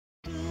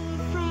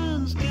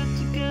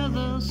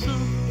together so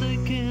they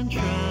can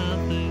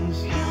try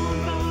things. How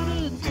about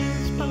it?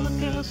 It's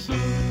podcast so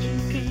that you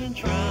can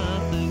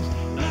try things.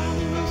 Now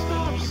we will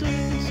stop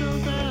singing so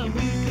that we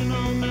can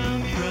all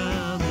now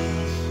try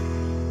this.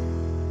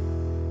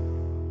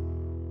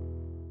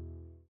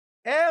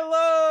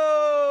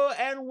 Hello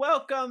and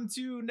welcome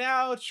to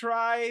Now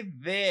Try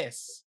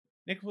This.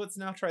 Nick, what's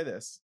Now Try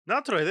This?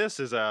 Now Try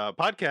This is a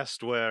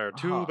podcast where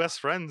two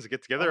best friends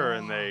get together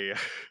and they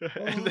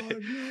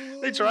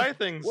they try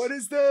things. What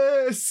is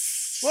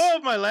this?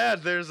 Well, my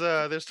lad, there's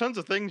tons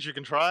of things you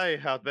can try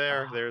out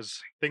there. There's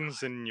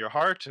things in your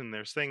heart and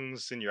there's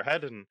things in your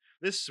head. And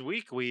this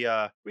week we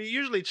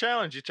usually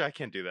challenge each. I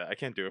can't do that. I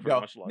can't do it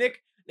for much longer.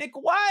 Nick,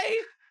 why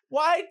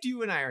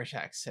do an Irish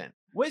accent?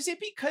 Was it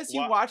because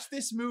you watched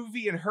this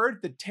movie and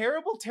heard the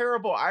terrible,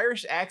 terrible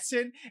Irish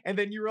accent, and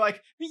then you were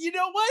like, you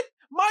know what?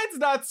 Mine's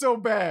not so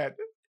bad.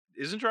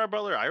 Isn't Gerard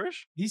Butler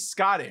Irish? He's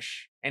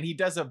Scottish, and he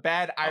does a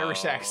bad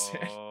Irish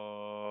accent.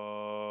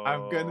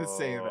 I'm gonna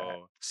say that.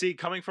 See,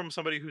 coming from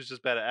somebody who's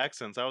just bad at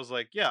accents, I was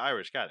like, yeah,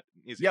 Irish, got it.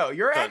 Easy. Yo,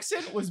 your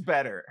accent was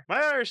better.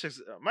 My Irish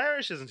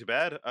isn't too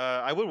bad.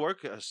 I would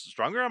work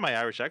stronger on my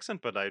Irish accent,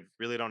 but I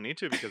really don't need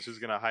to because who's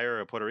gonna hire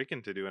a Puerto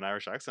Rican to do an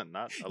Irish accent?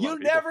 Not a lot of people. You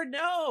never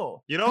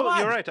know. You know,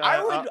 you're right.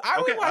 I would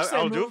watch that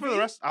I'll movie. do it for the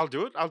rest. I'll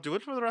do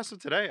it for the rest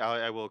of today.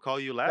 I will call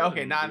you lad.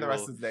 Okay, not in the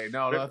rest of the day.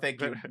 No, thank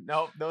you.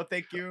 No,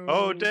 thank you.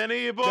 Oh,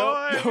 Denny boy.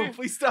 No,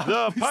 please stop.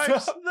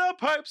 The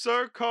pipes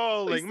are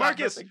calling.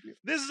 Marcus, No,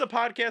 this is a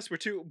podcast where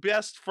two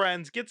best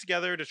friends get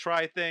together to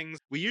try things.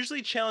 We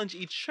usually challenge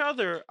each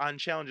other on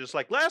challenges,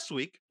 like last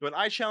week when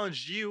I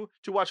challenged you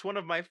to watch one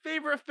of my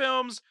favorite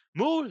films,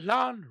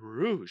 Moulin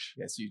Rouge.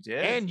 Yes, you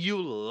did. And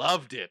you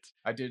loved it.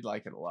 I did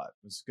like it a lot.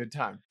 It was a good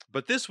time.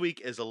 But this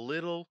week is a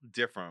little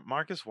different.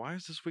 Marcus, why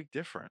is this week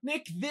different?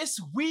 Nick, this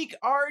week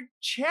our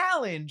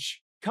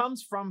challenge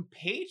comes from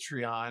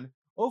Patreon.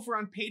 Over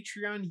on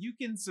Patreon, you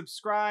can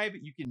subscribe,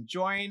 you can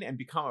join and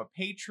become a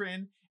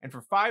patron. And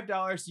for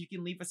 $5, you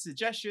can leave us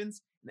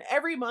suggestions. And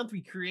every month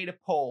we create a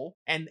poll,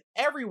 and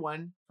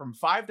everyone from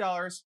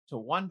 $5 to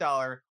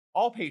 $1,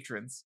 all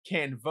patrons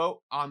can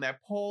vote on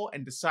that poll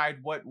and decide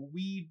what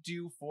we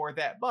do for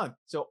that month.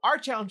 So our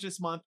challenge this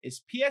month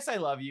is P.S. I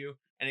Love You,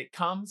 and it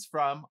comes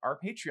from our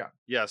Patreon.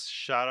 Yes,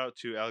 shout out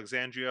to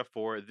Alexandria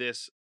for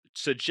this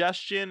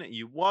suggestion.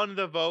 You won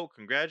the vote.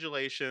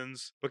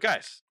 Congratulations. But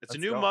guys, it's a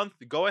new month.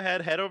 Go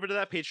ahead, head over to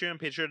that Patreon,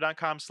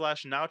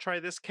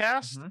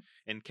 patreon.com/nowtrythiscast,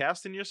 and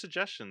cast in your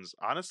suggestions.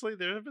 Honestly,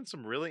 there have been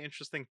some really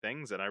interesting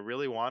things, and I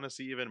really want to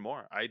see even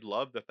more. I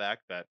love the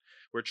fact that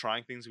we're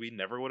trying things we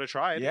never would have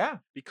tried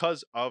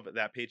because of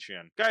that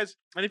Patreon. Guys,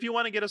 and if you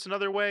want to get us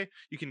another way,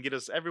 you can get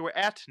us everywhere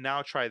at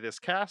Now Try This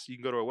Cast. You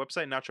can go to our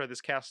website,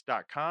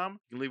 nowtrythiscast.com. You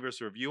can leave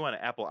us a review on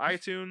Apple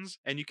iTunes,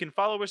 and you can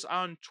follow us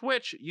on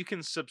Twitch. You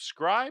can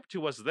subscribe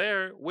to us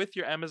there with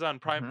your Amazon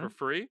Prime for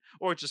free,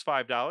 or just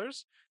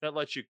 $5. That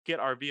lets you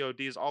get our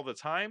VODs all the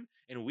time,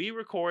 and we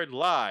record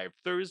live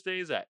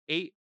Thursdays at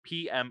 8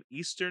 p.m.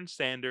 Eastern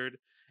Standard.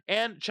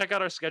 And check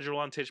out our schedule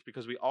on Twitch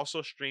because we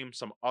also stream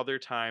some other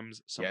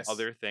times,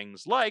 other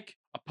things like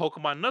a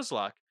Pokemon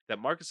Nuzlocke that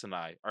Marcus and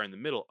I are in the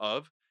middle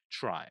of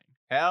trying.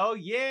 Hell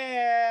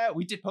yeah!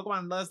 We did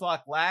Pokemon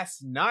Nuzlocke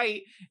last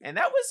night, and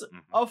that was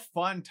a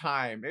fun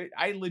time.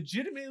 I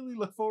legitimately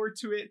look forward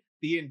to it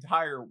the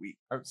entire week.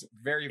 I was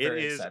very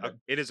excited.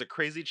 It is a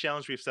crazy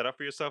challenge we've set up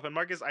for yourself. And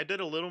Marcus, I did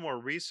a little more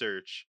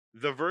research.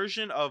 The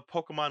version of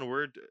Pokemon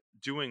we're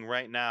doing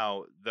right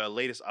now, the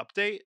latest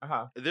update,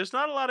 there's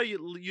not a lot of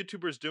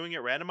YouTubers doing it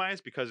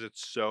randomized because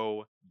it's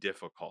so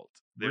difficult.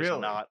 There's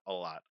not a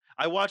lot.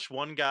 I watched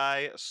one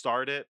guy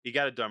start it. He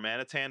got a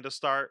Darmanitan to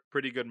start.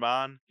 Pretty good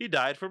mon. He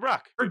died for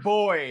Brock. Bird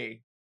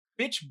boy.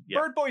 Bitch.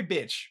 Yeah. Bird boy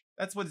bitch.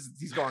 That's what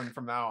he's going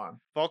from now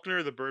on.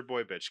 Faulkner, the bird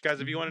boy bitch.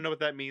 Guys, if you want to know what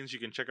that means, you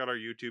can check out our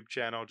YouTube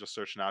channel. Just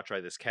search Now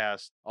Try This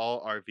Cast.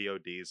 All our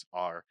VODs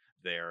are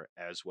there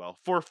as well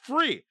for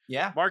free.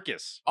 Yeah.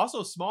 Marcus.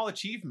 Also, small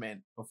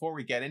achievement before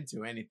we get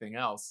into anything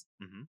else.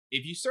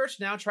 If you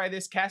search Now Try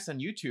This Cast on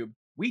YouTube,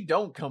 we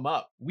don't come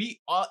up.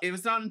 It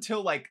was not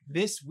until like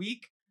this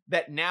week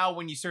that now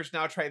when you search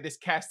Now Try This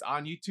Cast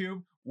on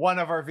YouTube, one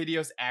of our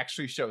videos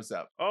actually shows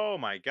up. Oh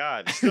my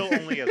God. Still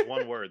only as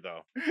one word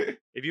though.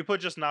 If you put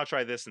just Now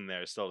Try This in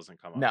there, it still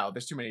doesn't come up. No,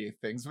 there's too many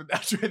things with Now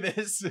Try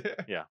This.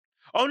 Yeah.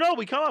 Oh no,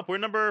 we come up. We're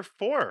number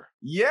 4.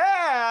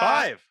 Yeah.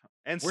 5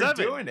 and We're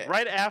 7. Doing it.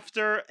 Right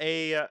after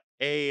a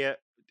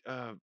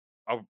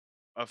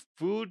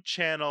food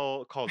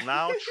channel called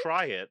Now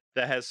Try It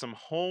that has some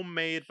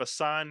homemade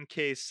Basan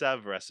K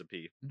Sev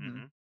recipe.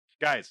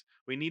 Guys,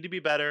 we need to be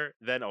better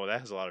than, that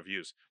has a lot of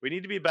views. We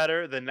need to be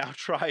better than Now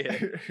Try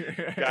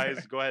It.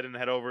 Guys, go ahead and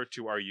head over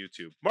to our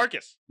YouTube.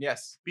 Marcus.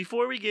 Yes.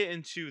 Before we get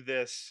into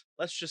this,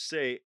 let's just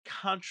say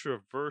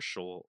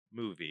controversial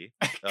movie.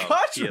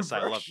 Controversial. P.S.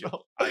 I Love You.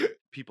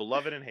 People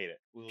love it and hate it.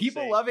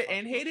 People love it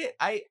and hate it.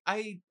 I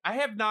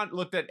have not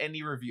looked at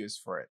any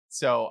reviews for it.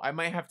 So I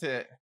might have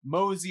to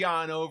mosey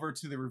on over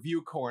to the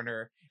review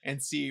corner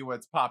and see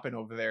what's popping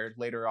over there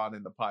later on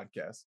in the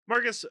podcast.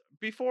 Marcus,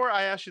 before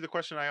I ask you the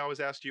question I always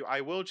ask you,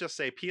 I will just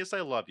say P.S.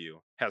 I Love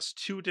You has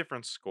 2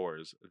 different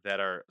scores that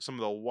are some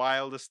of the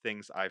wildest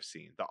things I've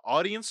seen. The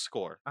audience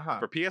score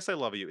for P.S. I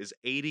Love You is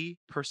 80%.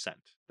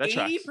 That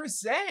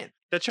 80%?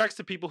 That tracks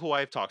to people who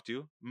I've talked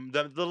to.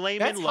 The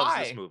layman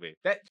loves this movie.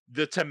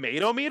 The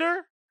tomato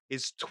meter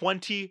is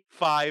 25%.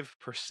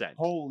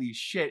 Holy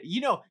shit.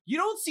 You know, you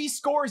don't see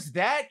scores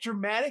that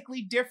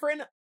dramatically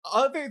different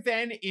other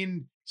than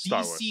in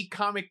Star DC Wars.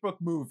 comic book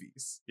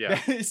movies. Yeah.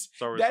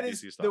 That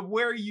is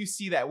where you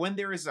see that. When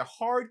there is a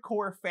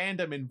hardcore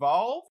fandom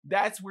involved,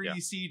 that's where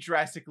you see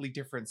drastically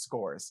different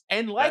scores.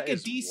 And like a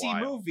DC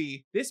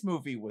movie, this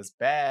movie was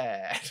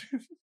bad.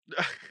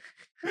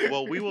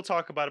 Well, we will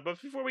talk about it.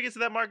 But before we get to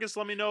that, Marcus,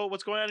 let me know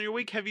what's going on in your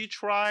week. Have you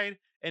tried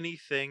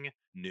anything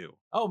new?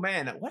 Oh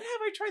man, what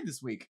have I tried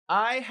this week?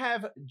 I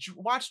have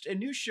watched a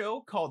new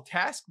show called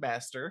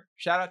Taskmaster.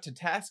 Shout out to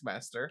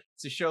Taskmaster.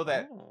 It's a show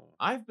that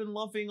I've been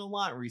loving a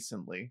lot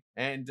recently,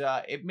 and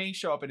it may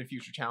show up in a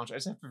future challenge. I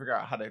just have to figure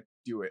out how to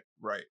do it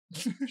right.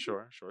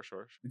 Sure.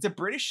 It's a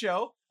British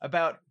show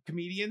about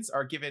comedians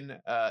are given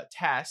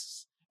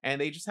tasks,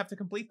 and they just have to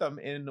complete them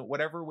in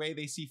whatever way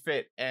they see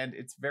fit, and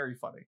it's very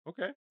funny.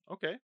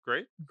 Okay,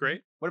 great.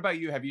 What about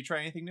you? Have you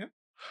tried anything new?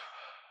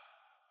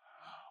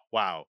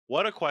 Wow,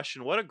 what a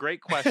question! What a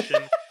great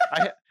question!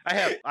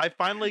 I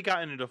finally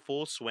gotten into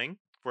full swing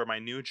for my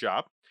new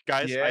job,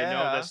 guys. I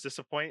know that's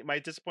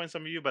might disappoint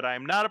some of you, but I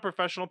am not a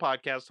professional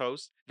podcast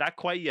host, not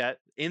quite yet.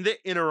 In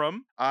the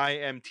interim, I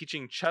am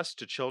teaching chess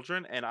to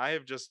children, and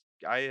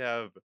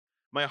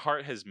my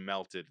heart has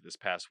melted this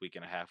past week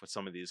and a half with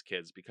some of these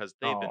kids because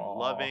they've been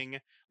loving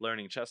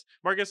learning chess.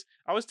 Marcus,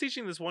 I was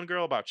teaching this one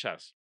girl about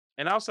chess,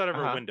 and outside of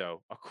her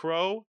window, a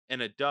crow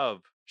and a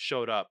dove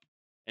showed up,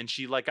 and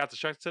she got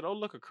distracted and said, "Oh,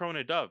 look, a crow and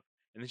a dove."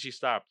 And then she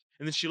stopped,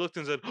 and then she looked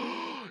and said,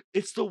 "Oh,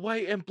 it's the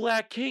white and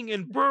black king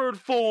in bird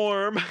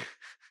form."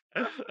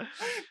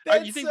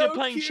 You think they're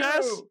playing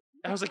chess?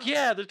 I was like,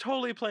 yeah, they're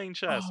totally playing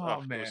chess.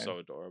 Oh man, it was so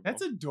adorable.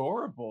 That's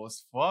adorable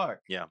as fuck.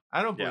 Yeah,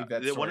 I don't believe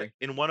that story.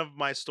 In one of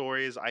my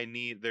stories,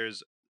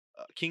 there's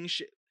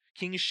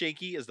King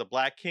Shaky is the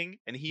black king,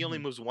 and he only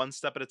moves one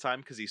step at a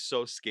time because he's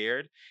so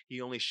scared. He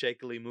only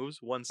shakily moves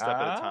one step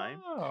at a time.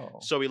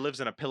 So he lives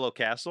in a pillow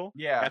castle.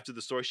 Yeah. After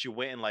the story, she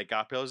went and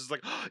got pillows. It's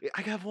like, oh,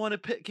 I have one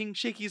of King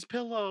Shaky's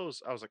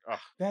pillows. I was like, oh,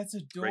 that's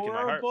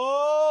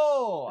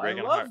adorable. I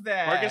love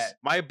that. Marcus,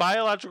 my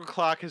biological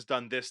clock has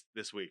done this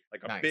week,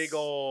 a big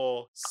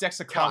old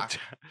 6 o'clock.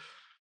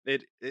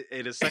 It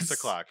is 6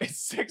 o'clock.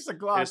 It's 6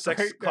 o'clock. It's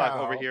 6 o'clock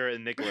over here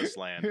in Nicholas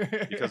Land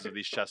because of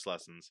these chess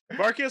lessons.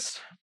 Marcus.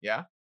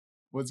 Yeah.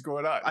 What's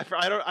going on? I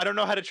don't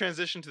know how to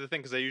transition to the thing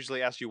because I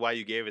usually ask you why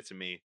you gave it to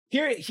me.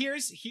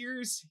 Here's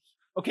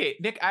okay,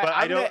 Nick.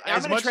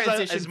 As much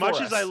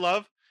as I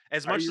love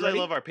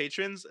our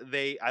patrons,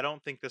 I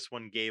don't think this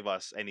one gave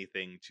us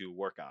anything to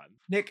work on.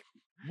 Nick,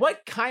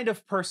 what kind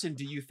of person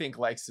do you think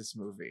likes this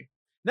movie?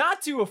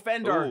 Not to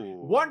offend our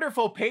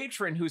wonderful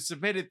patron who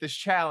submitted this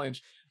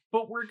challenge,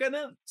 but we're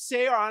gonna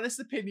say our honest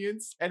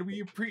opinions, and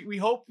we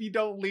hope you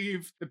don't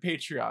leave the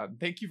Patreon.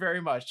 Thank you very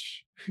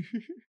much.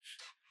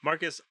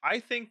 Marcus,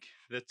 I think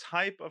the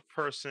type of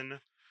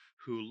person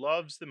who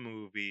loves the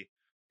movie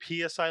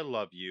P.S. I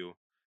Love You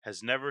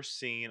has never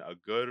seen a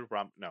good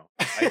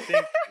I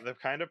think the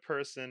kind of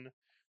person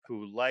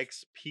who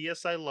likes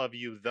P.S. I Love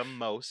You the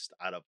most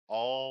out of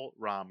all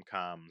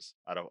rom-coms,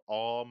 out of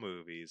all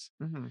movies,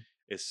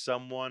 is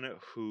someone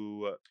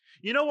who,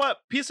 you know what?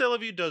 P.S. I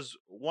Love You does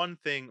one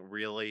thing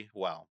really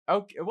well.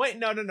 Okay, wait,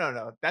 no.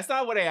 That's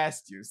not what I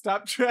asked you.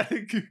 Stop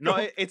trying to.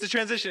 No, it's a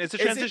transition. It's a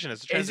transition.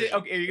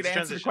 Okay, you're gonna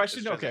answer the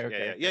question?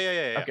 Okay.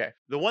 Yeah. Okay.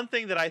 The one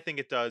thing that I think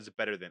it does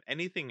better than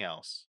anything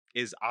else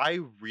is I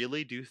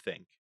really do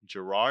think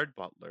Gerard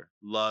Butler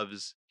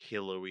loves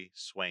Hilary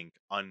Swank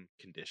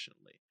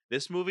unconditionally.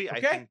 This movie, I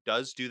think,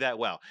 does do that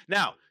well.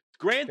 Now,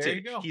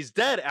 granted, he's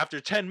dead after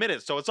 10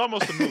 minutes, so it's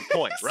almost a moot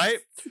point, right?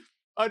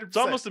 100%. It's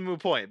almost a moot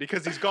point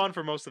because he's gone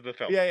for most of the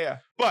film. Yeah.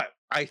 But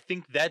I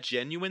think that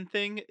genuine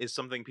thing is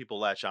something people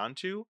latch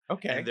onto.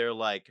 Okay. And they're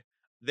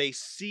they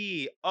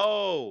see,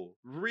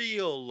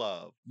 real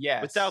love.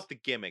 Yes. Without the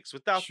gimmicks,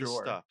 without the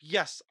stuff.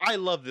 Yes, I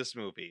love this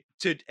movie.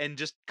 And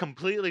just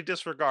completely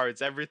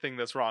disregards everything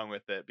that's wrong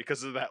with it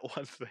because of that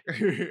one thing.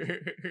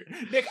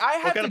 Nick, I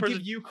have to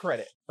give you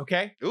credit,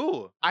 okay?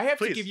 Ooh. I have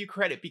to give you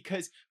credit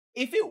because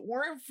if it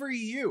weren't for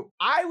you,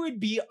 I would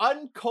be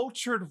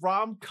uncultured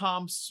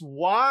rom-com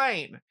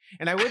swine.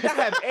 And I would not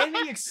have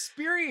any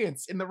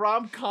experience in the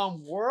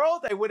rom-com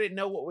world. I wouldn't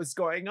know what was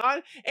going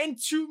on. And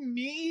to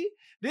me,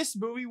 this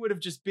movie would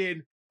have just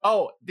been,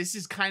 this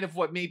is kind of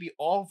what maybe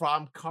all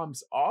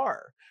rom-coms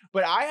are.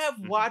 But I have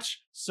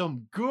watched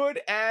some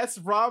good-ass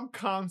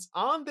rom-coms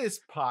on this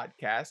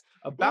podcast.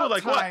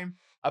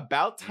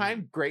 About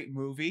Time, great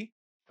movie.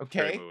 Okay?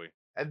 Great movie.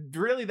 And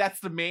really, that's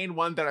the main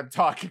one that I'm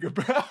talking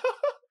about.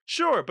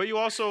 Sure, but you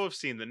also have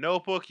seen The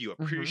Notebook. You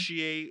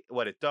appreciate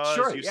what it does.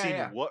 Sure,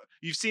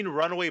 you've seen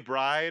Runaway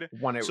Bride.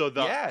 So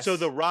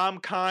the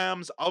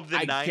rom-coms of the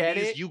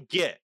 90s, you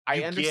get.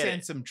 I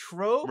understand some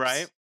tropes.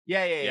 Right.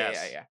 Yeah.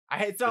 Yes.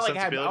 It's not The like I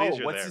have, sensibilities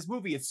oh, are what's there. this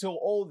movie? It's so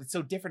old. It's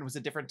so different. It was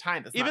a different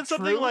time. That's Even not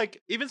something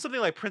true.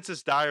 like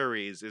Princess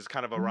Diaries is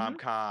kind of a Mhm.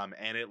 rom-com,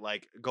 and it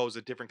like goes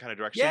a different kind of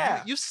direction. So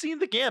Yeah. you've seen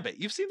the gambit.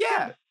 You've seen the Yeah.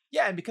 gambit.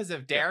 Yeah, and because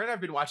of Yeah. Darren,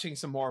 I've been watching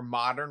some more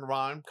modern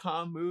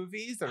rom-com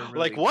movies that are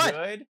really Like what?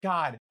 good.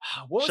 God,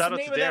 what was Shout the out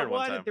name to of that Darren one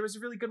one? time. There was a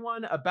really good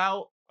one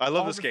about I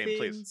love all this the game,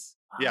 please. things.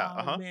 Yeah,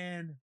 Oh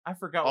man, I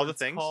forgot All what the it's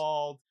Things?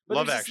 called. But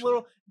Love there's this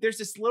Actually.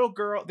 little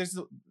girl. I This guess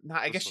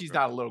little she's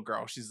girl. not a little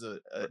girl. She's a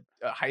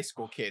high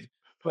school kid,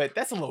 but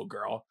that's a little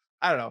girl.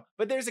 I don't know.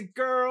 But there's a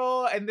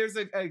girl and there's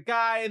a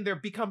guy and they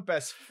become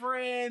best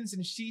friends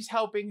and she's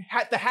helping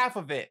the half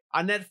of it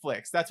on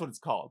Netflix. That's what it's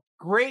called.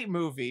 Great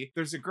movie.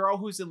 There's a girl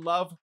who's in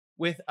love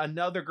with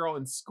another girl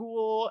in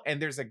school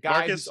and there's a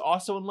guy who's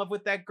also in love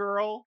with that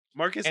girl.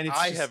 Marcus, And it's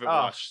I just- haven't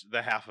watched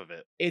the half of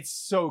it. It's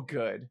so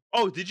good.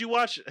 Oh, did you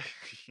watch?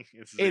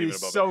 It is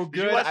so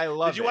good. I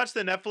love it. Did you watch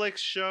the Netflix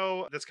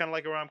show that's kind of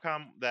like a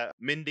rom-com that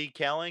Mindy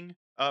Kaling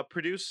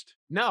produced?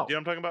 No. Do you know what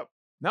I'm talking about?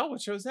 No,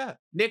 what show is that?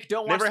 Nick,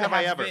 don't watch Never the Have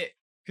I half of Ever. it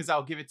because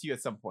I'll give it to you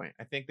at some point.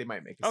 I think they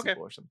might make a Okay.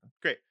 sequel or something.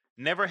 Great.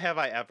 Never Have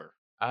I Ever.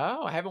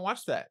 Oh, I haven't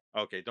watched that.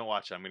 Okay, don't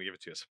watch it. I'm going to give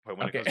it to you at some point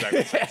when Okay. it comes back. To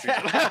the second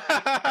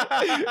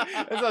season.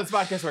 That's how this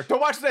podcast works. Don't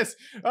watch this.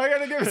 I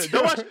gotta give it to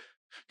Don't you. watch.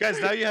 Guys,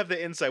 now you have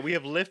the insight. We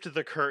have lifted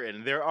the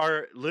curtain. There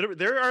are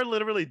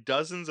literally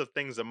dozens of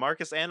things that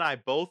Marcus and I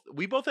both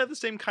have the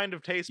same kind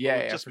of taste,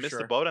 but we just for missed the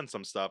sure. boat on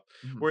some stuff.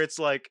 Mhm. Where it's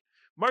like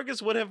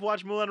Marcus would have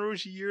watched Moulin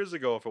Rouge years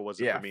ago if it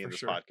wasn't Yeah, for me in for this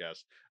sure.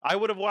 podcast. I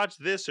would have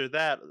watched this or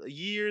that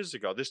years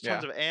ago. There's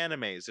tons Yeah. of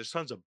animes, there's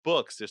tons of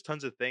books, there's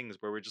tons of things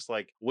where we're just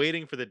like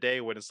waiting for the day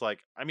when it's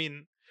like, I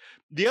mean,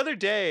 the other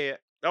day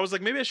I was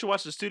like, maybe I should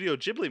watch the Studio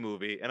Ghibli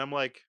movie, and I'm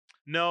like,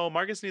 no,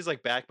 Marcus needs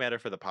like back matter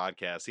for the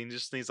podcast. He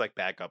just needs like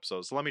backup.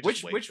 So let me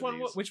just wait Which for one?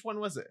 these. Which one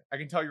was it? I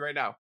can tell you right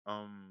now.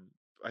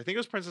 I think it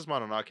was Princess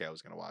Mononoke I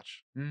was gonna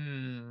watch.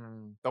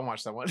 Don't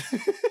watch that one.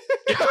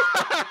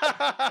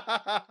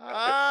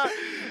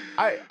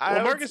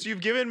 Well, Marcus,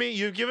 you've given me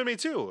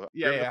two.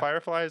 Yeah, Grave of yeah. the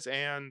Fireflies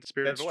and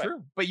Spirited That's Away.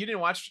 true. But you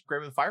didn't watch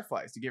Grave of the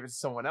Fireflies. You gave it to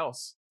someone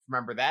else.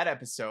 Remember that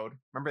episode?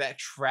 Remember that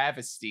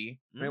travesty?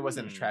 I mean, it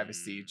wasn't a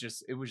travesty.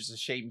 It was just a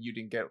shame you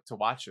didn't get to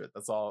watch it.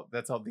 That's all.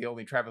 That's all. The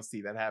only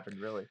travesty that happened,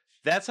 really.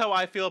 That's how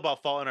I feel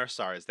about Fault in Our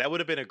Stars. That would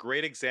have been a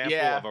great example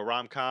Yeah. of a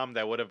rom-com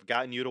that would have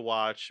gotten you to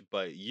watch,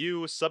 but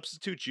you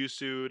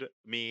sued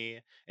me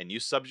and you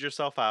subbed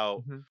yourself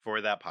out Mhm.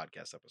 for that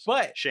podcast episode.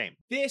 But- shame.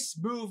 This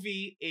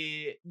movie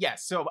is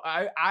yes. So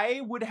I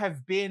would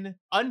have been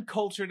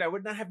uncultured. I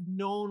would not have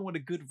known what a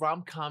good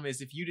rom-com is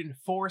if you didn't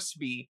force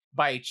me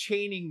by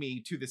chaining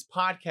me to this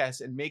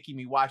podcast and making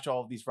me watch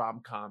all of these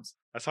rom-coms.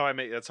 That's how I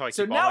So keep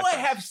all now my I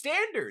friends. have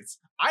standards.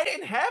 I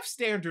didn't have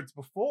standards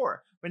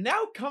before, but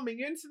now coming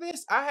into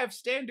this, I have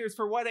standards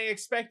for what I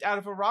expect out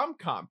of a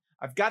rom-com.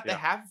 I've got the Yeah.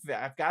 half of it.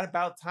 I've got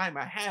About Time.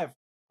 I have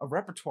a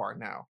repertoire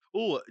now.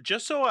 Ooh,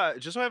 just so I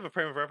have a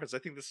frame of reference, I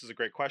think this is a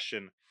great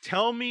question.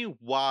 Tell me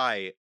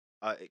why,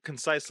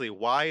 concisely,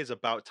 why is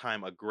About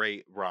Time a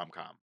great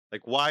rom-com?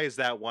 Like, why is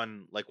that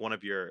one like one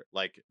of your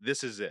like?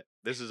 This is it.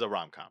 This is a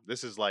rom-com.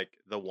 This is like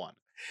the one.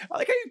 I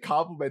like how you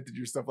complimented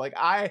yourself. Like,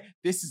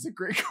 this is a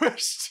great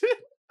question.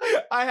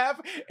 I have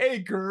a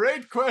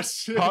great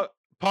question.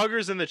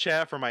 Puggers in the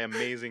chat for my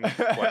amazing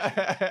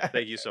question.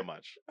 Thank you so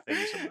much. Thank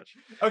you so much.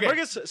 Okay.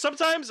 Marcus,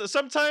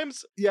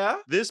 sometimes Yeah.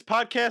 this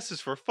podcast is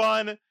for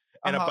fun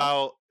and Uh-huh.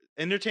 about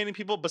entertaining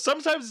people, but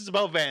sometimes it's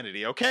about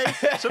vanity, okay?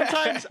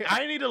 Sometimes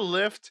I need a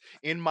lift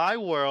in my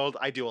world.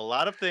 I do a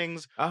lot of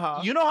things.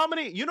 Uh-huh. You know how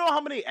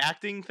many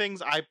acting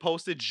things I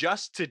posted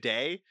just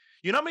today?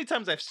 You know how many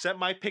times I've sent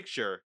my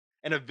picture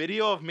and a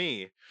video of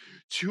me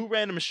to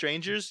random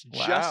strangers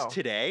Wow. just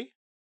today?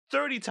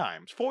 30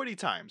 times, 40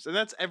 times, and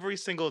that's every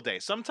single day.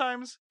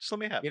 Sometimes, just let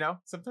me have it. You know,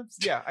 sometimes,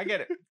 yeah, I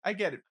get it. I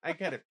get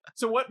it.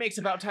 So what makes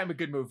About Time a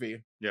good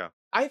movie? Yeah.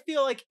 I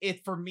feel like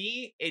for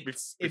me,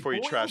 Before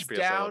you boils trash PS,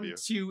 I love down you.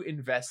 to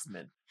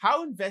investment.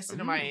 How invested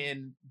am I Ooh.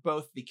 in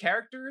both the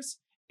characters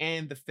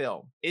and the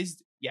film?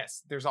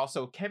 Yes, there's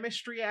also a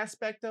chemistry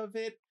aspect of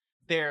it.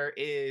 There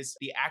is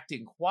the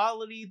acting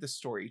quality, the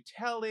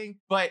storytelling,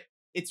 but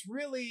it's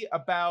really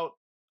about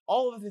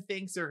all of the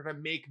things that are going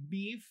to make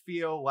me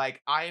feel like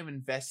I am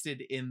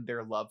invested in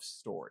their love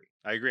story.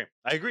 I agree,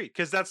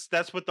 because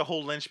that's what the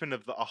whole linchpin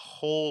of a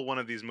whole one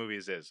of these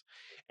movies is.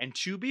 And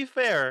to be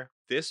fair,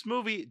 this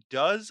movie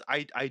does,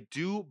 I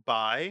do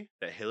buy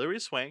that Hilary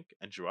Swank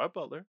and Gerard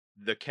Butler,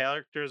 the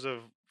characters of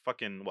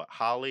fucking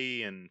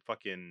Holly and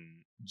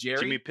fucking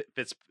Jerry?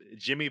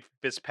 Jimmy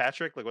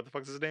Fitzpatrick, like what the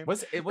fuck's his name?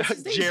 What's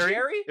his name? Jerry?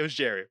 Jerry?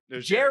 It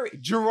was Jerry.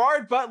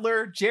 Gerard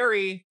Butler,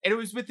 Jerry, and it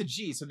was with the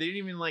G, so they didn't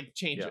even like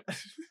change Yeah. it.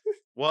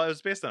 Well, it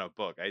was based on a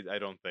book. I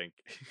don't think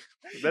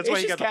that's It's why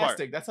you just got the part.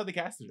 casting. That's how they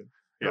casted him.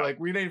 They're Yeah. like,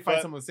 we need to find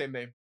But- someone with the same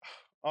name.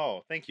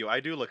 Oh, thank you. I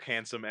do look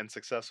handsome and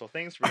successful.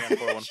 Thanks,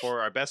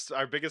 Rian414,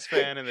 our biggest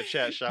fan in the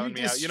chat, shouting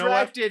me out. You know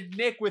what? distracted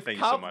Nick with Thank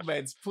you so much.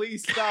 compliments.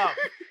 Please stop.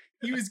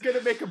 He was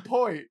gonna make a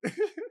point.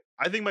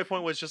 I think my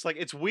point was just like,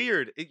 it's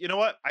weird. You know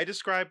what? I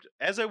described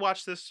as I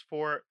watched this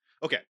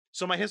okay.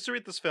 So my history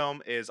with this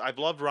film is I've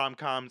loved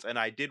rom-coms and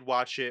I did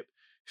watch it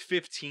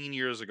 15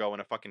 years ago when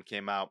it fucking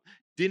came out.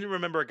 Didn't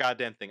remember a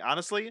goddamn thing.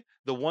 Honestly,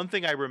 the one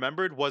thing I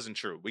remembered wasn't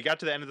true. We got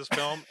to the end of this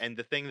film, and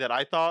the thing that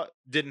I thought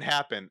didn't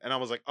happen, and I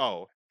was like,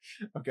 oh,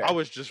 Okay. I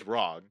was just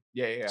wrong.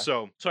 Yeah.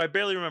 So I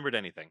barely remembered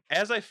anything.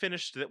 As I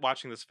finished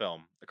watching this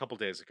film a couple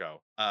days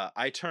ago,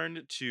 I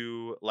turned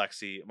to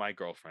Lexi, my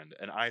girlfriend,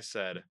 and I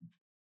said,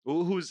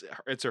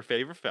 it's her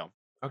favorite film,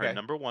 Okay. her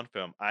number one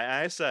film.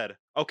 I said,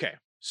 okay,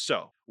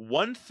 so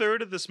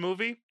 1/3 of this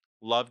movie,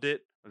 loved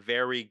it,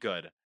 very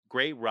good,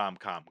 great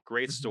rom-com,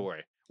 great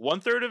story.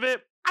 1/3 of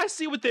it, I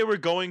see what they were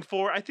going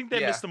for. I think they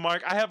missed the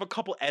mark. I have a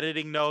couple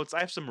editing notes. I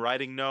have some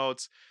writing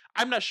notes.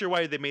 I'm not sure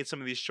why they made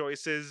some of these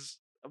choices,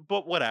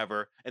 but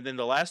whatever. And then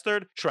the last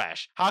third,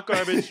 trash. Hot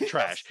garbage,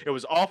 trash. It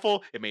was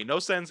awful. It made no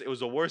sense. It was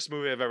the worst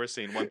movie I've ever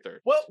seen, 1/3.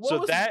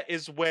 So that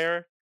is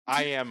where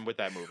I am with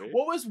that movie.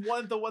 What was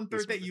the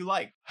 1/3 that you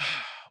liked?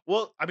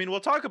 Well, I mean,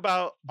 we'll talk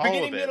about beginning,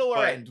 all of it, middle,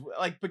 or end.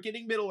 Like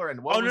beginning, middle, or end.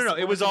 No.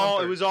 It was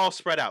all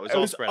spread out. It was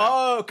all spread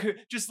out. Oh,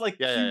 just like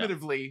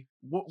cumulatively,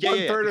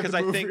 1/3 of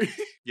the movie.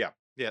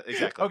 Yeah,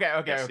 exactly. Okay.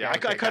 I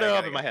cut it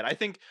up in my head. I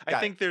think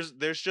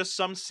there's just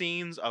some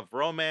scenes of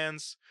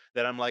romance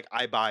that I'm like,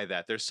 I buy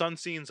that. There's some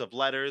scenes of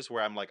letters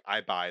where I'm like,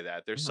 I buy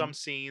that. There's some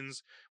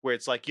scenes where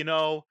it's like,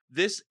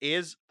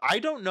 I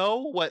don't know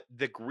what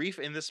the grief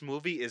in this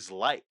movie is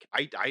like.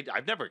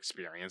 I've never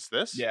experienced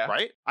this. Yeah.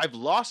 Right? I've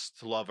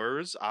lost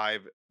lovers.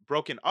 I've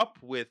broken up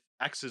with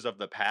exes of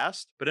the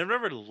past, but I've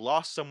never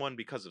lost someone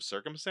because of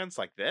circumstance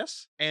like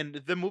this.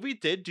 And the movie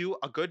did do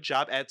a good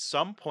job at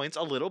some points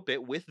a little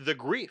bit with the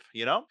grief,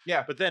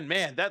 Yeah. But then,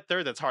 man, that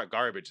third that's hot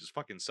garbage is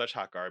fucking such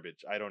hot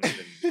garbage. I don't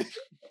even.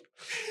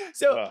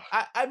 So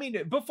I mean,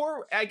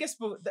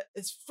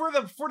 it's for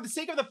the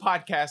sake of the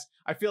podcast,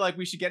 I feel like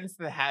we should get into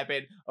the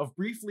habit of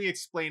briefly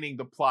explaining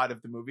the plot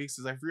of the movie,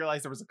 because I've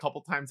realized there was a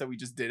couple times that we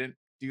just didn't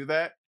do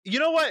that. You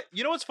know what?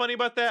 You know what's funny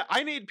about that?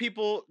 I need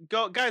people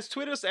guys,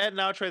 tweet us at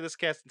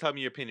NowTryThisCast and tell me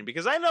your opinion,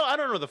 because I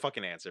don't know the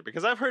fucking answer,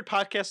 because I've heard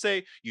podcasts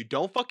say you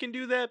don't fucking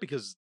do that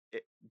because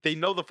they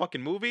know the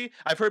fucking movie.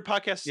 I've heard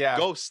podcasts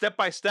go step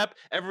by step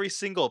every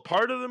single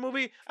part of the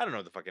movie. I don't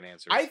know the fucking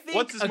answer. I think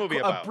what's this movie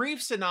about? A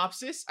brief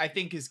synopsis I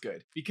think is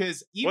good,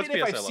 because even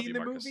if I've seen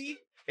the movie,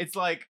 it's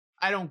like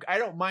I don't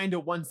mind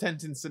a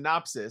 1-sentence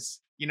synopsis.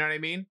 You know what I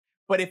mean?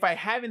 But if I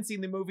haven't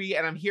seen the movie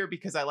and I'm here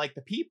because I like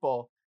the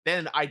people,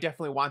 then I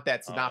definitely want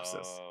that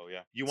synopsis. Oh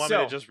yeah. You want me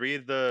to just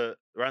read the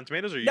Rotten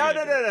Tomatoes, or you? No.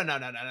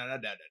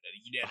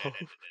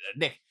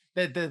 Nick,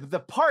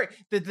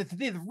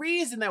 the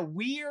reason that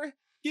we're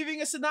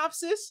giving a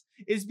synopsis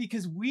is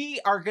because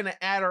we are gonna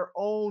add our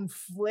own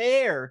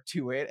flair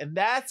to it, and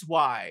that's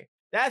why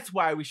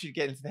we should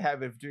get into the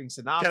habit of doing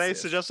synopsis. Can I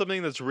suggest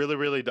something that's really,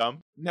 really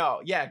dumb?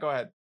 No, yeah, go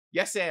ahead.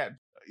 Yes, and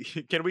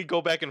can we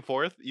go back and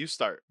forth? You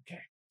start.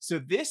 Okay. So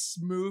this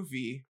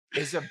movie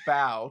is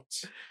about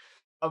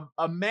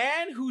a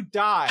man who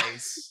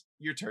dies.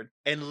 Your turn.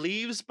 And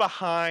leaves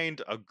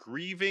behind a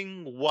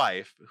grieving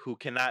wife who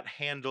cannot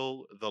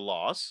handle the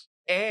loss.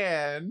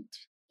 And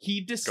he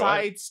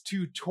decides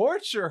to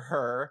torture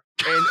her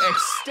and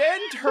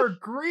extend her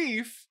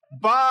grief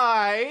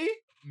by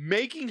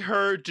making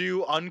her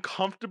do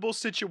uncomfortable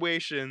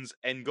situations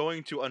and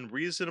going to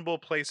unreasonable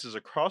places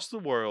across the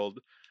world,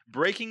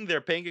 breaking their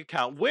bank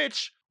account,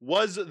 which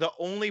was the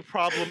only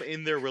problem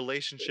in their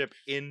relationship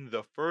in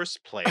the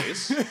first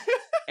place.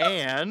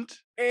 and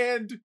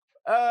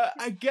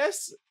I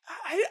guess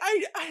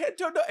I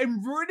don't know,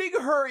 and ruining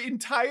her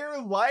entire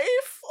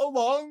life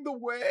along the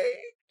way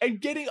and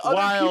getting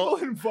other people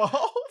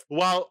involved,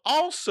 while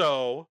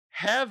also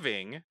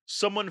having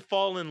someone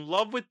fall in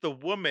love with the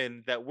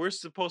woman that we're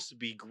supposed to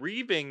be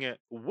grieving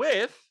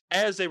with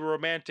as a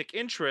romantic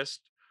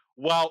interest,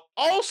 while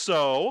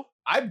also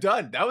I'm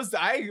done. That was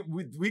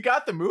we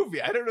got the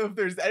movie. I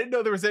didn't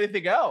know there was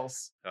anything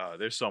else. Oh,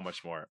 there's so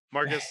much more.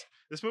 Marcus,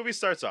 this movie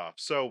starts off.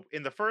 So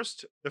in the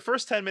first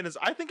 10 minutes,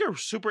 I think are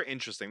super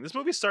interesting. This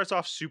movie starts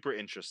off super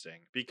interesting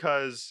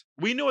because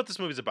we knew what this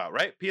movie's about,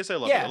 right? P.S. I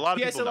love you. A lot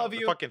of people know.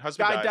 The fucking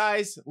husband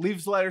dies,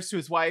 leaves letters to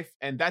his wife,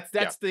 and that's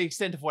the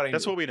extent of what I know.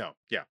 That's what we know.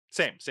 Yeah.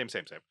 Same.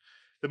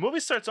 The movie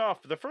starts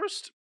off, the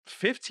first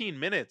 15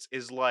 minutes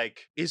is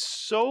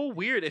so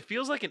weird. It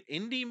feels like an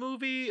indie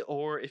movie,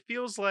 or it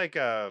feels like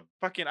a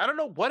fucking, I don't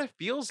know what it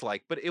feels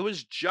like, but it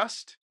was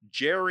just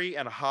Jerry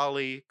and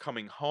Holly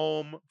coming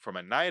home from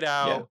a night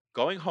out,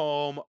 going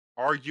home,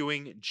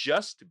 arguing,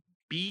 just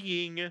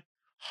being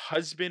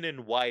husband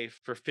and wife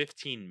for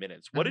 15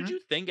 minutes. What did you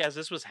think as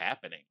this was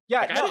happening?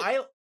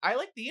 Yeah, I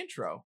like the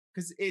intro.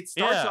 Because it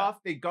starts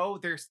off,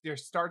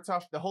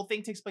 the whole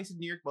thing takes place in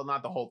New York. Well,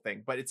 not the whole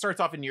thing, but it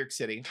starts off in New York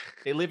City.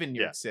 They live in New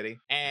York City,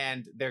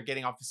 and they're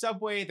getting off the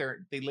subway.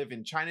 They live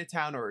in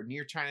Chinatown or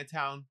near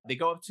Chinatown. They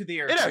go up to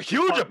their in a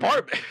huge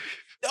apartment.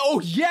 Oh,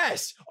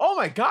 yes. Oh,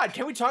 my God.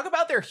 Can we talk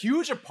about their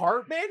huge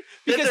apartment?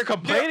 Because they're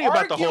complaining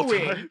about the whole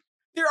time.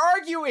 They're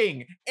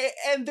arguing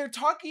and they're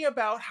talking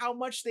about how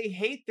much they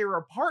hate their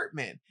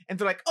apartment. And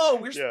they're like, oh,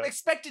 we're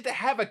expected to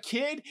have a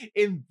kid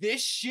in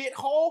this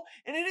shithole.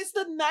 And it is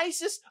the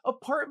nicest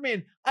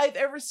apartment I've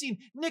ever seen.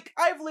 Nick,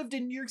 I've lived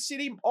in New York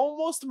City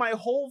almost my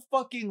whole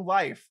fucking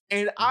life.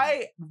 And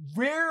I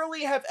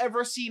rarely have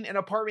ever seen an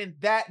apartment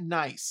that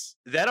nice.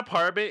 That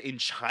apartment in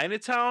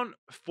Chinatown,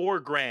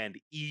 $4,000,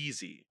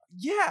 easy.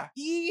 Yeah,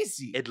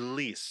 easy. At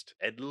least.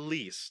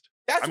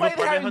 That's why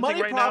they have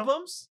money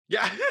problems.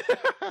 Yeah.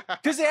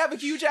 Because they have a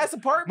huge ass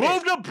apartment.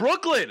 Move to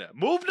Brooklyn.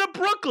 Move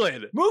anywhere.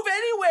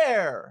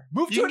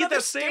 Move to another state. You can get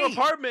that same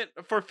apartment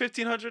for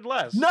 $1,500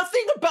 less.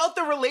 Nothing about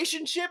the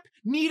relationship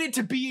needed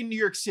to be in New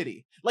York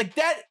City. Like,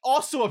 that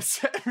also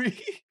upset me.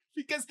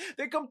 Because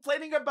they're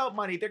complaining about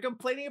money. They're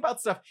complaining about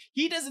stuff.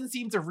 He doesn't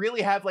seem to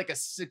really have like a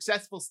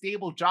successful,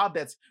 stable job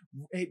it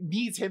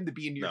needs him to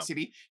be in New York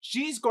City.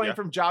 She's going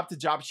from job to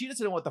job. She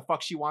doesn't know what the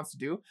fuck she wants to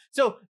do.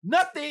 So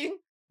nothing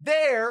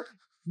there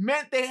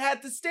meant they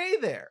had to stay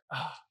there.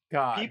 Oh,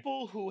 God.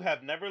 People who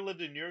have never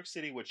lived in New York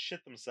City would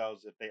shit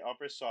themselves if they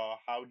ever saw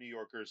how New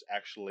Yorkers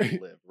actually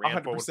live.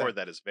 Rand Forward,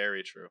 that is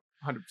very true.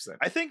 100%.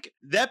 I think,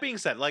 that being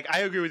said, like, I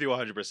agree with you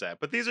 100%,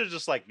 but these are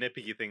just like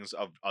nitpicky things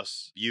of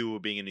us,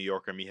 you being a New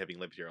Yorker, me having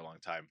lived here a long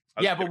time.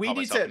 Yeah, but we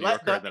need to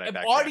let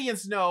the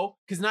audience know,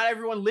 because not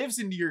everyone lives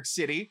in New York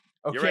City.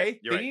 Okay?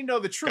 They need to know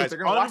the truth. They're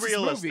going to watch this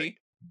movie,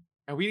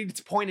 and we need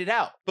to point it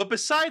out. But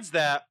besides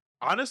that,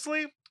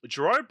 honestly,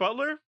 Gerard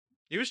Butler,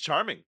 he was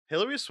charming.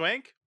 Hilary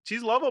Swank,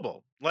 she's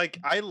lovable. Like,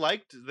 I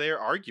liked their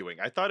arguing.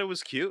 I thought it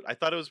was cute. I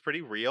thought it was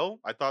pretty real.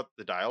 I thought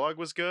the dialogue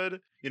was good.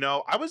 You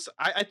know,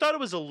 I thought it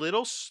was a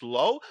little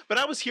slow, but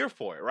I was here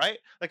for it, right?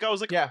 Like, I was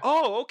like,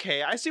 oh,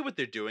 okay, I see what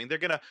they're doing. They're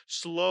gonna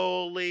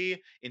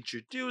slowly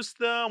introduce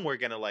them. We're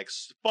gonna like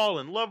fall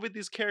in love with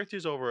these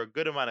characters over a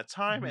good amount of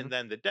time, and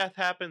then the death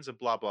happens and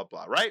blah, blah,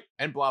 blah, right?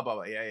 And blah, blah,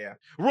 blah. Yeah.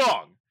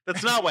 Wrong.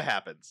 That's not what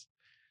happens.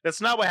 That's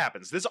not what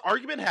happens. This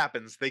argument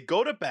happens. They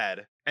go to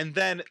bed, and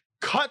then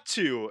cut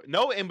to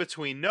no in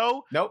between.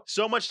 Nope.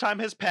 So much time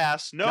has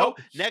passed.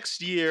 Next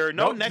year.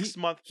 Next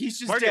month. He's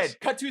just dead.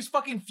 Cut to his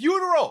fucking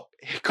funeral.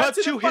 Cut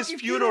to his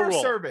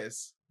funeral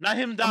service. Not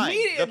him dying.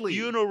 Immediately. The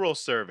funeral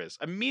service.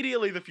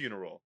 Immediately the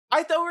funeral.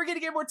 I thought we were gonna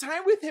get more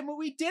time with him, but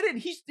we didn't.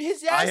 His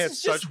ass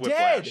is just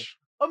dead.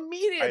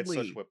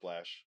 Immediately.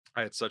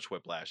 I had such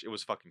whiplash. It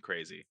was fucking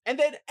crazy. And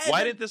then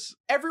this?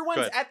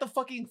 Everyone's at the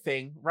fucking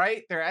thing,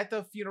 right? They're at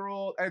the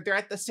funeral. They're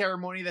at the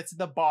ceremony that's at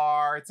the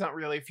bar. It's not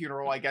really a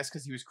funeral, I guess,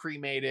 because he was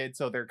cremated.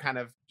 So they're kind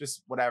of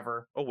just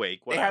whatever.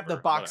 Awake. They have the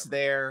box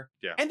there.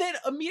 Yeah. And then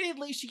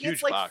immediately she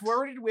gets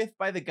flirted with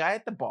by the guy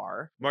at the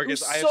bar.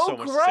 Marcus, I have so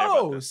much to say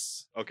about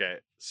this. Okay,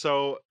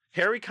 so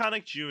Harry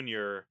Connick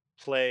Jr.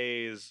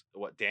 plays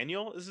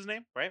Daniel is his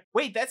name, right?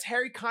 Wait, that's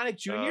Harry Connick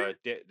Jr.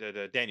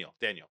 Daniel.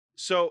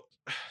 So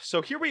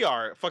here we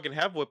are, fucking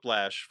have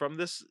whiplash from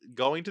this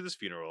going to this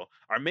funeral.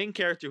 Our main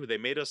character, who they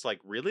made us like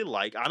really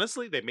like,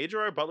 honestly, they made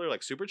Gerard Butler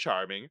like super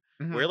charming.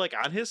 We're like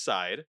on his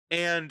side,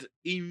 and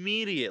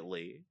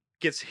immediately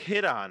gets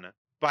hit on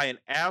by an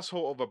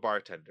asshole of a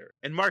bartender.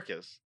 And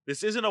Marcus,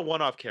 this isn't a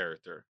one-off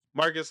character.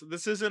 Marcus,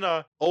 this isn't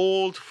a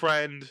old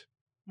friend.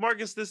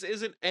 Marcus, this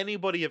isn't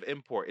anybody of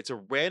import. It's a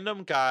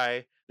random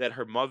guy that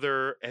her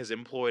mother has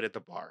employed at the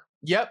bar.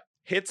 Yep.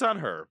 Hits on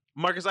her.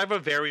 Marcus, I have a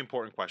very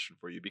important question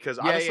for you, because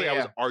honestly,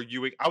 I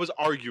was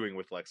arguing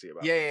with Lexi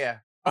about this. Yeah.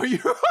 Are you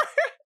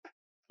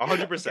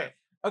 100%.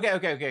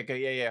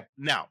 Okay. Yeah.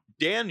 Now,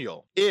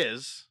 Daniel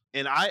is,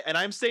 and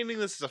I'm stating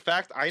this as a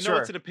fact. I know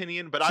it's an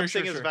opinion, but I'm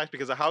saying it as a fact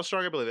because of how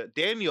strong I believe it.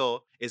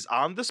 Daniel is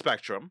on the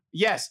spectrum.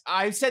 Yes,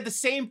 I said the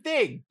same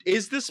thing.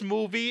 Is this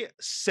movie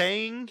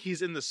saying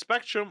he's in the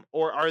spectrum,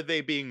 or are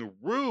they being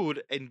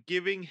rude and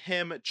giving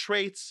him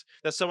traits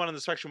that someone on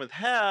the spectrum would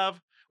have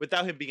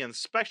without him being on the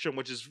spectrum,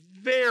 which is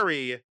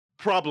very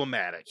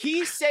problematic?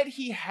 He said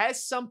he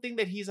has something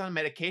that he's on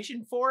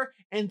medication for,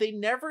 and they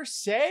never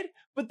said,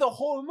 but the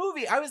whole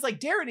movie, I was like,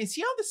 Darren, is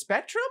he on the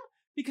spectrum?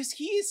 Because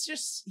he's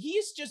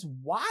just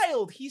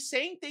wild. He's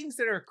saying things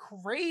that are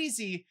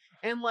crazy,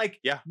 and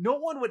like, no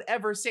one would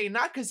ever say,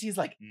 not because he's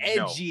like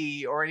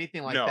edgy or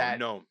anything like that.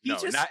 No,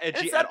 not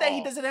edgy. It's not that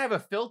he doesn't have a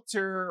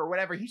filter or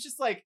whatever. He's just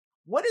like,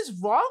 what is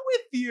wrong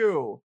with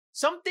you?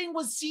 Something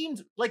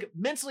seemed like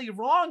mentally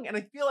wrong, and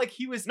I feel like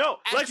he was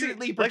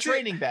accurately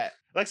portraying that.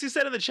 Lexi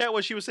said in the chat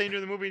what she was saying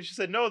during the movie, and she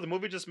said, no, the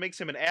movie just makes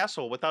him an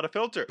asshole without a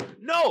filter.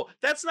 No,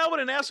 that's not what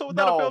an asshole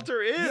without a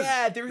filter is.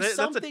 Yeah, there was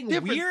something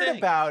weird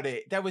about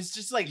it that was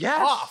just like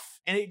off,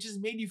 and it just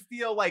made you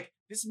feel like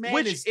this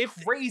man is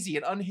crazy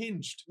and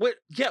unhinged.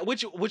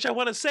 Which I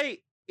want to say,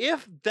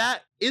 if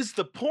that is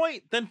the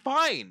point, then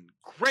fine,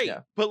 great.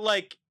 Yeah. But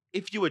like,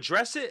 if you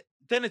address it,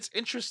 then it's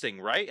interesting,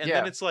 right? And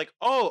then it's like,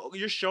 oh,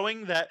 you're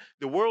showing that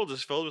the world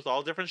is filled with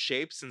all different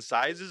shapes and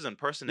sizes and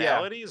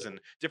personalities and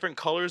different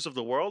colors of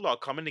the world all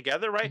coming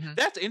together, right?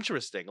 That's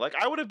interesting. Like,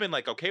 I would have been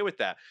like, okay with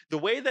that. The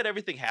way that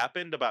everything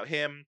happened about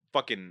him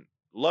fucking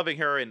loving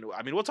her, and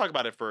I mean, we'll talk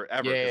about it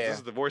forever because this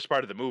is the worst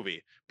part of the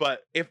movie. But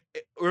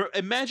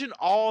imagine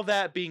all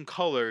that being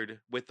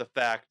colored with the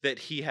fact that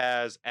he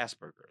has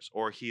Asperger's,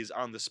 or he's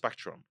on the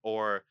spectrum,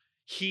 or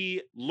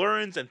he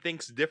learns and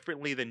thinks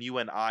differently than you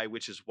and I,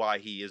 which is why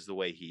he is the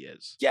way he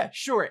is. Yeah,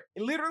 sure.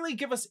 Literally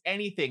give us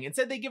anything.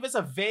 Instead, they give us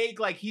a vague,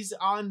 like, he's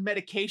on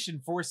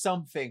medication for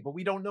something, but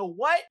we don't know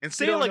what. And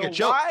say it like a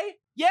joke. Why.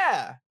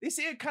 Yeah, they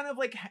say it kind of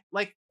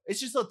like it's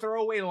just a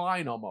throwaway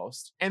line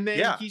almost. And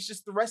then he's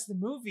just the rest of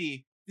the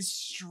movie, this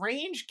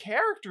strange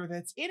character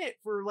that's in it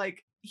for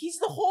like, he's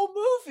the whole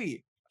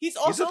movie. He's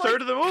also a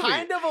third of the movie.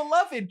 Kind of a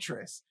love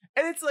interest.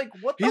 And it's like,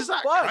 what the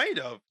fuck? Kind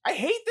of. I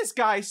hate this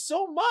guy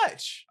so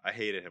much. I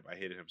hated him. I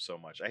hated him so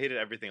much. I hated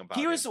everything about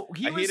him. He was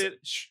hated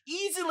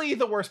easily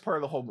the worst part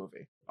of the whole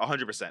movie.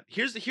 100%.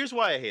 Here's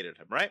why I hated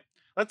him, right?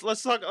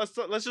 Let's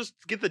just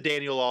get the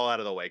Daniel all out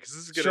of the way, because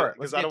this is gonna,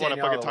 because I don't want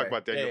to fucking talk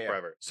about Daniel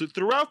forever. So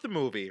throughout the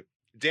movie,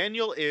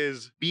 Daniel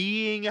is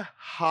being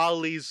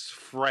Holly's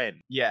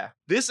friend. Yeah.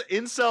 This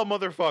incel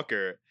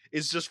motherfucker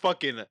is just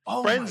fucking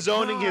friend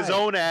zoning his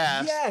own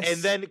ass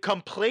and then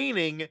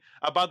complaining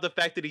about the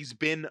fact that he's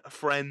been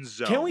friend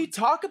zoned. Can we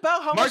talk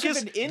about how much of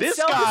an incel this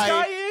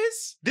guy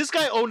is? This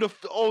guy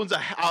owns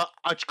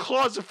a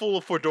closet full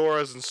of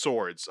fedoras and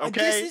swords, okay?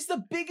 This is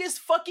the biggest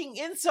fucking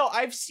incel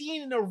I've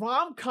seen in a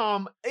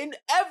rom-com in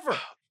ever.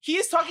 He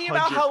is talking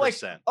about how, like,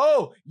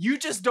 oh, you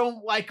just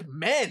don't like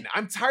men.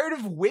 I'm tired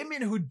of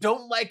women who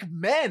don't like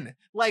men.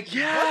 Like,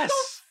 what the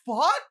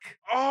fuck?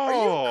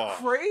 Oh, are you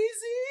crazy?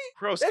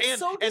 Gross. That's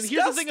so disgusting. And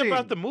here's the thing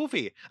about the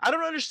movie. I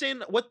don't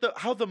understand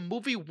how the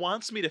movie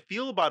wants me to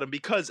feel about him,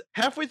 because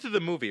halfway through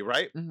the movie,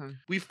 right,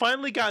 we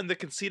finally gotten the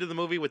conceit of the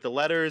movie with the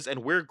letters,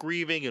 and we're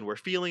grieving and we're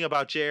feeling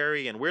about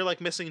Jerry, and we're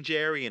like missing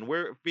Jerry, and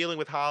we're feeling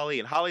with Holly,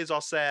 and Holly's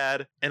all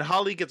sad, and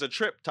Holly gets a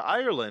trip to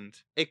Ireland.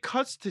 It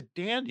cuts to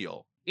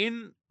Daniel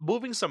in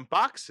moving some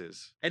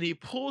boxes, and he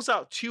pulls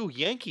out 2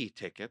 Yankee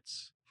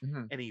tickets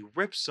and he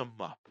rips them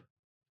up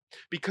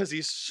because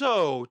he's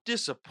so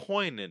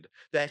disappointed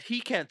that he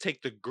can't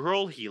take the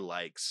girl he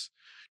likes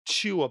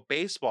to a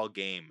baseball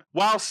game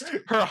whilst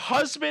her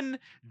husband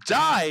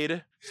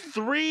died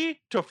 3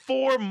 to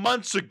 4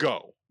 months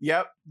ago.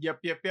 Yep.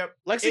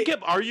 Lexi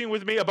kept arguing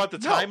with me about the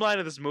timeline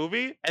of this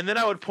movie, and then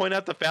I would point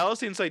out the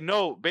fallacy and say,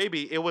 no,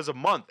 baby, it was a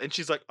month. And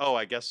she's like, oh,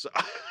 I guess so.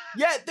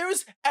 Yeah, there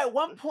was, at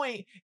one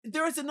point,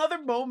 there was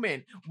another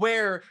moment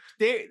where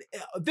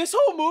this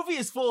whole movie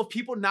is full of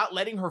people not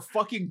letting her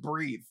fucking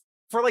breathe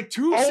for like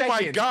 2 seconds.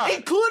 My God.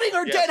 Including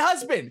her dead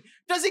husband.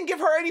 Doesn't give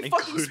her any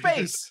fucking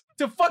space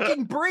to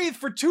fucking breathe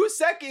for 2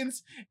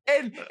 seconds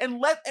and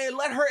let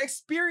her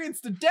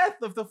experience the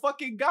death of the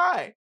fucking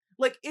guy.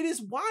 Like, it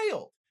is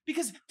wild.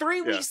 Because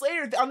 3 weeks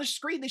later, on the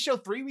screen, they show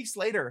 3 weeks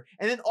later.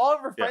 And then all of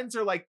her friends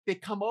are like, they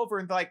come over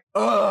and they're like,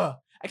 ugh,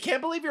 I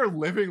can't believe you're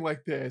living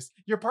like this.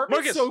 Your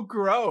apartment's so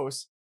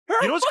gross.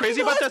 You know what's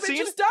crazy about that scene?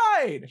 Just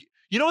died.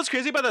 You know what's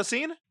crazy about that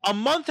scene? A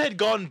month had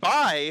gone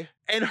by,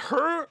 and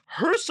her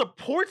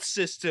support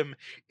system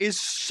is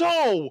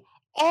so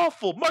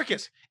awful.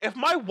 Marcus, if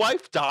my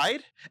wife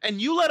died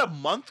and you let a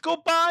month go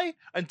by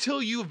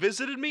until you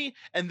visited me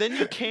and then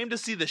you came to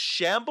see the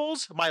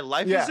shambles my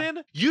life is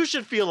in, you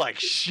should feel like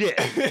shit,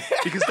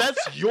 because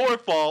that's your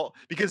fault,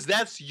 because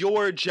that's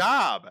your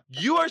job.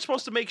 You are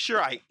supposed to make sure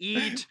I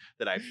eat,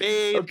 that I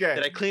bathe,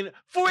 that I clean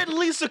for at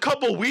least a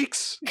couple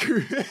weeks.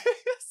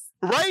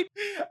 Right?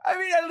 I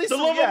mean, at least the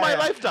love of my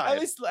lifetime.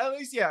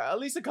 At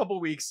least a couple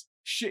weeks.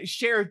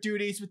 Share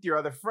duties with your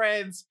other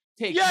friends.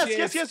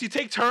 Yes. You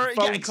take turns.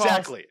 Yeah,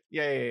 exactly.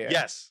 Yeah.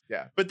 Yes.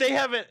 Yeah. But they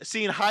haven't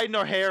seen hide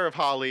nor hair of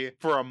Holly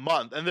for a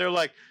month, and they're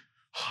like,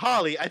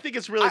 Holly, I think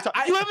it's really tough.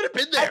 You haven't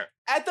been there.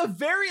 At the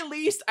very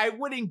least, I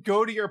wouldn't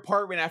go to your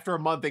apartment after a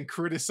month and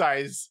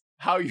criticize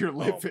how you're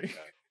living.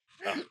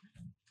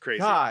 Crazy.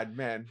 God,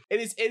 man.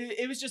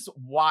 It was just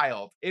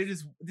wild.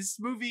 This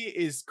movie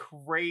is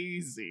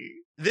crazy.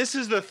 This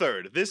is the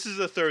third. This is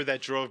the third that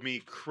drove me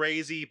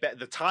crazy.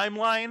 The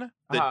timeline,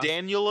 the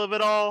Daniel of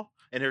it all,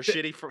 and her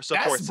shitty support system.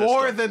 That's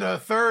more than a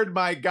third,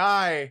 my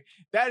guy.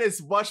 That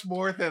is much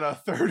more than a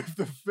third of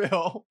the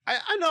film.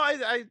 I know.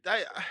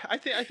 I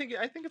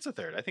think it's a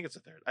third. I think it's a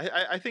third.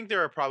 I think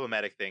there are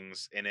problematic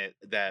things in it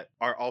that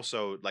are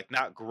also like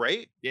not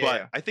great. Yeah.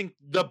 But I think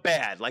the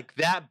bad, like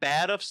that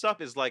bad of stuff,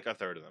 is like a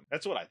third of them.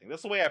 That's what I think.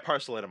 That's the way I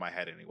parcel it in my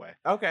head, anyway.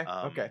 Okay.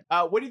 Okay.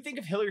 What do you think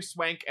of Hilary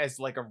Swank as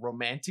like a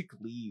romantic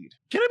lead?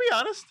 Can I be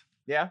honest?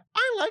 Yeah.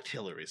 I liked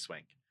Hilary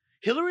Swank.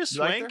 Hilary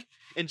Swank,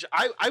 and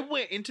I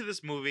went into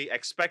this movie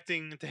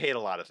expecting to hate a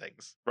lot of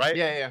things, right?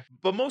 Yeah.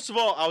 But most of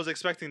all, I was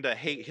expecting to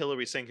hate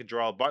Hilary Swank and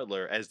Gerard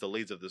Butler as the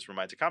leads of this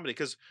romantic comedy.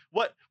 Because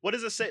what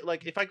does it say?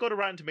 Like, if I go to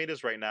Rotten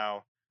Tomatoes right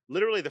now,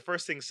 literally the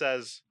first thing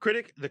says,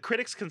 the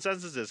critics'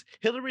 consensus is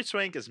Hilary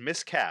Swank is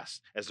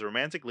miscast as the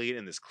romantic lead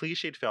in this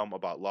cliched film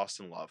about lost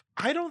in love.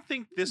 I don't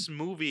think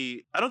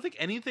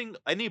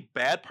any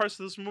bad parts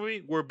of this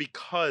movie were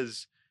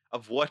because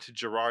of what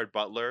Gerard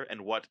Butler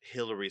and what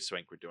Hilary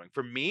Swank were doing.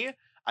 For me,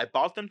 I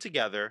bought them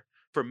together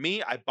For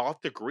me, I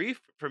bought the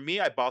grief. For me,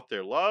 I bought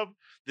their love.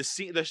 The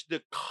scene,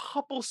 the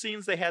couple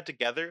scenes they had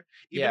together,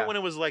 even when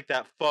it was like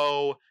that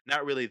faux,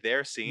 not really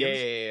their scenes.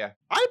 Yeah.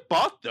 I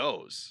bought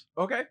those.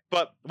 Okay.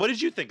 But what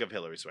did you think of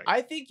Hilary Swank?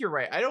 I think you're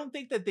right. I don't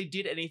think that they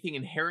did anything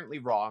inherently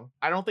wrong.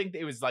 I don't think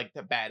it was like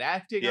the bad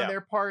acting on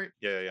their part.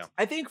 Yeah.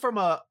 I think from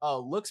a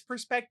looks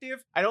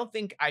perspective, I don't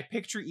think I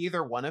picture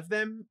either one of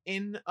them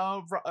in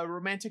a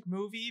romantic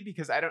movie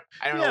because I don't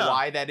know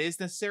why that is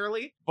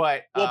necessarily.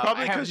 But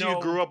probably because you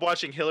grew up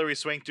watching Hilary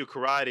Swank do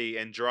karate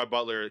and Gerard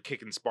Butler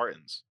kicking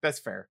Spartans. That's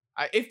fair.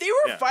 If they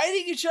were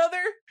fighting each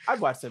other, I'd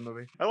watch that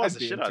movie. I watched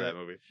the shit out of that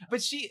movie.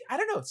 But I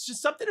don't know. It's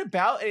just something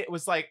about it. It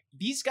was like,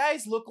 these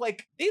guys look kind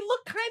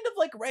of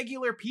like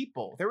regular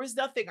people. There was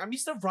nothing. I'm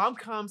used to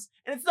rom-coms,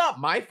 and it's not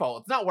my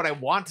fault. It's not what I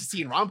want to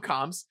see in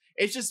rom-coms.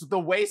 It's just the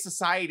way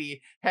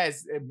society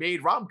has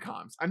made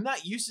rom-coms. I'm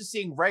not used to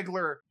seeing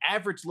regular,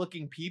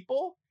 average-looking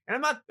people. And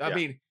I'm not, I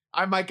mean,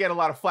 I might get a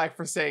lot of flack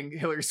for saying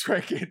Hilary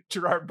Swank and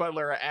Gerard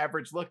Butler are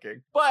average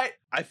looking, but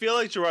I feel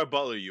like Gerard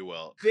Butler, you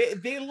will.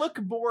 They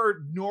look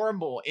more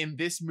normal in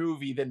this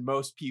movie than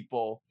most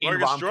people in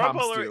rom-coms do. Gerard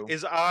Butler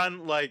is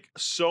on like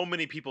so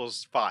many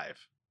people's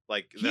 5.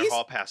 Like they're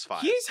all past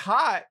 5. He's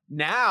hot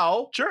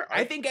now. Sure.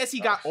 I think as he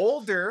got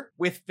older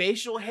with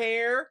facial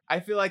hair,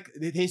 I feel like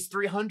his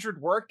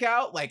 300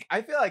 workout, like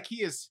I feel like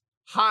he is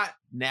hot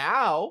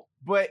now.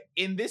 But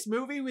in this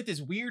movie with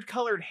his weird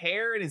colored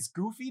hair and his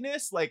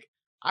goofiness, like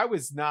I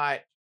was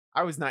not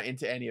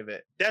into any of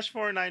it.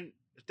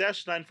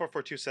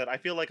 -9442 said, I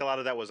feel like a lot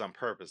of that was on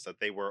purpose,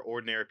 that they were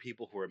ordinary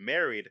people who were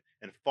married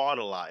and fought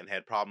a lot and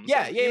had problems.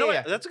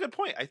 Yeah. That's a good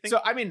point. I think so.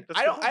 I mean,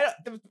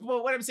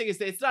 well, what I'm saying is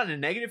that it's not a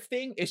negative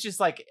thing. It's just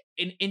like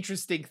an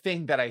interesting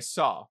thing that I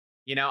saw.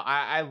 You know,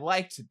 I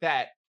liked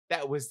that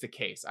was the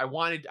case.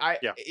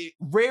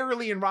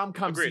 Rarely in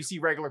rom-coms do you see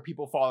regular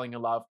people falling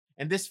in love.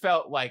 And this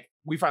felt like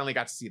we finally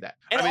got to see that.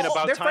 And I mean,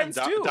 about time,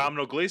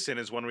 Domino Gleeson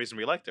is one reason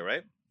we liked it,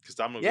 right? Because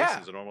Domino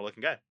Gleeson's a normal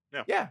looking guy.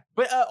 Yeah.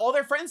 But all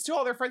their friends too.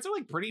 All their friends are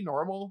like pretty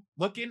normal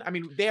looking. I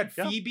mean, they had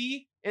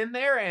Phoebe in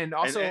there, and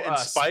also and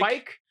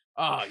Spike.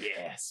 Oh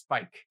yeah,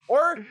 Spike.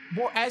 Or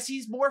more, as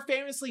he's more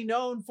famously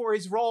known for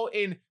his role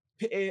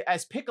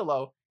as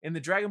Piccolo in the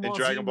Dragon Ball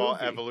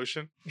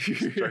Evolution.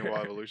 Dragon Ball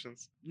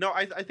Evolutions. No,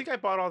 I think I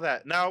bought all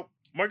that. Now,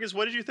 Marcus,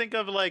 what did you think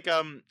of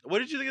what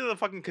did you think of the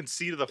fucking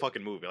conceit of the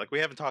fucking movie? Like, we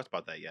haven't talked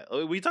about that yet.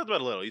 We talked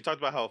about it a little. You talked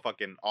about how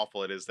fucking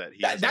awful it is that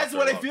he. That's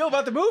what I feel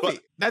about the movie.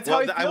 That's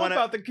how I feel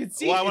about the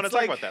conceit. Well, I want to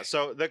talk about that.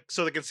 So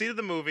the conceit of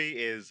the movie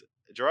is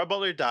Gerard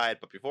Butler died,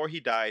 but before he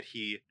died,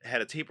 he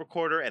had a tape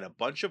recorder and a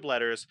bunch of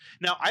letters.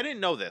 Now, I didn't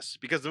know this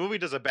because the movie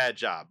does a bad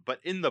job, but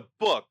in the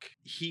book,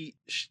 he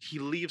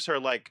leaves her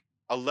like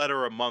a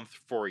letter a month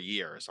for a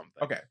year or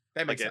something. Okay,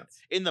 that makes sense.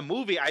 In the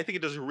movie, I think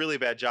it does a really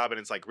bad job, and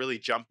it's like really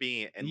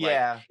jumpy. And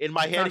like in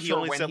my head, he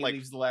only sent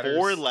like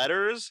 4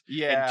 letters.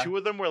 Yeah, and 2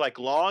 of them were like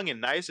long and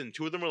nice, and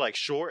 2 of them were like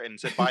short and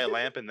said "buy a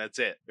lamp" and that's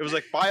it. It was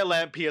like "buy a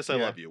lamp, P.S. I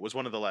love you" was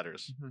one of the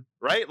letters,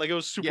 right? Like it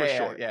was super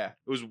short. Yeah,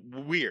 it was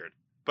weird.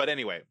 But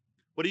anyway,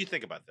 what do you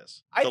think about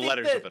this? The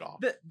letters of it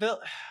all.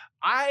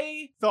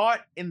 I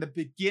thought in the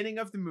beginning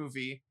of the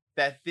movie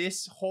that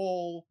this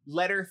whole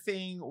letter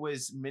thing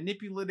was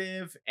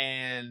manipulative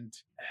and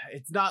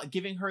it's not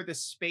giving her the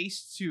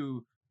space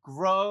to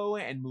grow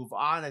and move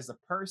on as a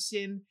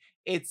person.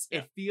 It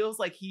feels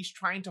like he's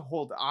trying to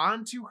hold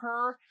on to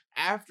her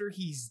after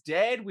he's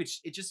dead,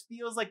 which it just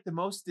feels like the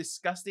most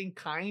disgusting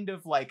kind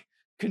of like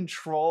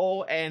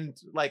control and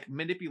like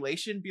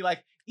manipulation. Be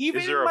like,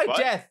 even in my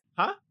death,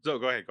 huh? So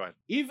go ahead.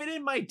 Even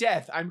in my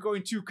death, I'm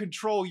going to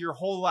control your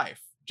whole life.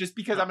 Just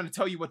because I'm going to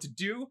tell you what to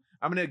do,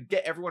 I'm going to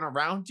get everyone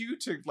around you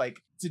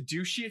to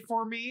do shit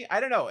for me. I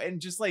don't know. And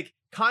just like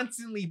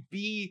constantly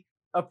be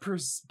a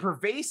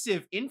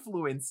pervasive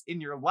influence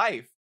in your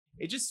life.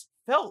 It just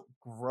felt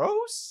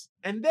gross.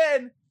 And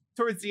then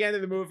towards the end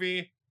of the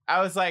movie,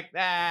 I was like,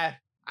 I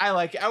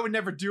like it. I would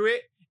never do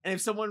it. And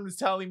if someone was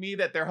telling me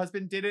that their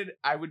husband did it,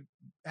 I would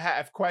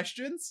have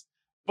questions.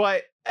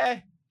 But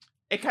it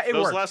worked.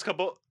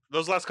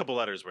 Those last couple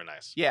letters were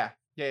nice. Yeah.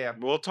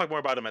 We'll talk more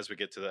about them as we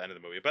get to the end of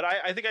the movie. But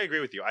I think I agree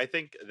with you. I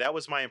think that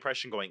was my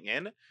impression going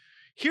in.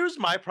 Here's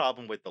my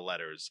problem with the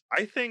letters.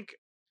 I think,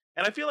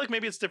 and I feel like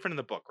maybe it's different in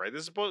the book, right?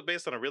 This is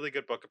based on a really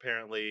good book,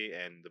 apparently,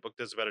 and the book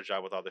does a better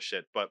job with all the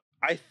shit. But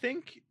I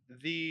think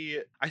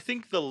the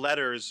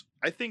letters,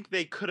 I think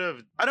they could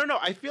have, I don't know.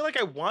 I feel like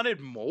I wanted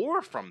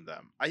more from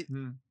them.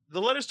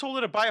 The letters told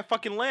her to buy a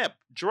fucking lamp.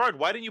 Gerard,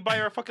 why didn't you buy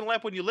her a fucking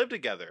lamp when you lived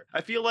together? I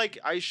feel like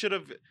I should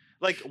have,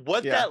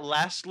 that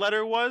last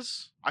letter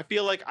was, I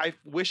feel like I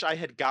wish I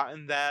had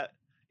gotten that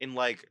in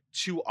like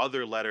 2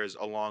 other letters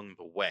along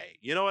the way.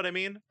 You know what I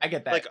mean? I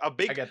get that. Like a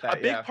big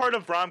part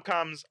of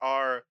rom-coms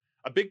are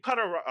that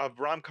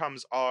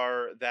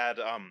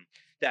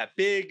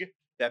big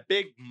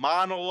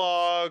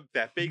monologue,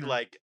 that big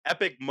like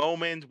epic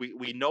moment.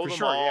 We know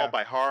them all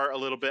by heart a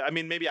little bit. I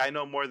mean, maybe I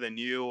know more than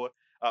you.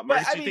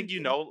 Marcus, do you think you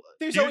know?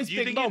 There's always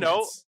big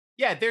moments.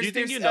 Yeah, do you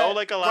think you know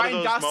like a lot Ryan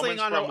of those Gosling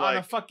moments from on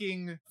a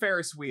fucking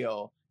Ferris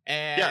wheel,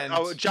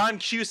 And John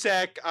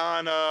Cusack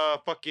on a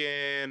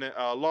fucking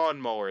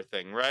lawnmower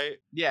thing, right?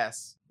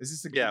 Yes. Is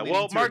this a Yeah,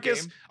 well,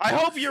 Marcus, I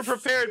hope you're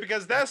prepared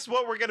because that's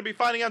what we're going to be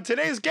finding on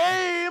today's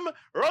game.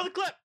 Roll the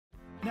clip.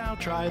 Now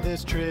try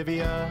this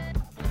trivia.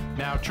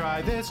 Now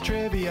try this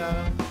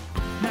trivia.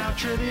 Now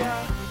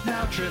trivia.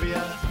 Now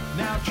trivia.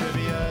 Now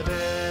trivia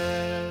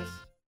this.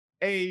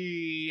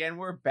 Hey, and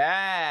we're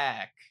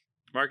back.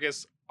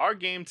 Marcus, our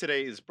game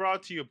today is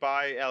brought to you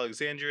by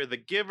Alexandria, the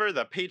giver,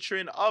 the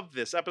patron of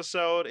this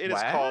episode. It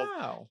is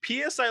called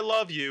P.S. I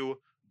Love You.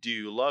 Do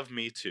you love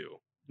me too?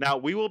 Now,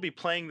 we will be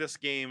playing this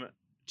game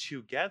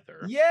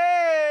together.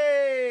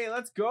 Yay!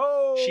 Let's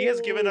go. She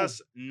has given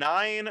us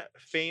 9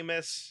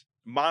 famous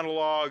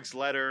monologues,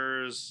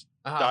 letters,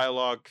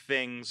 dialogue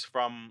things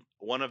from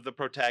one of the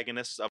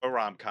protagonists of a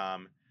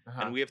rom-com,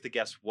 and we have to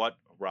guess what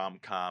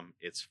rom-com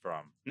it's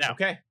from. Now,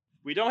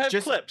 we don't have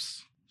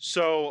clips,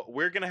 so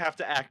we're going to have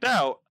to act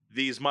out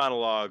these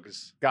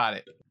monologues. Got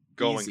it.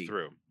 Going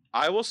through.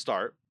 I will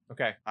start.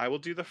 Okay. I will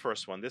do the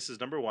first one. This is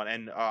number 1,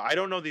 and I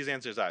don't know these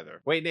answers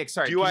either. Wait, Nick,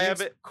 sorry. Do I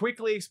have it?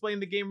 Quickly explain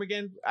the game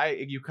again?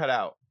 You cut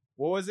out.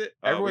 What was it?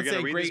 Everyone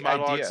say great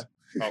idea.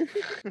 Oh.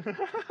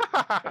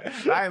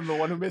 I am the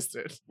one who missed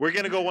it. We're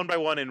going to go one by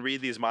one and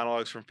read these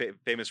monologues from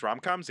famous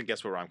rom-coms and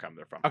guess what rom-com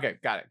they're from. Okay,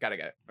 got it.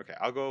 Okay,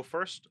 I'll go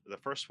first. The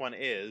first one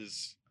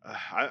is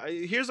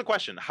here's the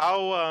question.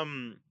 How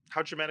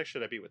dramatic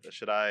should I be with this?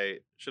 Should I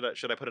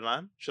put it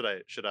on? Should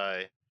I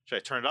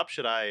turn it up?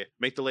 Should I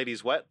make the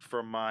ladies wet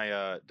for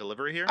my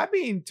delivery here? I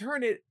mean,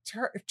 turn it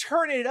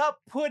up,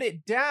 put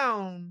it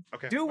down.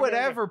 Okay. Do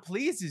whatever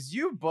pleases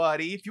you,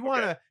 buddy. If you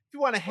want to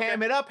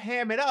ham it up,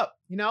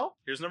 you know?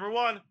 Here's number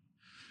 1.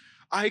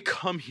 I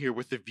come here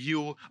with the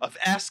view of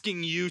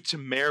asking you to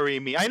marry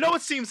me. I know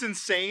it seems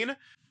insane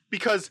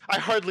because I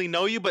hardly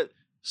know you, but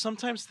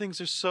sometimes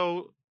things are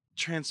so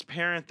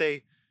transparent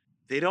they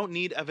don't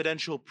need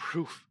evidential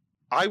proof.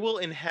 I will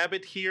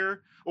inhabit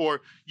here,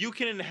 or you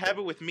can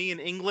inhabit with me in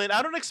England.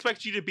 I don't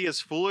expect you to be as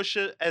foolish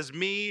as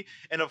me,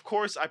 and of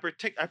course I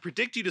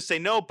predict you to say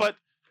no, but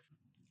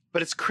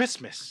it's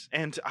Christmas,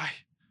 and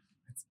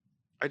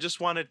I just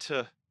wanted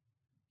to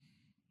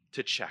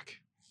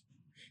check.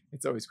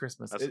 It's always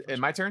Christmas.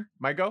 My turn?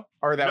 My go?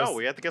 Or that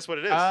we have to guess what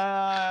it is.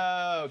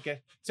 Oh,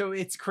 okay. So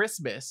it's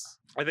Christmas.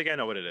 I think I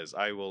know what it is.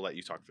 I will let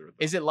you talk through it,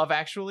 though. Is it Love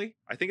Actually?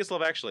 I think it's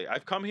Love Actually.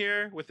 I've come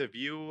here with a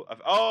view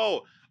of...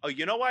 Oh,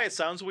 you know why it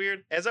sounds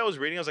weird? As I was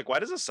reading, I was like, why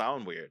does it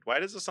sound weird? Why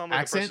does it sound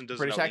like a person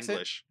doesn't know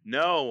English?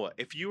 No.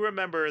 If you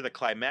remember the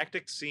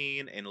climactic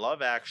scene in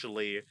Love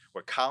Actually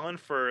where Colin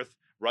Firth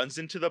runs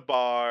into the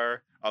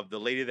bar of the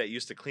lady that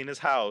used to clean his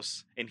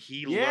house, and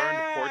he learned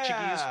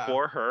Portuguese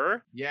for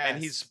her. Yeah.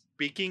 And he's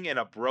speaking in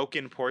a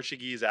broken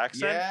Portuguese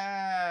accent.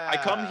 Yeah. I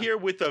come here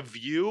with a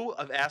view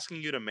of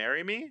asking you to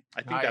marry me.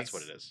 I think that's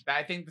what it is.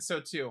 I think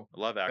so too.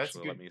 Love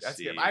Actually. Let me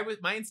see.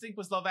 Good. My instinct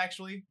was Love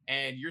Actually,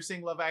 and you're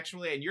saying Love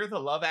Actually, and you're the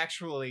Love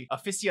Actually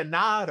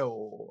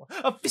aficionado.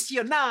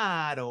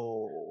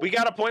 We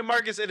got a point,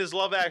 Marcus. It is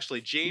Love Actually.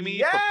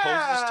 Jamie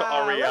proposes to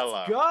Ariella.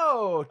 Let's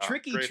go.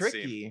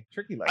 Tricky.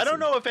 I don't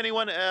know if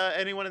anyone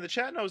in the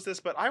chat knows this,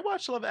 but I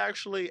watch Love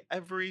Actually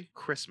every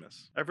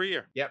Christmas, every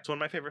year. Yep. It's one of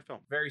my favorite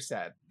films. Very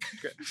sad.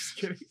 Just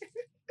kidding.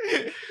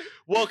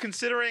 Well,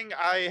 considering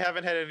I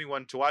haven't had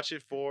anyone to watch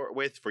it for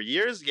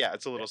years, yeah,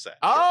 it's a little sad.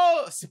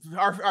 Oh, sure.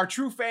 Our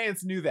true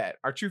fans knew that.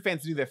 Our true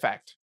fans knew that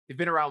fact. They've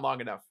been around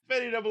long enough.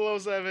 Benny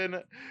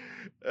 007.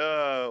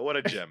 What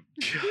a gem.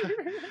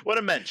 What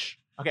a mensch.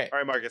 Okay. All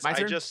right, Marcus. I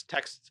just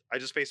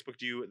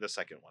Facebooked you the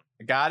second one.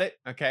 I got it.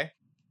 Okay.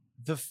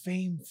 The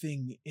fame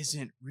thing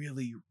isn't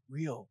really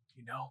real,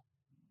 you know?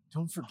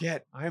 Don't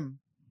forget, I'm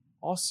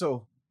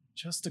also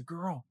just a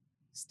girl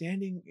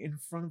standing in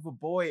front of a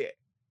boy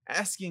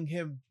asking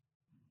him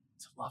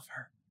to love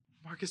her.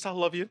 Marcus, I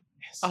love you.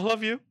 Yes. I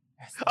love you.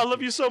 Yes, I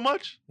love you so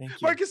much. Thank you.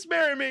 Marcus,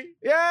 marry me.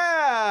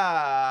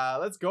 Yeah.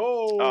 Let's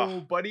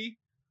go, buddy.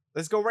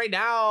 Let's go right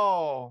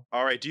now.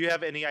 All right. Do you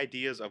have any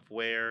ideas of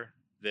where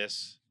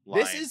this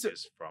line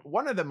is from?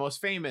 One of the most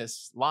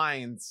famous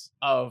lines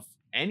of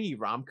any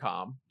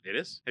rom-com. It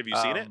is? Have you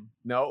seen it?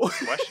 No.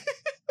 Question?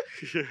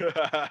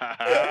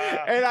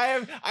 And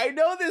I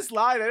know this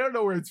line. I don't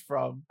know where it's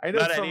from. I know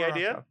not any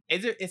idea.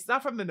 Is it? It's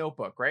not from The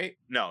Notebook, right?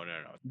 No.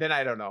 Then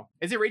I don't know.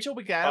 Is it Rachel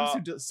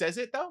McAdams who says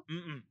it though?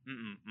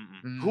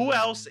 Who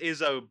else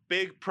is a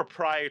big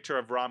proprietor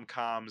of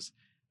rom-coms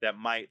that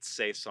might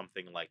say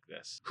something like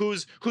this?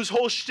 Whose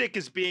whole shtick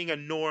is being a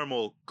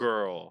normal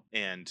girl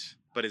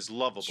but is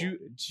lovable.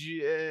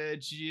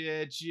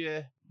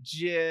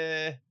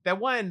 That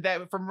one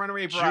that from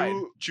Runaway Bride.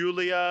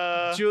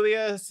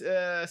 Julia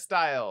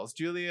Stiles.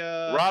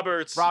 Julia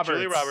Roberts.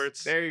 Julia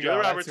Roberts. There you Julia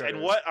go. Roberts.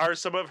 And what are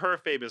some of her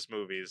famous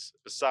movies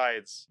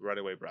besides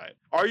Runaway Bride?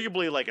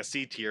 Arguably like a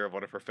C tier of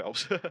one of her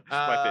films.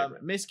 My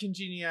favorite. Miss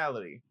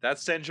Congeniality.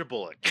 That's Sandra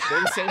Bullock. They're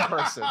the same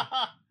person.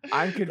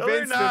 I'm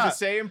convinced they're the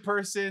same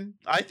person.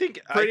 I think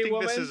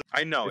Woman? this is.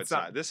 I know it's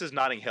not. This is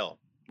Notting Hill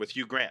with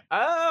Hugh Grant.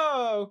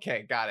 Oh,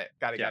 okay. Got it.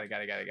 Yeah.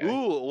 Got it.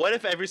 Ooh, what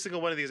if every single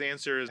one of these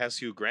answers has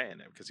Hugh Grant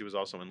in it? Because he was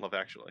also in Love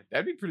Actually.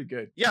 That'd be pretty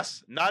good.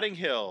 Yes, Notting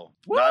Hill.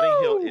 Woo!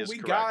 Notting Hill is we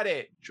correct. got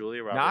it.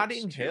 Julia Roberts.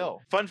 Notting too.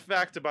 Hill. Fun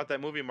fact about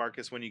that movie,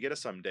 Marcus, when you get it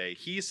someday,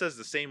 he says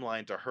the same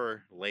line to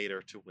her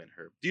later to win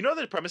her. Do you know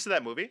the premise of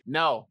that movie?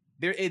 No.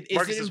 Does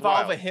Marcus it is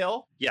involve wild. a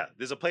hill? Yeah,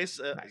 there's a place.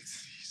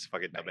 Nice. He's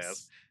fucking dumbass.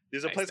 Nice.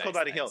 There's a Nice, place called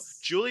nice, Notting Hill. nice.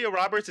 Julia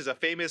Roberts is a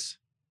famous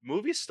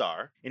movie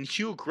star, and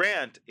Hugh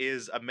Grant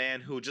is a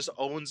man who just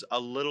owns a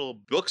little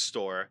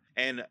bookstore,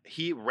 and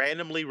he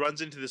randomly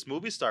runs into this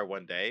movie star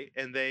one day,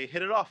 and they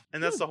hit it off,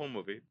 and that's the whole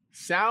movie.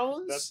 That's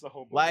Sounds the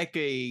whole movie. like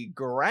a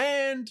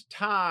grand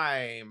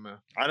time.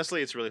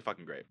 Honestly, it's really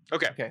fucking great.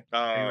 Okay. Okay.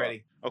 Are you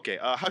ready? Okay.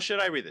 How should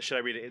I read this? Should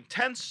I read it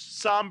intense,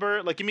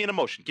 somber? Like, give me an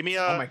emotion. Give me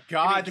a. Oh my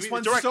god, give this me-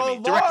 one's direct so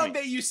me, direct long me.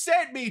 that you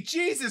sent me.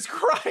 Jesus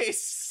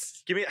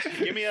Christ. Give me a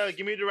direction. Give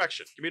me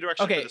a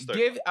direction. Okay, for this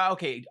third one.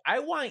 okay. I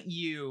want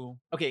you.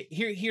 Okay,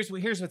 here's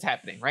what's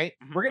happening, right?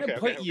 Mhm, We're gonna okay,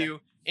 put okay.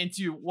 you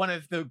into one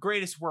of the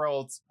greatest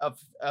worlds of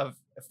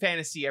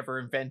fantasy ever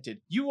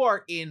invented. You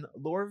are in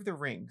Lord of the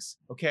Rings,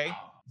 okay?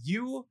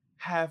 You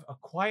have a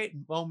quiet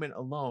moment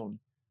alone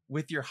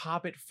with your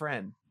hobbit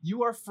friend.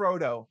 You are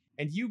Frodo,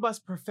 and you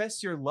must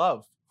profess your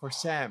love for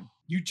Sam.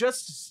 You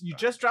just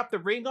dropped the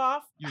ring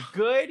off. You're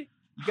good.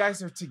 You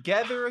guys are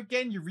together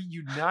again. You're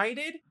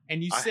reunited,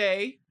 and you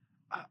say,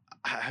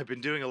 I've been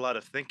doing a lot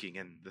of thinking,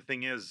 and the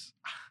thing is,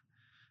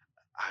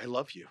 I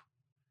love you.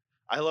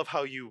 I love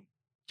how you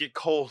get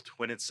cold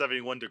when it's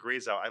 71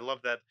 degrees out. I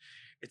love that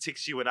it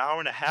takes you an hour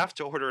and a half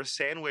to order a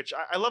sandwich.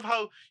 I love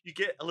how you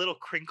get a little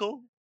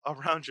crinkle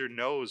around your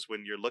nose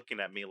when you're looking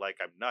at me like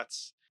I'm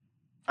nuts.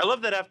 I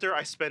love that after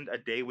I spend a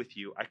day with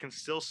you, I can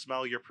still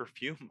smell your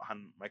perfume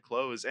on my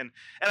clothes. And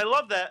I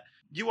love that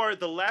you are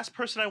the last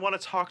person I want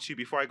to talk to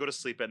before I go to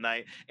sleep at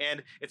night.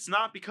 And it's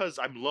not because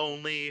I'm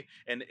lonely,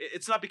 and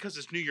it's not because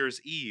it's New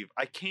Year's Eve.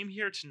 I came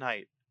here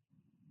tonight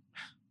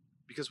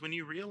because when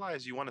you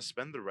realize you want to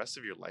spend the rest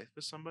of your life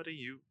with somebody,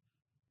 you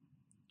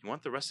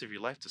want the rest of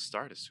your life to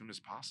start as soon as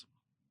possible.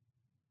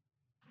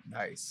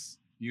 nice,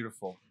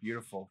 beautiful,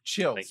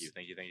 chills.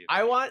 Thank you.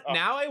 I want Oh.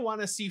 now. I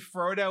want to see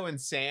Frodo and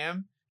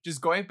Sam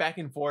just going back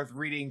and forth,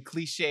 reading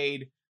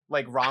cliched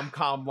like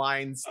rom-com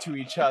lines to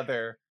each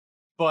other,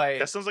 but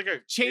That sounds like a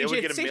change would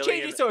it. get a Change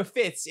million. it so it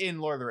fits in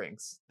Lord of the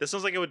Rings. This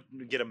sounds like it would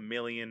get 1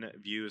 million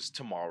views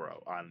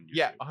tomorrow on YouTube.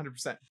 Yeah,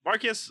 100%.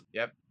 Marcus.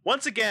 Yep.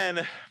 Once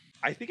again,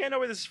 I think I know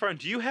where this is from.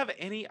 Do you have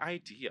any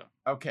idea?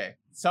 Okay,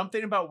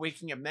 something about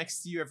waking up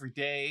next to you every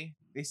day.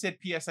 They said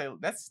P.S.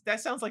 That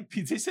sounds like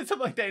they said something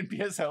like that in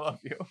P.S. I love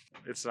you.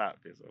 It's not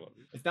because I love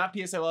you. It's not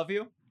P.S. I love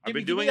you. I've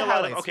been Give me doing the a lot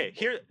of highlights. okay.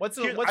 Here, What's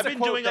the I've quote been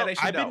doing that I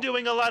should I've been know?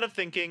 doing a lot of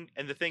thinking,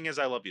 and the thing is,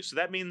 I love you. So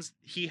that means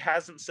he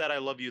hasn't said I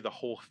love you the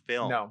whole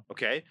film. No.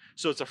 Okay.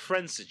 So it's a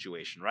friend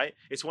situation, right?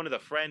 It's one of the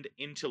friend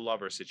into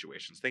lover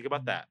situations. Think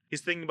about that.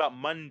 He's thinking about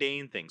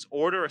mundane things.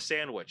 Order a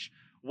sandwich.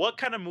 What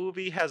kind of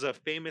movie has a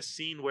famous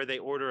scene where they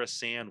order a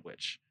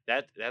sandwich?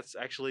 That's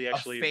actually A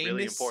really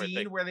famous important scene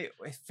thing. where they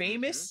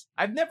famous.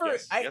 I've never.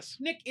 Yes.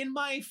 Nick, in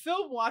my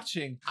film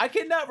watching, I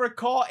cannot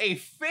recall a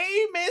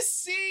famous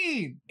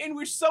scene in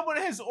which someone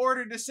has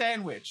ordered a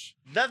sandwich.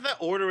 Not that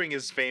ordering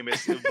is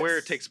famous, where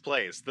it takes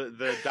place. The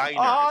diner.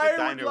 I the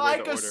diner would where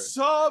like the a order.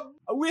 sub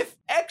with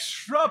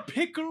extra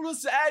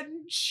pickles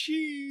and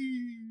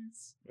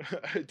cheese.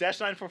 Dash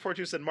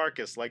 9442 said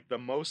Marcus, like the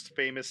most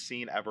famous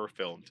scene ever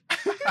filmed.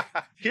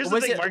 Here's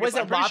was the thing, it Marcus. was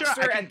I'm it pretty sure I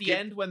lobster can at the give-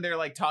 end when they're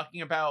like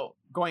talking about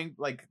going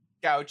like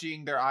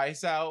gouging their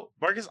eyes out?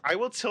 Marcus, I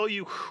will tell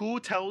you who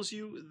tells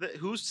you that,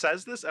 who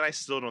says this, and I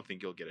still don't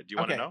think you'll get it. Do you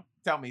want to Okay. know?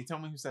 Tell me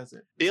who says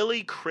it.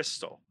 Billy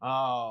Crystal.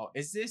 Oh,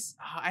 is this?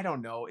 I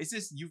don't know. Is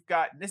this You've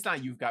Got? It's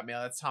not You've Got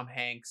Mail. That's Tom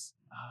Hanks.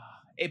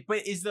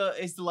 But is the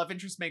love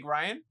interest Meg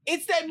Ryan?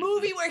 It's that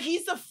movie where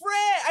he's the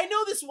friend. I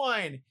know this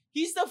one.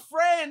 He's the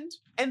friend,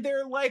 and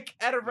they're like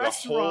at a The whole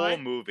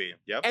restaurant. movie.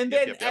 Yep. And yep,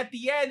 then yep, yep. at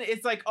the end,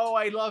 it's like, "Oh,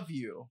 I love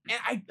you."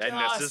 And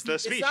this is the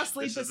It's speech. not This is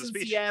Sleepless the in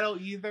speech. Seattle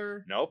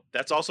either. Nope,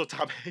 that's also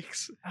Tom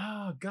Hanks.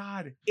 Oh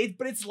God!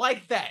 But it's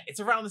like that. It's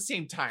around the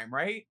same time,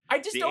 right? I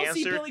just The don't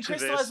see answer Billy to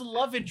Crystal this- as a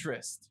love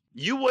interest.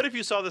 You would if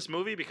you saw this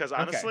movie, because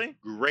Okay. honestly,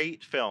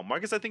 great film.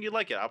 Marcus, I think you'd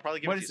like it. I'll probably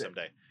give What it to is you it?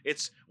 someday.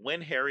 It's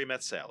When Harry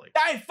Met Sally.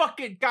 I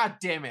fucking God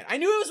damn it! I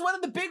knew it was one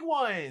of the big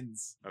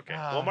ones. Okay.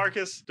 Ah. Well,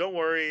 Marcus, don't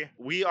worry.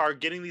 We are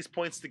getting these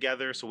points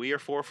together, so we are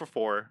 4 for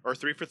 4 or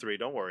 3 for 3.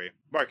 Don't worry,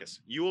 Marcus.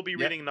 You will be Yep.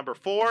 reading number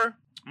 4.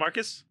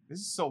 Marcus, This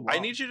is so long. I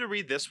need you to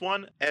read this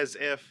one as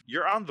if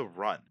you're on the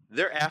run.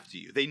 They're after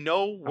you. They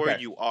know where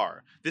Okay. you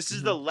are. This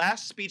is Mhm. the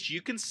last speech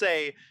you can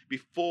say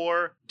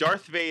before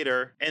Darth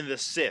Vader and the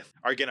Sith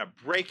are gonna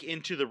break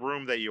into the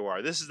room that you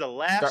are. This is the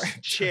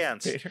last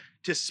chance Vader.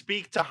 to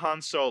speak to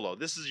Han Solo.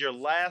 This is your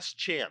last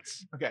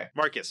chance. Okay.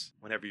 Marcus,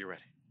 whenever you're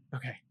ready.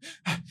 Okay.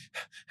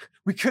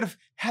 We could have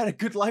had a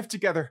good life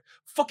together.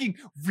 Fucking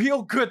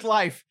real good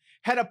life.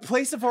 Had a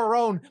place of our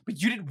own,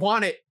 but you didn't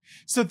want it.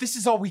 So this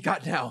is all we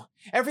got now.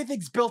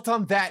 Everything's built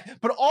on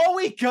that, but all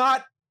we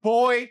got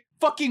boy,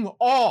 fucking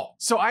all.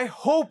 So I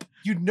hope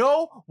you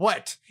know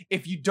what.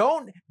 If you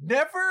don't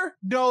never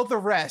know the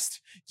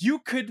rest, you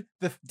could,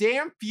 the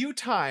damn few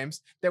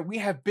times that we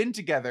have been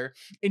together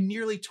in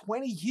nearly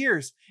 20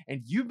 years,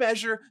 and you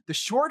measure the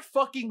short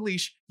fucking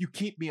leash you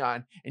keep me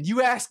on, and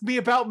you ask me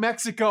about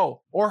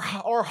Mexico or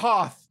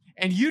Hoth,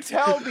 and you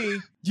tell me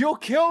you'll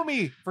kill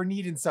me for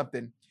needing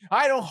something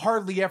I don't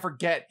hardly ever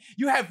get.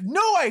 You have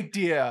no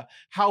idea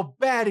how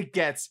bad it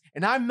gets,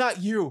 and I'm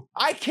not you.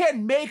 I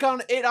can't make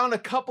it on a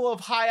couple of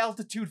high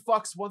altitude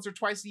fucks once or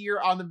twice a year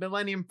on the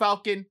Millennium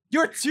Falcon.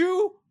 You're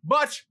too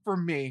much for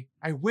me.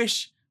 I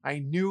wish I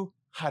knew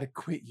how to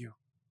quit you.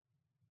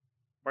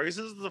 Marcus,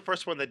 this is the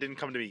first one that didn't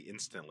come to me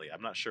instantly.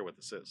 I'm not sure what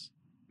this is.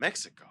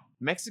 Mexico.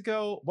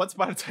 Once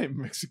Upon a Time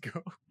in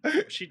Mexico.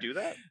 Would she do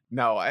that?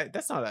 No,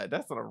 that's not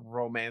a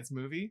romance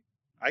movie.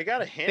 I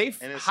got a hint.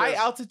 And high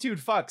altitude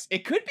fucks.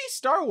 It could be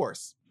Star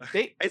Wars.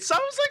 It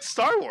sounds like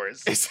Star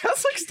Wars. It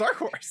sounds like Star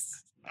Wars.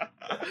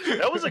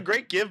 That was a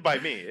great give by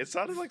me. It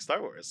sounded like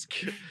Star Wars.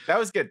 That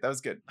was good.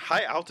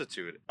 High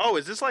altitude. Oh,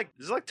 is this like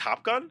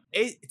Top Gun?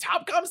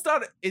 Top Gun's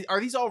not.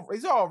 Are these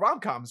all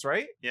rom-coms,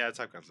 right? Yeah,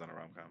 Top Gun's not a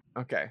rom-com.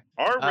 Okay.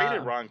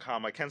 R-rated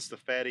rom-com against the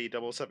fatty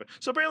 007.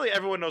 So barely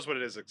everyone knows what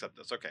it is except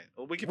us. Okay,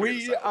 well, we can.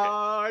 We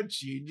are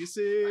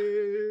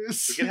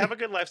geniuses. We can have a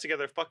good life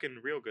together. Fucking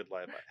real good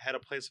life. I had a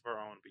place of our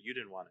own, but you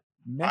didn't want it.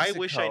 Mexico. I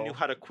wish I knew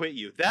how to quit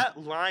you.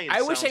 That line.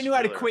 I wish I knew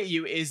how to quit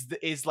you is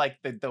like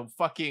the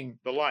fucking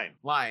the line.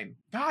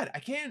 God,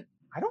 I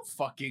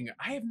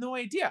have no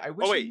idea. I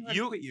wish I knew how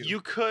to quit you.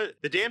 You could.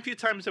 The damn few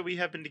times that we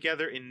have been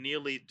together in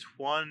nearly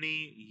 20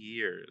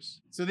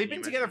 years. So they've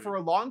been together for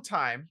a long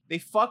time. They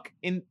fuck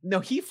in. No,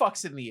 he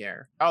fucks in the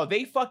air. Oh,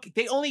 they fuck.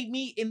 They only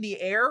meet in the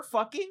air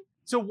fucking.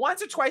 So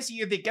once or twice a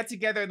year, they get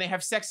together and they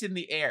have sex in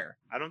the air.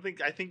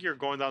 I think you're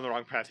going down the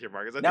wrong path here,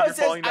 Marcus. I think you're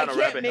falling down a rabbit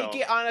hole. I can't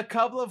make it on a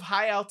couple of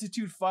high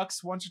altitude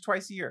fucks once or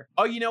twice a year.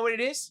 Oh, you know what it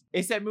is?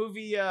 It's that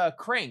movie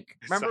Crank.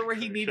 Remember where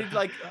he needed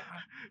like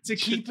to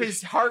keep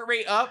his heart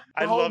rate up?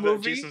 I love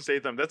that Jason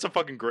Statham. That's a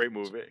fucking great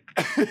movie.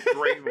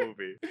 Great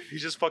movie.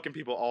 He's just fucking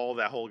people all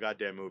that whole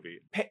goddamn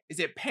movie. Is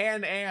it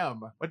Pan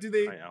Am? What do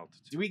they?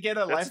 Do we get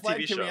a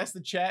lifeline? Can we ask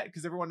the chat?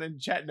 Because everyone in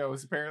chat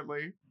knows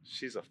apparently.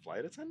 She's a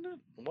flight attendant?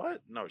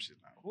 What? No, she's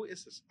not. Who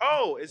is this?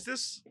 Oh, is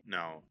this?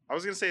 No. I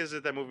was going to say, is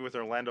it that movie with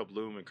Orlando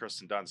Bloom and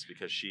Kirsten Dunst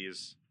because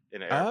she's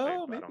in an airplane?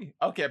 Oh, maybe.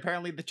 Okay,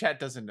 apparently the chat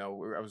doesn't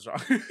know. I was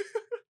wrong.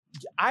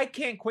 I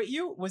can't quit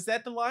you? Was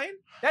that the line?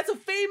 That's a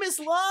famous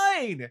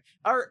line!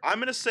 I'm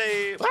going to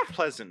say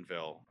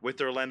Pleasantville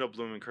with Orlando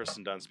Bloom and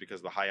Kirsten Dunst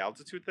because of the high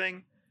altitude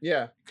thing.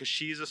 Yeah. Because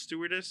she's a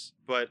stewardess,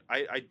 but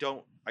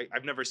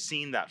I've never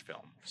seen that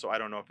film, so I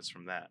don't know if it's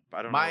from that. But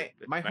I don't know.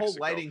 My whole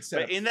lighting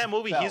set. But in that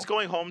movie, he's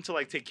going home to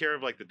like take care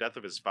of like the death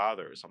of his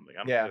father or something. I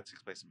don't know if that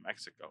takes place in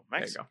Mexico.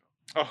 Mexico.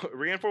 Oh,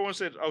 Rian 41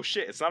 said, "Oh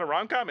shit, it's not a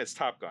rom-com, it's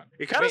Top Gun."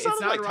 It kind of sounds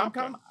like Top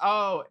Gun.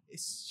 Oh, it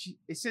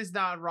says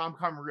not a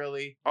rom-com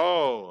really.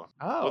 Oh,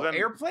 well, then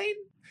Airplane.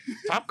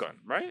 Top Gun,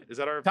 right? Is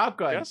that our Top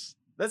Gun? Yes.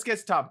 Let's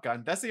guess Top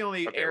Gun. That's the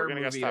only air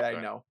movie that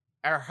I know.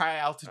 Our high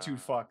altitude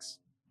fucks.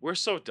 We're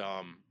so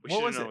dumb. We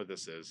should know what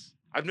this is.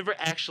 I've never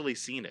actually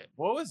seen it.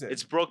 What was it?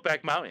 It's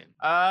Brokeback Mountain.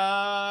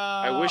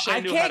 I wish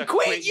I knew how to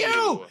quit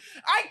you.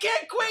 I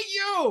can't quit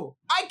you.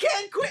 I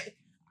can't quit.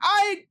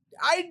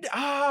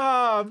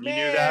 Man. You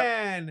knew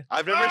that?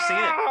 I've never seen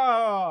it.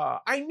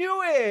 I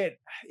knew it.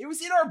 It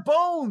was in our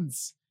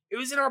bones.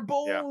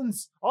 Yeah.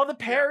 All the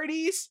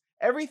parodies,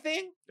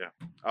 everything. Yeah.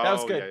 That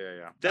was good.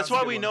 Yeah. That's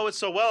why we know it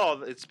so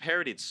well. It's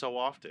parodied so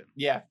often.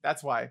 Yeah,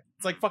 that's why.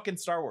 It's like fucking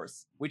Star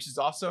Wars, which is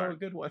also a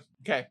good one.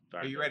 Okay,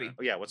 are you ready?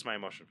 Oh, yeah, what's my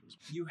emotion for this?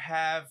 You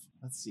have,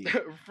 let's see.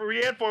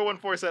 Rian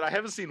 414 said, I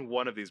haven't seen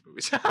one of these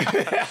movies.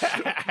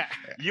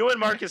 You and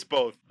Marcus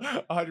both.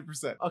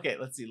 100%. Okay,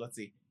 let's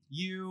see.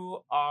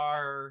 You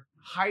are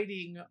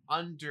hiding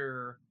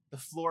under the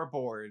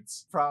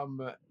floorboards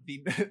from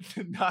the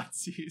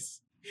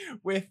Nazis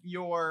with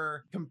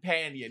your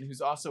companion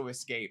who's also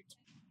escaped.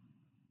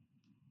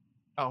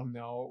 Oh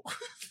no.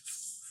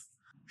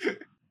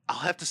 I'll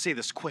have to say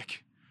this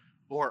quick,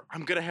 or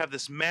I'm gonna have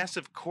this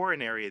massive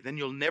coronary, then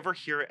you'll never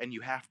hear it and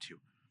you have to.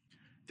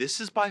 This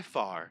is by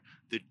far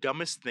the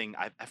dumbest thing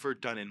I've ever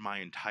done in my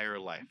entire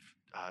life.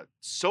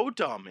 So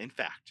dumb, in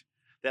fact,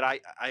 that I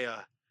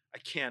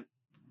can't,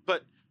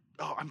 but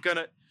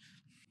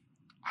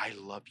I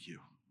love you.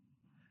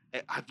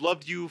 I've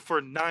loved you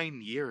for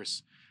 9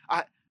 years.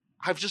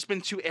 I've just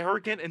been too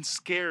arrogant and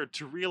scared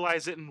to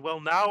realize it, and well,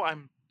 now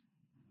I'm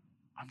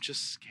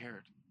just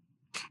scared.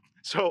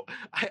 So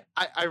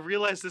I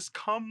realize this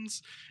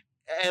comes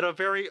at a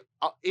very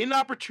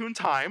inopportune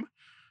time,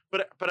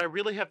 but I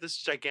really have this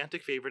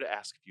gigantic favor to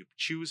ask of you.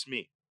 Choose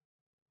me.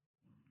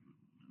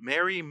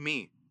 Marry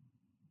me.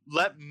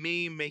 Let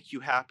me make you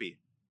happy.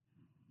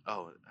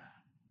 Oh,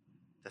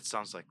 that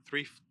sounds like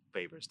 3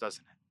 favors,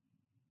 doesn't it?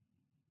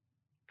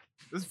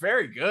 That's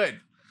very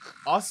good.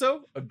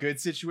 Also, a good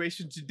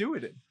situation to do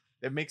it in.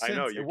 It makes sense. I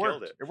know, you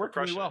killed it. It worked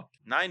really well.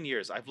 9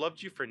 years. I've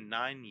loved you for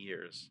 9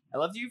 years. I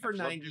loved you for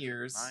 9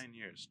 years. 9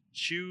 years.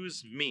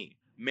 Choose me.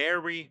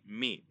 Marry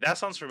me. That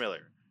sounds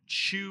familiar.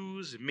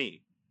 choose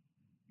me.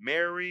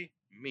 Marry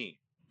me.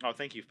 Oh,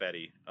 thank you,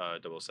 Fatty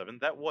 007.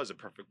 That was a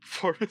perfect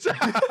performance.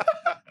 I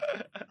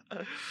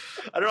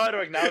don't know how to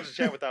acknowledge the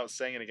chat without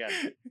saying it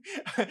again.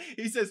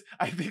 He says,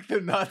 I think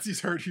the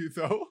Nazis heard you,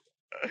 though.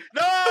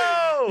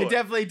 No! They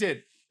definitely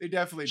did. They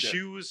definitely did.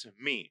 Choose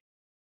me.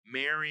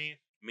 Marry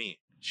me.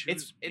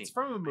 Choose It's me.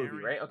 from a movie,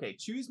 Marry right? Okay,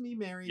 choose me,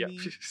 marry me.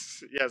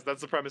 Yes,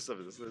 that's the premise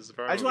of this. This is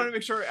I just want to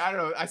make sure. I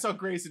don't know. I saw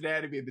Grey's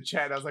Anatomy in the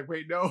chat. And I was like,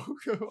 wait, no.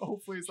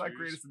 Hopefully, it's not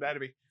Grey's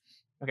Anatomy.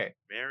 Okay.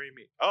 Marry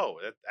me. Oh,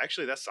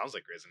 that sounds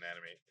like Grey's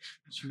Anatomy.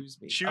 Choose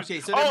me. Choose.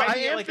 Okay, so oh, there might I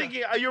be am like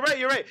thinking. You're right.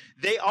 You're right.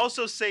 They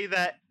also say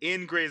that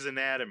in Grey's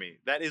Anatomy.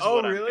 That is Oh,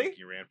 what really? I'm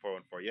thinking. Rand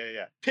 414. Yeah, yeah,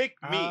 yeah. Pick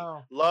me.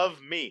 Oh.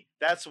 Love me.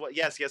 That's what.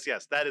 Yes, yes,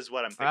 yes. That is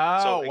what I'm thinking. Oh,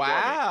 so, ignore me.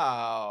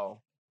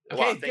 wow. Wow,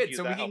 Okay, thank good. you.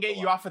 So That we can helped get a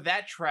you lot. off of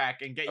that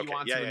track and get you Okay,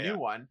 onto yeah, a yeah, new yeah.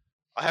 one.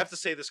 I have to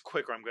say this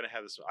quick, or I'm gonna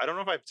have this. I don't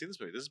know if I've seen this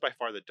movie. This is by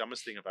far the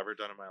dumbest thing I've ever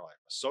done in my life.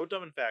 So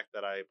dumb, in fact,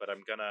 that I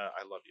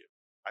love you.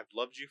 I've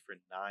loved you for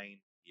 9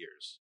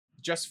 years.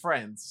 Just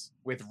Friends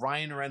with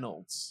Ryan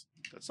Reynolds.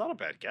 That's not a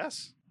bad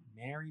guess.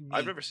 Marry me.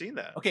 I've never seen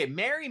that. Okay,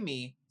 marry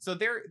me. So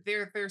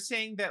they're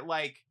saying that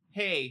like,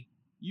 hey,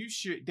 you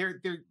should.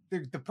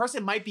 The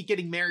person might be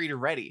getting married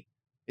already.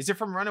 Is it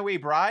from Runaway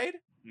Bride?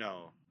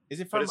 No, Is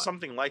it but from it's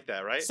something like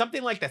that, right?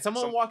 something like that?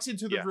 Someone walks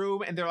into the yeah.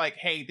 room and they're like,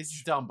 hey, this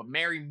is dumb, but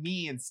marry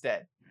me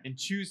instead and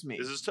choose me.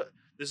 This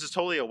is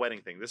totally a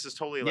wedding thing. This is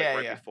totally like Yeah,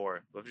 yeah.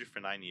 before. Loved you for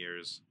 9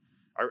 years.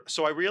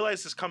 So I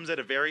realize this comes at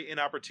a very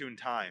inopportune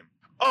time.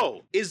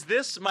 Oh, is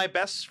this My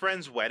Best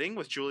Friend's Wedding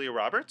with Julia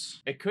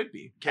Roberts? It could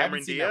be. I Cameron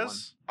haven't seen that one.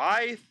 Diaz?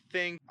 I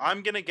think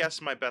I'm going to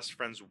guess My Best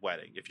Friend's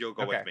Wedding, if you'll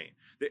go Okay. with me.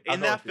 I'll In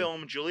go that with you.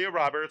 film, Julia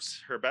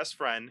Roberts, her best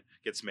friend,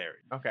 gets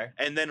married. Okay.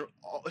 And then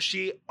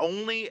she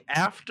only,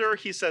 after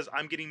he says,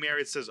 I'm getting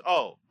married, says,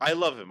 oh, I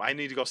love him. I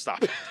need to go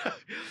stop it.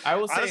 I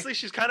will say- Honestly,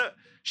 she's kind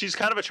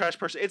of a trash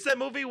person. It's that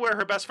movie where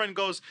her best friend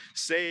goes,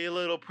 say a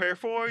little prayer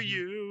for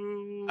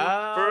you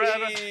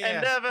forever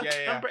and ever.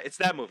 Yeah. It's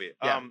that movie.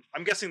 Yeah.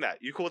 I'm guessing that.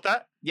 You cool with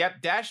that?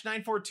 Yep. Dash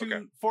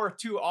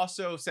 94242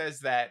 also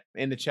says that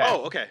in the chat.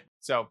 Oh, okay.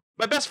 So.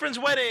 My Best Friend's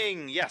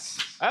Wedding.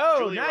 Yes.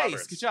 Oh, Julia nice.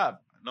 Roberts. Good job.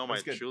 No, my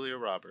That's good. Julia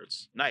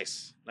Roberts.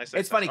 Nice.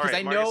 It's funny because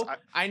All right, Marcus,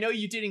 I know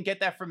you didn't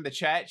get that from the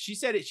chat. She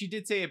said it. She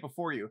did say it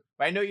before you,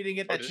 but I know you didn't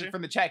get that did shit she?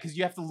 from the chat because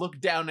you have to look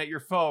down at your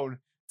phone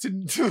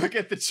to look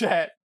at the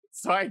chat.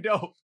 So I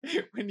know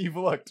when you've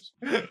looked.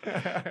 All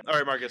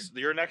right, Marcus,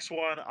 your next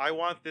one. I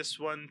want this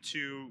one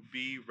to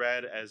be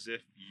read as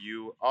if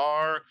you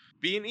are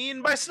being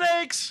eaten by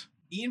snakes.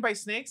 Eaten by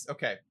snakes?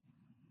 Okay.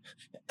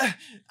 I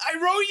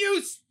wrote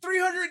you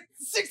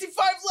 365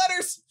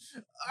 letters.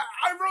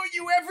 I wrote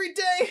you every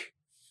day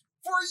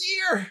for a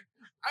year.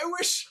 I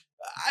wish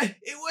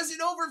it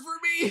wasn't over for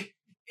me.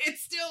 It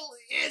still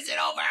isn't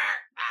over.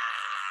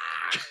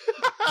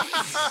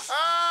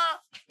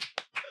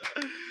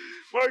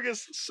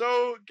 Marcus,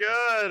 so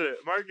good.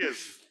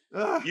 Marcus,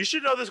 you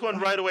should know this one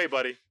right away,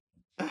 buddy.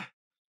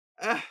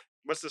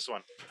 What's this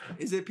one?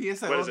 Is it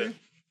P.S. I What love is it?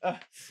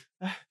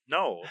 you?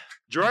 No.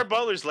 Gerard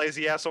Butler's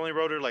lazy ass only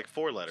wrote her like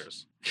 4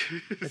 letters.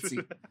 Let's see.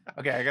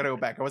 Okay, I gotta go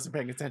back. I wasn't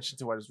paying attention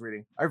to what I was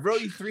reading. I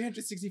wrote you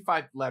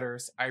 365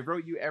 letters. I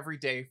wrote you every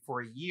day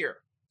for a year.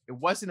 It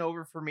wasn't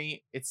over for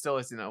me. It still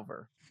isn't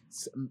over.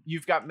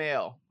 You've got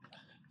mail.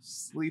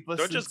 Sleepless.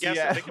 Don't just guess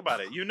and think about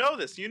it. You know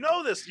this. You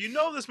know this. You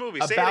know this movie.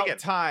 Say it About again.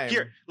 time.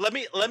 Here, let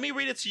me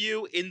read it to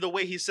you in the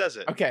way he says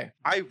it. Okay.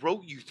 I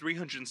wrote you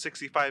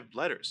 365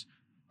 letters.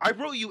 I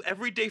wrote you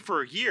every day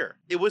for a year.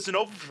 It wasn't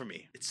over for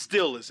me. It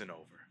still isn't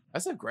over.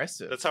 That's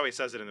aggressive. That's how he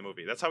says it in the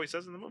movie. That's how he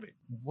says it in the movie.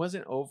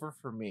 Wasn't over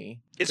for me.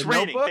 It's The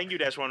raining. Notebook? Thank you,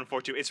 Dash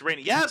 142. It's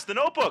raining. Yes, The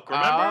Notebook.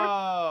 Remember?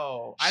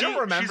 Oh, I don't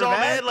remember She's all that.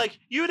 mad, like,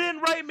 you didn't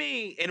write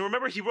me. And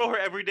remember, he wrote her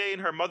every day,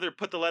 and her mother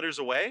put the letters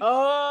away.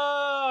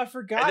 Oh, I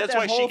forgot. And that's that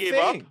why she whole gave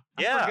thing. up.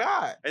 I Yeah.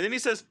 forgot. And then he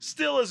says,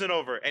 "Still isn't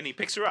over," and he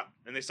picks her up,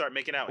 and they start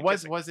making out. And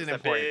Was kissing. it It's that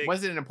important? big-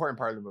 Was it an important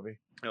part of the movie?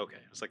 Okay,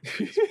 it's like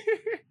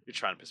you're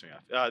trying to piss me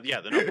off.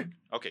 Yeah, The Notebook.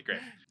 Okay, great.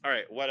 All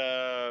right, what?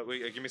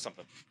 Give me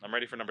something. I'm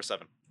ready for number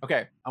 7.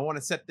 Okay, I want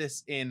to set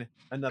this in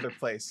another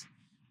place.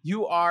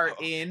 You are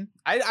in.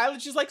 I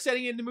just like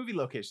setting it into movie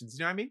locations. You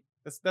know what I mean?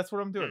 That's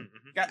what I'm doing.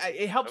 Mhm.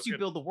 It helps That's you good.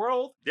 build the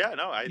world. Yeah,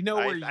 no, You know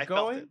where you're I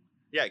felt going? it.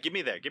 Yeah, give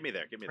me there.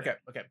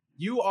 Okay.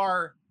 You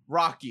are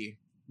Rocky.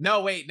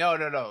 No, wait,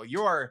 no.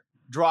 You are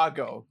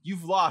Drago.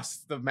 You've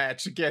lost the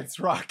match against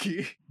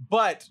Rocky,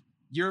 but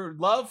your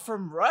love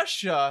from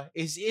Russia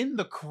is in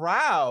the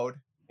crowd,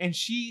 and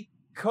she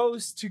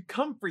goes to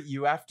comfort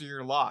you after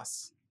your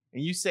loss.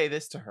 And you say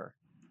this to her.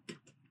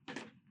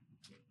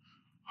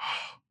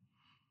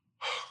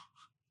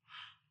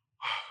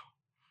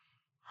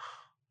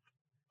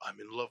 I'm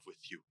in love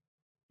with you.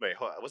 Wait,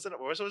 hold on. What's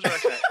Russian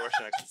accent?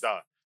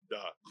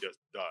 Yes,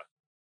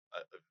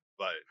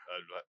 but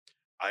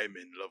I'm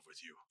in love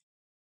with you.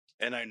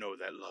 And I know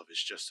that love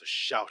is just a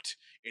shout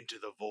into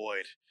the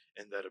void,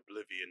 and that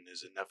oblivion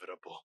is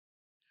inevitable.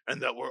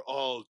 And that we're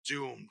all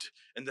doomed,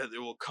 and that it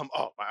will come.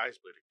 Oh, my eyes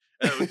bleeding.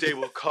 A day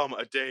will come,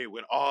 a day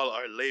when all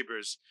our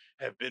labors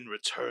have been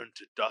returned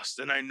to dust,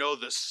 and I know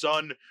the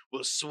sun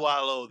will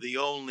swallow the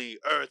only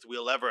earth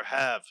we'll ever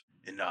have,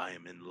 and I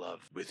am in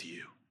love with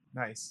you.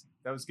 Nice.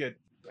 That was good.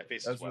 My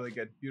face That is was really wet.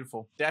 good.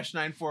 Beautiful. Dash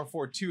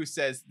 9442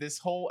 says this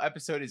whole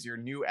episode is your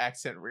new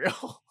accent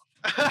reel.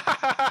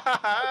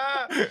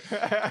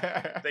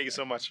 Thank you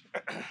so much.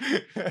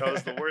 That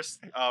was the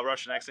worst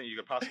Russian accent you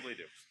could possibly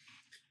do.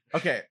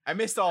 Okay, I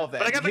missed all of that.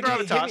 But I got the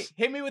gravitas.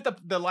 Hit me with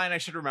the line I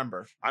should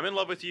remember. I'm in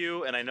love with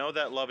you, and I know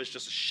that love is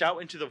just a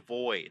shout into the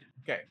void.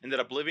 Okay. And that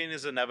oblivion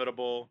is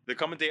inevitable. The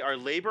coming day, our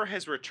labor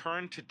has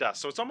returned to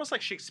dust. So it's almost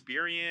like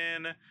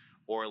Shakespearean,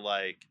 or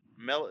like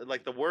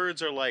like the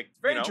words are like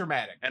Very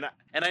dramatic. And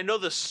I know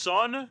the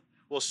sun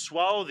will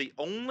swallow the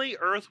only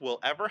earth we'll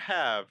ever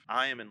have.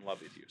 I am in love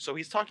with you. So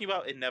he's talking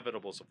about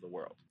inevitables of the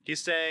world.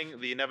 He's saying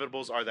the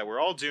inevitables are that we're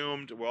all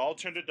doomed, we're all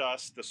turned to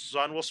dust, the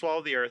sun will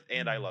swallow the earth,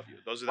 and I love you.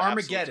 Those are the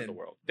absolutes of the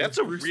world. That's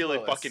a Bruce really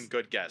Willis. fucking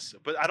good guess.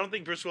 But I don't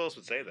think Bruce Willis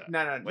would say that.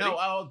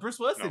 No. Bruce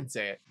Willis didn't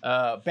say it.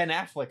 Ben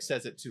Affleck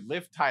says it to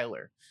Liv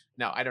Tyler.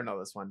 No, I don't know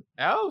this one.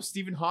 Oh,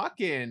 Stephen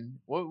Hawking.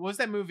 What was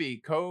that movie?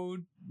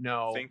 Code?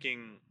 No.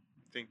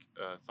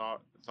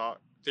 Thought.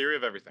 Theory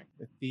of everything.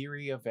 The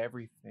Theory of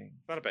Everything.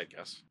 Not a bad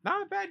guess.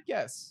 Not a bad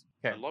guess.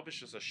 Okay. Love is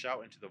just a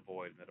shout into the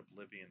void, and that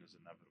oblivion is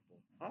inevitable.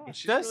 Oh, It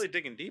she's does- really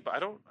digging deep. I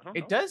don't know.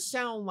 It does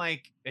sound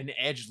like an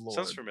edgelord.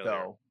 Sounds familiar.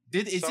 Though.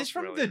 Is Sounds this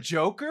from familiar. the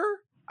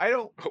Joker? I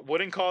don't.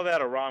 Wouldn't call that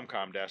a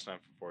rom-com.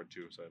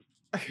 -942 said.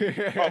 Oh,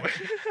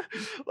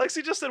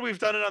 Lexi just said we've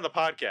done it on the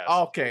podcast.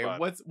 Okay,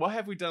 Hold on. what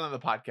have we done on the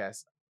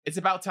podcast? It's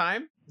about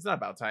time. It's not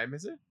about time,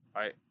 is it?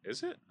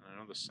 Is it? I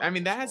know the. I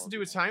mean, that has to do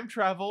with time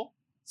travel.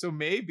 So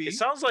maybe It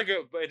sounds like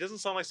but it doesn't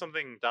sound like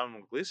something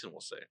Donald Gleason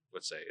would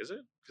say. Is it?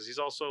 Because he's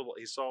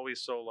always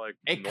so like.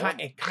 it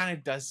normal. kind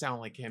of does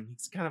sound like him.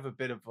 He's kind of a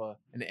bit of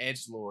an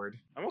edgelord.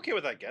 I'm okay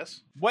with that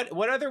guess. What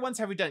other ones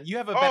have we done? You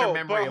have a better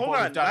memory of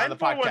what we've done on the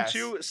podcast.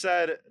 9412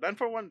 said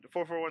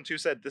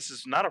 9412 said this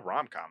is not a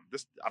rom-com.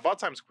 This About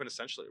Time is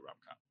quintessentially a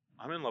rom-com.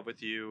 I'm in love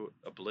with you.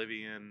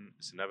 Oblivion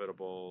is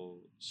inevitable.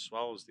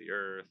 Swallows the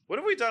earth. What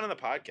have we done on the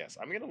podcast?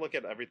 I'm gonna look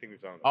at everything we've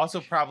done. On the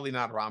Also, probably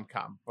not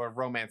rom-com or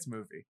romance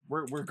movie.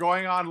 We're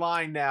going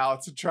online now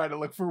to try to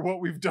look for what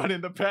we've done in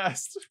the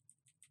past.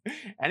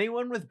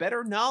 Anyone with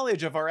better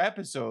knowledge of our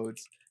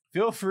episodes,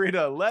 feel free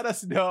to let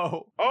us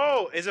know.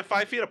 Oh, is it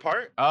 5 feet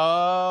apart?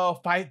 Oh,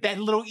 that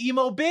little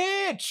emo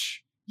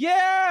bitch.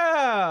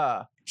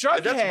 Yeah.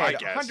 Jughead, That's my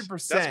guess.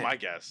 100%. That's my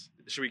guess.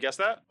 Should we guess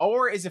that?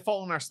 Or is it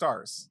Fault in Our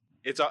Stars?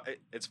 It's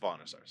Fallen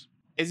in Stars.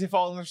 Is it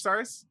Fault in Our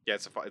Stars? Yeah,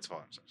 it's Fallen in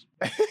Stars.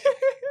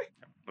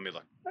 Let me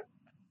look.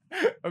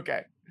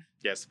 Okay.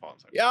 Yeah, it's Fallen in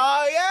Stars.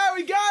 Oh, yeah,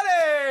 we got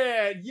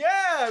it.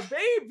 Yeah,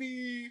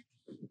 baby.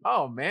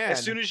 Oh, man.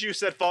 As soon as you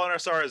said Fallen in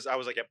Stars, I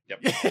was like, yep.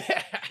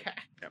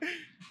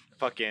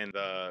 Fucking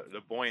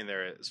the boy in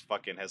there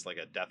has like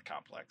a death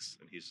complex,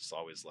 and he's just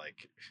always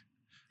like,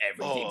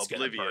 everything's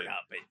gonna Oblivion. burn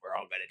up and we're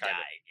all gonna Kinda.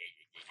 die.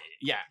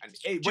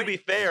 Yeah. to be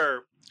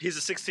fair, he's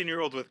a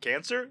 16-year-old with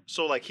cancer,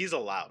 so like he's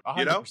allowed, 100%.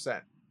 you know?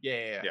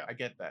 Yeah, Yeah. I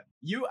get that.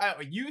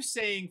 You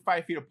saying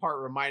 5 feet apart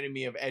reminded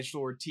me of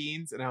edgelord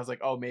teens, and I was like,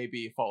 oh,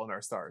 maybe Fault in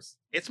Our Stars.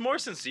 It's more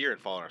sincere in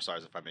Fallen in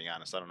Stars, if I'm being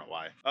honest. I don't know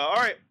why. All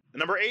right,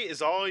 number 8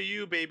 is all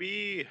you,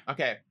 baby.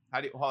 Okay,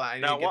 hold on. I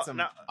need Now to get what- some.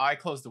 now- I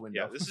closed the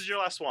window. Yeah, this is your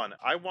last one.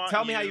 I want.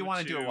 Tell me how you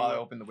want to do it while I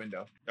open the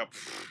window. Oh,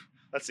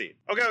 let's see.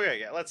 Okay.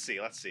 Yeah, let's see.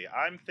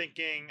 I'm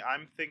thinking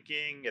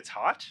it's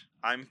hot.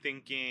 I'm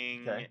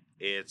thinking Okay.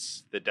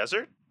 it's the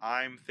desert.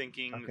 I'm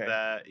thinking Okay.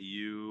 that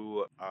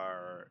you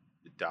are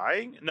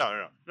dying.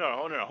 No.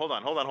 Hold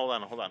on.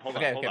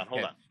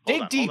 Okay.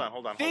 Dig deep.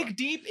 Hold on. Dig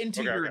deep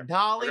into Okay, your okay.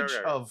 knowledge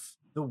Okay. of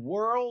the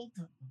world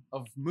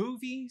of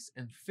movies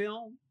and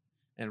film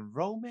and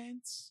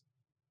romance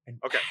and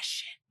Okay.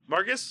 passion.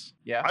 Marcus,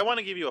 Yeah. I want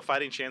to give you a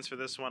fighting chance for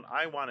this one.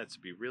 I want it to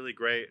be really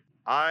great.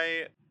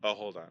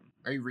 Hold on.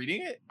 Are you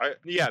reading it?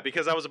 Yeah,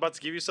 because I was about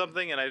to give you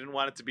something and I didn't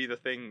want it to be the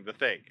thing.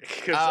 Because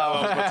Oh.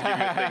 I was about to give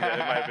you a thing that it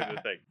might have been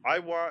the thing. I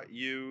want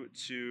you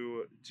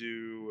to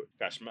do.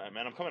 Gosh, man,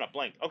 I'm coming up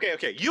blank.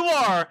 Okay. You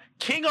are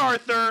King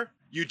Arthur.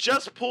 You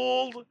just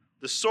pulled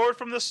the sword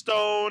from the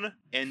stone,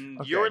 and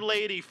Okay. your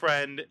lady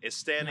friend is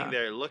standing Uh-huh.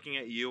 there looking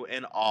at you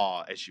in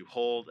awe as you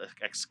hold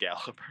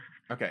Excalibur.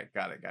 Okay,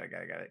 got it.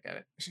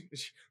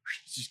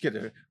 Just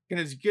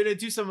gonna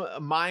do some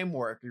mime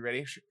work. You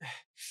ready?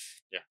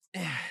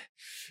 Yeah.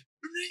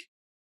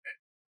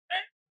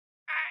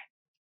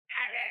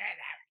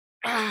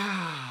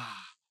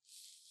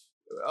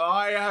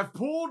 I have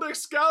pulled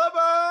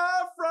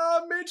Excalibur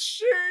from its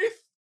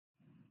sheath.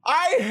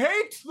 I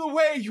hate the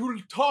way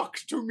you talk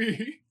to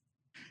me.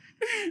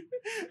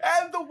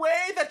 And the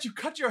way that you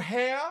cut your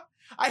hair.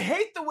 I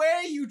hate the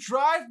way you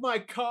drive my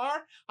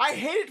car. I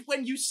hate it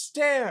when you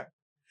stare.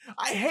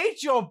 I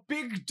hate your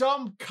big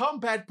dumb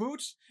combat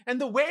boots and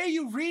the way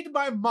you read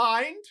my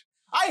mind.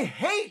 I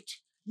hate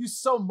you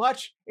so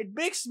much. It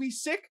makes me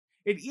sick.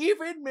 It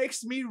even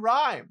makes me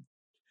rhyme.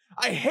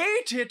 I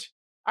hate it.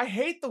 I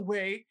hate the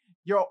way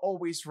you're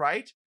always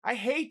right. I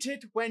hate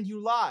it when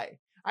you lie.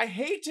 I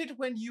hate it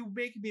when you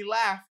make me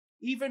laugh.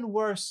 even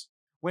worse,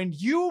 when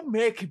you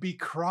make me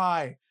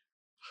cry.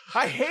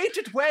 I hate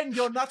it when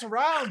you're not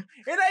around,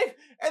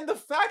 and the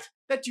fact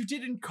that you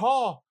didn't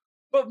call.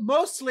 But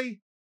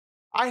mostly,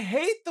 I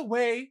hate the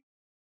way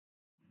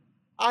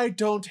I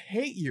don't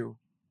hate you.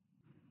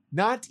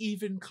 Not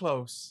even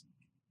close.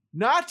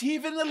 Not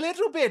even a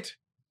little bit.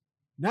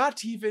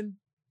 Not even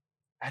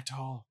at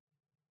all.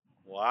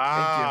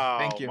 Wow.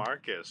 Thank you.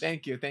 Marcus.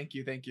 Thank you.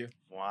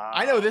 Wow.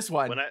 I know this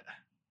one.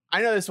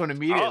 I know this one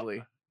immediately.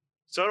 Oh,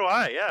 so do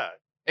I, yeah.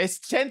 It's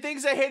 10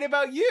 Things I Hate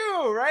About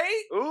You,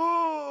 right?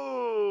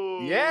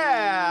 Ooh.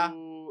 Yeah.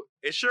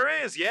 It sure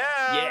is,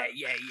 yeah.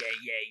 Yeah.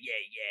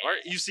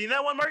 You seen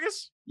that one,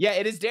 Marcus? Yeah,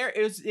 it is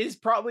it is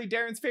probably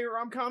Darren's favorite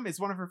rom-com.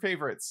 It's one of her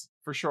favorites,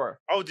 for sure.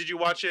 Oh, did you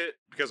watch it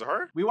because of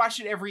her? We watch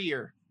it every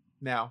year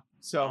now.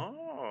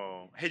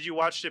 So had you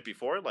watched it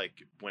before,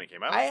 like when it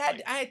came out?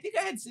 I think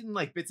I had seen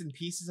like bits and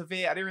pieces of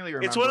it. I didn't really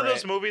remember. It's one of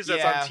those movies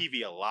that's on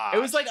TV a lot. It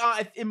was like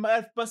it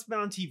must have been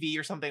on TV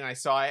or something. I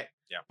saw it.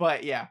 Yeah.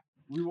 But yeah.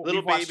 We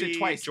watched it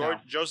twice.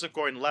 Joseph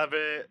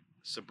Gordon-Levitt,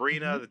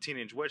 Sabrina, the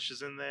Teenage Witch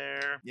is in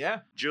there.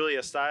 Yeah.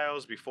 Julia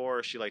Stiles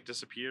before she like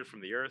disappeared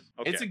from the earth.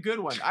 Okay. It's a good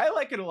one. I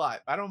like it a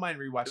lot. I don't mind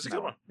rewatching It's a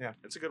good one. Yeah.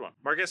 It's a good one.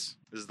 Marcus,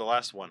 this is the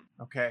last one.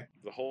 Okay.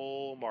 The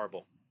whole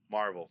Marvel,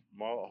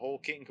 whole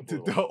kit and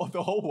caboodle.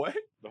 The whole what?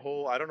 The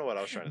whole, I don't know what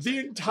I was trying to say. The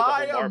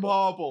entire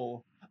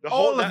marble. The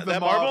whole, that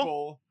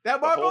marble. That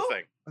marble? The whole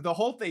thing. The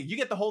whole thing. You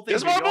get the whole thing.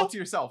 This marble? All to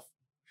yourself.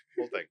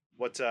 Whole thing.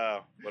 What do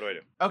I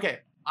do? Okay.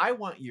 I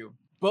want you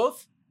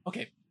both.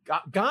 Okay.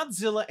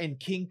 Godzilla and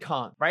King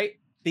Kong, right?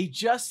 They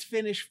just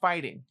finished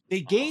fighting.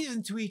 They gaze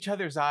into each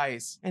other's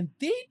eyes and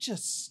they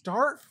just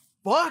start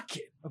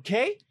fucking,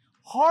 okay?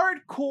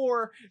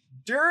 Hardcore,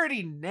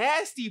 dirty,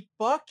 nasty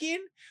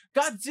fucking.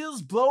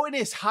 Godzilla's blowing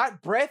his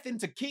hot breath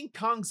into King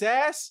Kong's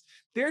ass.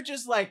 They're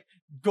just like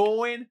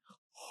going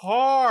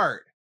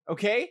hard,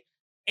 okay?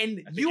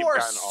 And you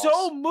are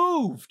so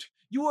moved.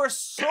 You are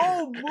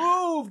so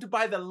moved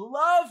by the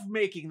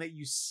lovemaking that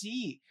you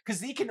see,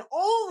 because it can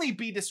only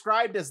be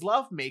described as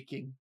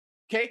lovemaking.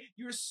 Okay?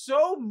 You're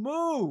so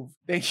moved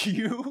that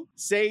you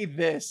say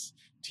this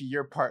to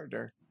your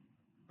partner.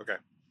 Okay.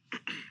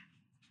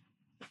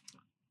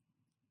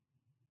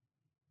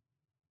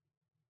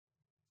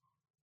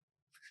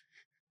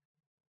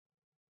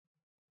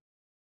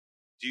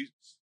 Do you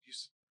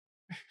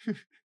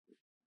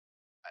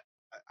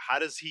how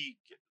does he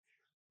get...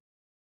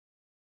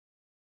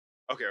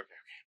 Okay.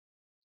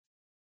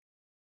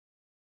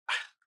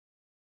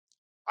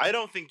 I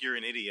don't think you're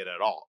an idiot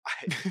at all.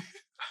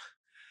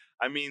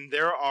 I mean,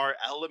 there are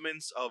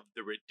elements of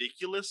the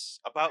ridiculous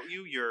about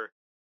you. Your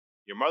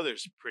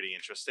mother's pretty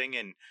interesting,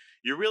 and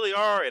you really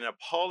are an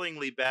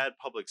appallingly bad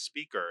public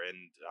speaker,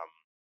 and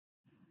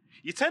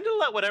you tend to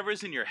let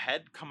whatever's in your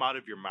head come out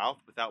of your mouth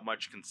without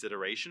much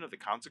consideration of the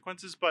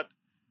consequences. But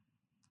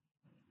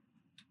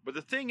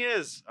the thing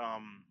is,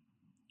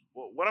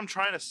 what I'm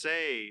trying to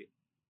say,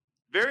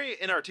 very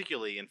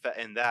inarticulately, in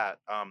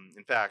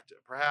fact,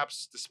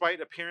 perhaps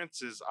despite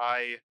appearances,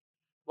 I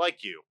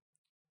like you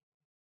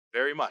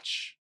very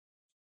much,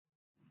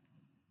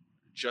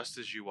 just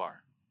as you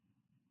are.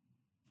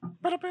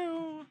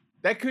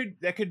 That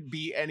could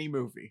be any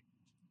movie.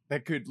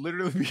 That could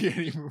literally be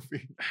any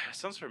movie.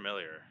 Sounds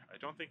familiar. I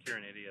don't think you're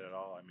an idiot at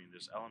all. I mean,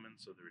 there's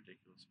elements of the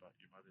ridiculous about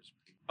your mother's.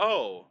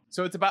 Oh,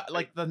 so it's about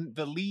like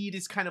the lead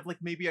is kind of like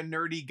maybe a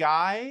nerdy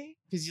guy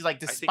because he's like,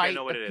 despite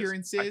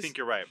appearances. I think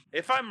you're right.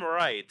 If I'm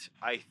right,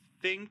 I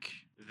think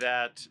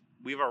that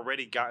we've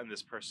already gotten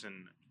this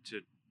person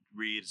to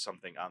read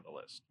something on the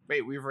list.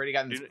 Wait, we've already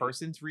gotten this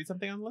person to read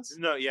something on the list?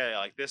 No, yeah,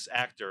 like this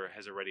actor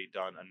has already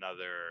done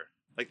another.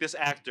 Like this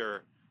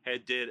actor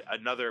did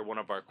another one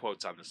of our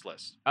quotes on this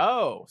list.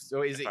 Oh,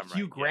 so is it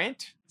Hugh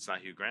Grant? Yeah. It's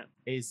not Hugh Grant.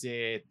 Is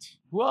it...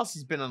 Who else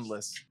has been on the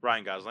list?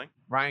 Ryan Gosling.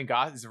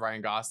 Is it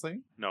Ryan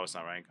Gosling? No, it's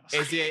not Ryan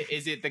Gosling.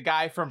 Is it the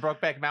guy from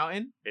Brokeback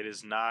Mountain? It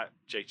is not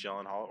Jake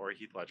Gyllenhaal or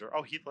Heath Ledger.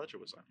 Oh, Heath Ledger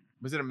was on here.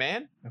 Was it a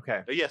man?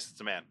 Okay. Yes, it's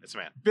a man. It's a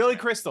man. Billy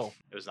Crystal.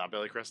 It was not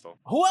Billy Crystal.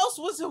 Who else?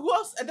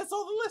 And that's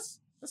all the list.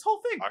 This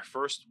whole thing. Our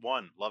first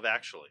one, Love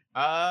Actually.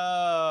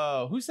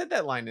 Oh, who said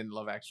that line in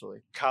Love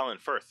Actually? Colin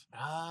Firth.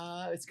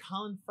 It's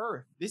Colin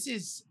Firth. This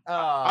is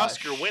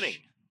Oscar winning.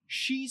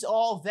 She's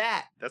All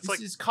That. This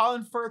is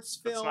Colin Firth's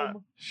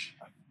film,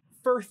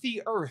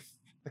 Firthy Earth.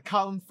 The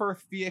Colin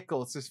Firth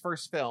vehicle. It's his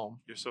first film.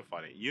 You're so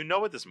funny. You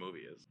know what this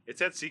movie is. It's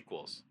had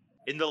sequels.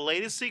 In the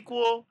latest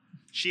sequel,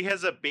 she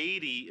has a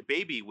baby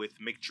with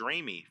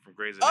McDreamy from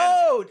Grey's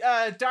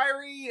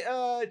Anatomy.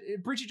 Oh,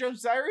 Bridget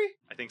Jones' Diary?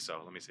 I think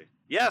so. Let me see.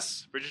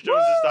 Yes, Bridget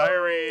Jones'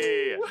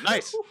 Diary.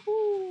 Nice.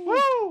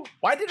 Woo!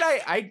 Why did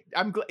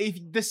I'm if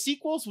the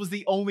sequels was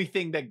the only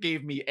thing that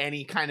gave me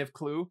any kind of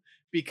clue,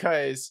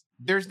 because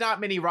there's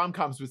not many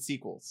rom-coms with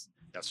sequels.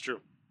 That's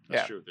true.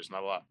 That's true. There's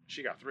not a lot.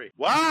 She got 3.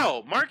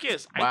 Wow,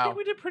 Marcus. Wow. I think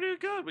we did pretty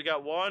good. We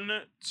got 1,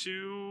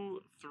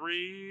 2,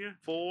 3,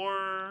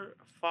 4,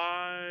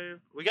 5.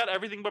 We got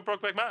everything but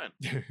Brokeback Mountain,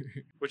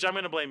 which I'm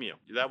going to blame you.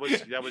 That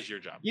was your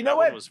job. You know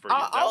what?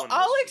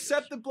 I'll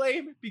accept the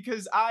blame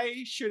because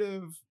I should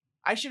have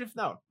I should have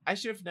known. I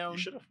should have known. You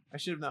should have. I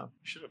should have known.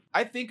 You should have.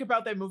 I think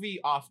about that movie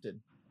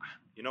often.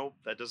 You know,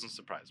 that doesn't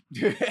surprise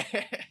me.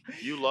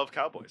 You love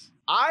cowboys.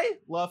 I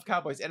love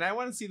cowboys, and I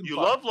want to see them. You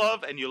fuck.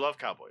 love and you love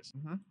cowboys.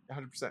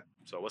 100%.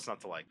 So what's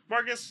not to like?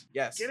 Marcus.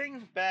 Yes.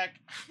 Getting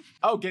back.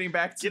 Getting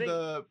back to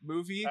the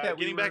movie that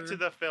getting back to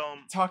the film.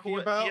 talking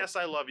about. Yes,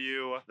 I Love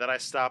You. That I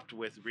stopped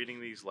with reading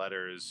these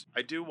letters.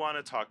 I do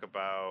want to talk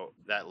about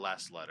that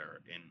last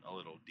letter in a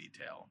little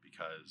detail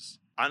because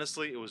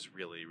honestly, it was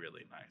really,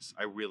 really nice.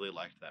 I really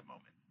liked that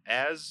moment.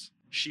 As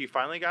she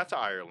finally got to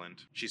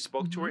Ireland, she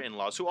spoke to her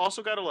in-laws, who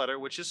also got a letter,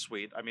 which is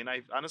sweet. I mean,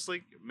 I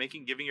honestly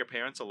giving your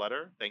parents a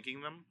letter, thanking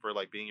them for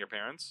like being your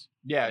parents.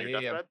 Yeah.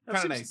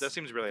 That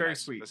seems really very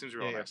nice. sweet. That seems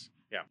real nice.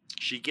 Yeah.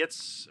 She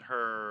gets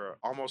her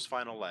almost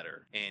final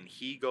letter, and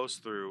he goes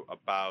through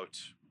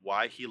about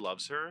why he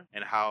loves her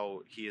and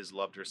how he has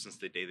loved her since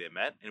the day they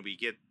met, and we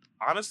get.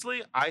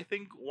 Honestly, I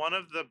think one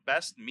of the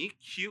best meet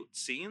cute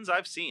scenes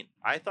I've seen.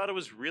 I thought it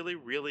was really,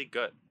 really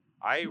good.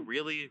 I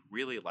really,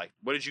 really liked.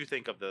 What did you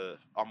think of the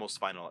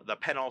the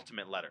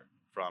penultimate letter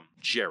from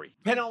Jerry?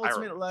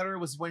 Penultimate letter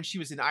was when she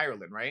was in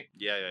Ireland, right?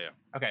 Yeah.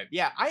 Okay.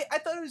 Yeah, I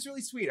thought it was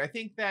really sweet. I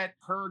think that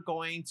her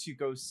going to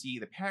go see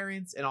the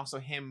parents and also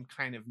him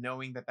kind of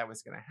knowing that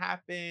was going to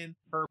happen,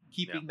 her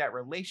keeping that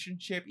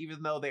relationship,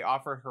 even though they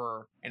offered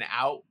her an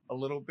out a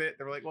little bit.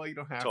 They were like, well, you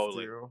don't have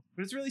to.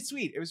 But it's really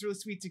sweet. It was really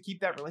sweet to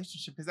keep that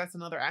relationship because that's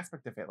another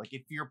aspect of it. Like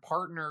if your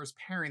partner's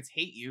parents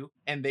hate you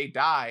and they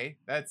die,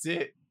 that's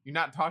it. You're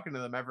not talking to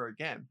them ever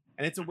again.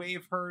 And it's a way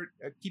of her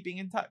keeping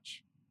in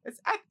touch. It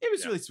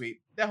was really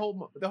sweet. The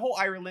whole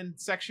Ireland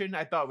section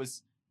I thought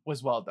was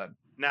well done.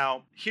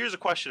 Now, here's a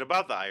question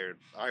about the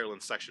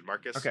Ireland section,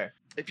 Marcus. Okay.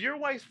 If your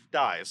wife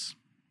dies,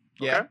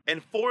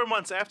 and 4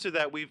 months after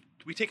that we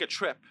take a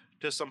trip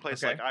to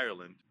someplace like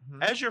Ireland,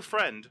 as your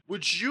friend,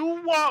 would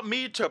you want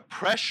me to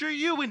pressure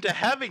you into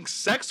having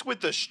sex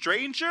with a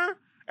stranger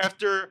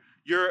after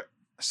your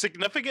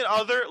significant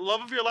other,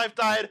 love of your life,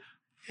 died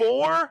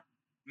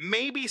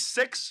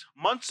 6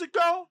 months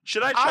ago?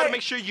 Should I try to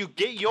make sure you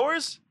get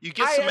yours? You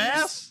get some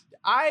ass?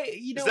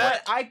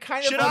 I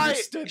kind of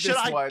understood this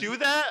one. Should I do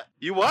that?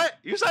 You what?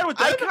 You sided with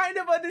that? I kind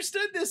of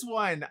understood this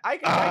one. I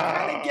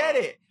kind of get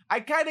it. I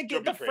kind of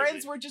get the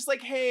friends were just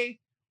like, hey,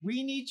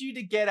 we need you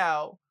to get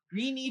out.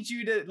 We need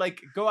you to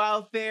like go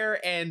out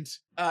there and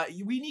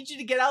we need you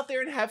to get out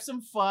there and have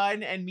some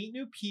fun and meet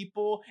new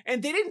people.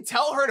 And they didn't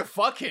tell her to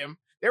fuck him.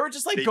 They were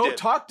just like, go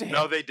talk to him.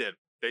 No, they did.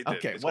 They did.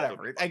 Okay,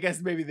 whatever. I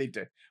guess maybe they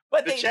did.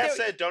 But the chat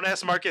said, "Don't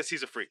ask Marcus.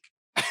 He's a freak."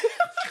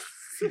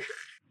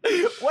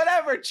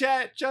 Whatever,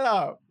 chat. Shut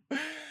up.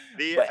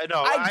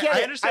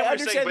 I understand what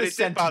you're saying, but it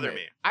didn't bother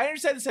me. I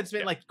understand the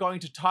sentiment, like going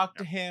to talk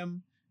to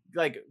him,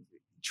 like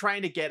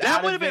trying to get out of it.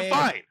 That would have been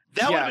fine.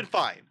 That would have been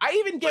fine.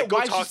 I even get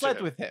why she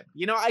slept with him.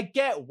 You know, I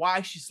get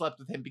why she slept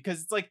with him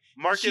because it's like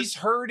she's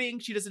hurting.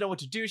 She doesn't know what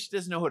to do. She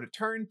doesn't know who to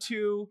turn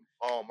to.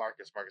 Oh,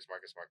 Marcus. But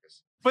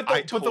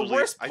the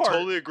worst part. I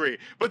totally agree.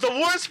 But the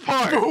worst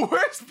part. The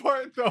worst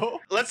part, though.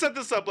 Let's set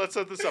this up.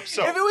 So if it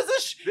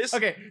was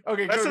okay.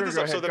 Let's set this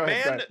up.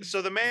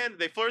 So the man,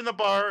 they flirt in the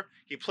bar.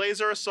 He plays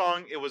her a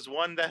song. It was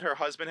one that her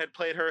husband had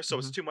played her, so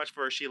it's too much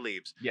for her. She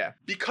leaves. Yeah.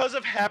 Because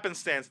of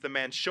happenstance, the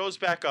man shows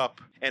back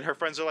up, and her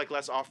friends are like,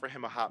 "Let's offer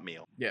him a hot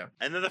meal." Yeah.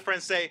 And then the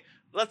friends say,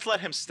 let's let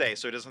him stay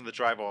so he doesn't have to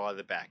drive all out of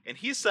the back. And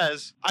he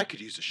says, I could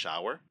use a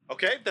shower.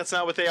 Okay, that's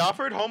not what they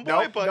offered,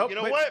 homeboy, but you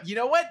know what? You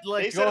know what?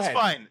 Like, they said it's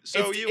fine.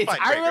 So it's fine.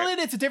 Ireland, great.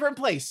 It's a different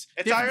place.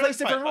 It's different Ireland, place,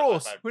 different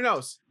rules. Fine. Who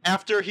knows?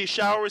 After he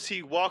showers,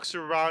 he walks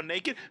around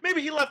naked.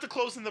 Maybe he left the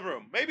clothes in the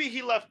room. Maybe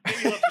he left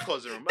the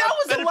clothes in the room. That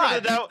was a lot. For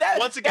the doubt,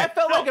 once again, that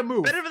felt like a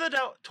move. Better for the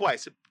doubt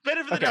twice.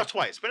 Better for the doubt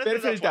twice. Better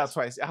for the doubt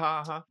twice.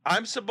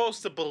 I'm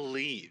supposed to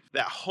believe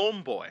that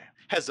homeboy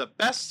has a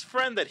best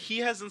friend that he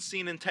hasn't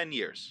seen in 10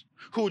 years,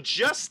 who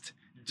just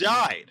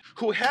died,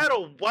 who had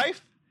a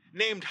wife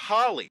named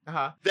Holly,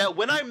 that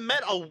when I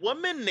met a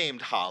woman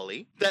named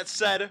Holly that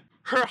said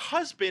her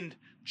husband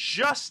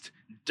just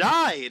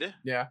died,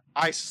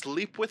 I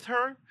sleep with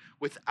her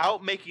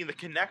without making the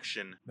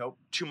connection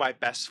to my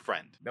best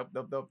friend. Nope.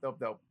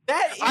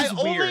 That is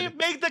weird. Only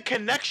make the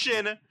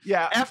connection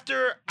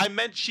after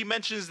she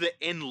mentions the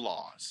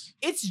in-laws.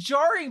 It's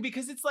jarring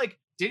because it's like,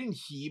 didn't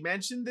he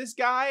mention this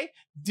guy?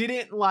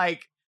 Didn't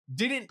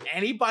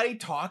anybody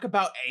talk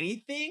about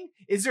anything?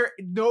 Is there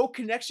no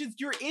connections?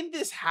 You're in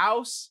this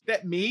house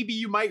that maybe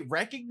you might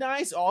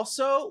recognize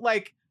also.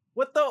 Like,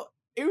 what the?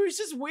 It was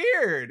just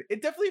weird.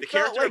 It definitely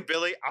felt like... The character of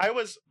Billy,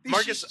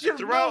 Marcus,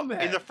 throughout,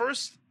 in the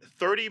first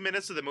 30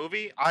 minutes of the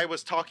movie, I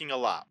was talking a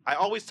lot. I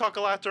always talk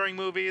a lot during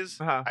movies.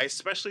 I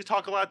especially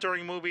talk a lot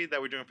during a movie that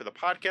we're doing for the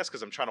podcast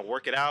because I'm trying to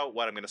work it out,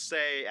 what I'm going to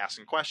say,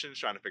 asking questions,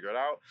 trying to figure it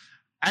out.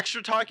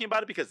 Extra talking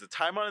about it because the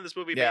timeline in this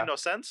movie made no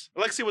sense.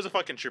 Alexi was a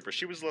fucking trooper.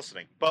 She was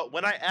listening. But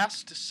when I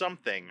asked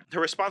something,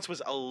 her response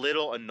was a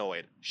little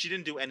annoyed. She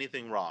didn't do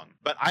anything wrong.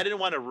 But I didn't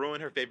want to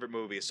ruin her favorite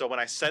movie. So when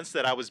I sensed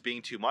that I was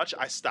being too much,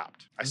 I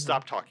stopped. I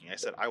stopped talking. I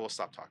said, I will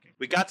stop talking.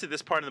 We got to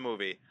this part of the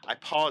movie. I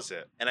pause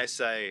it and I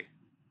say,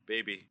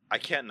 baby, I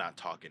can't not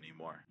talk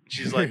anymore.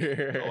 She's like, go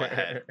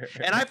ahead.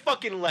 And I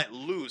fucking let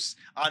loose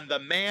on the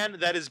man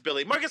that is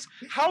Billy. Marcus,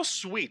 how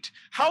sweet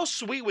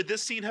would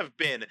this scene have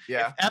been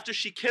if after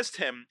she kissed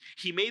him,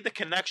 he made the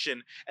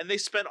connection and they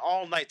spent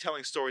all night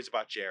telling stories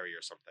about Jerry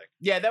or something?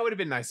 Yeah, that would have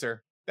been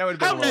nicer. That would have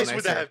been how nice nicer.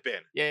 would that have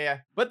been?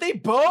 Yeah. But they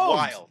boned.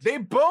 Wild. They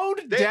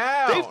boned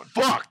down. They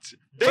fucked.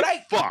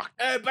 Fucked.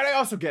 But I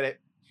also get it.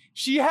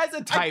 She has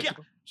a type.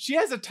 She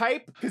has a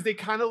type because they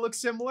kind of look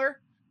similar.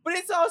 But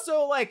it's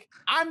also like,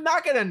 I'm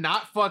not going to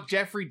not fuck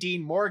Jeffrey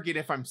Dean Morgan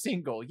if I'm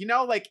single. You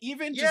know, like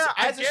even just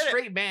as a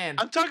straight man.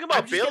 I'm talking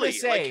about Billy.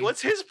 Like,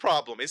 what's his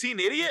problem? Is he an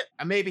idiot?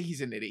 Maybe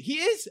he's an idiot. He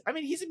is. I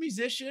mean, he's a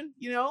musician,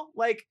 you know,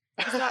 like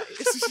he's not,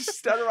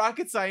 it's not a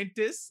rocket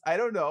scientist. I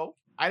don't know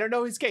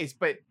his case,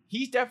 but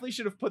he definitely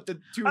should have put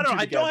the two and two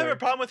together. I don't have a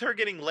problem with her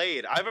getting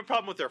laid. I have a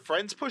problem with her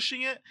friends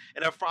pushing it.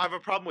 And I have a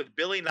problem with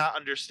Billy not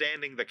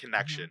understanding the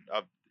connection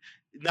of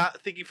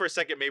not thinking for a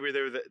second, maybe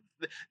there were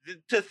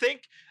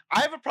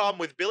I have a problem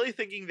with Billy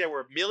thinking there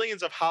were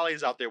millions of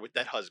Hollies out there with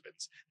dead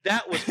husbands.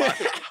 That was my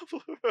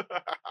problem.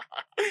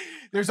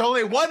 There's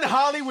only one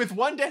Holly with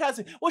one dead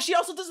husband. Well, she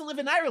also doesn't live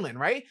in Ireland,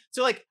 right?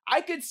 So like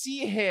I could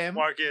see him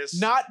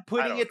not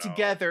putting it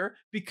together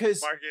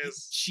because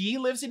she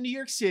lives in New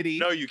York City.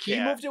 No, you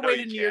can't. He moved away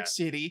to New York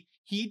City.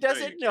 He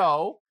doesn't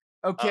know.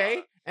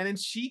 Okay. And then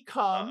she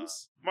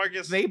comes.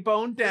 Marcus, they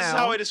boned down. This is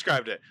how I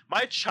described it.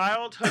 My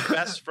childhood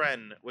best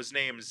friend was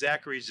named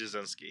Zachary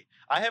Jasinski.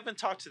 I haven't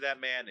talked to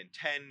that man in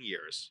 10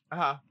 years.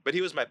 But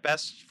he was my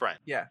best friend.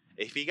 Yeah.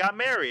 If he got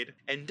married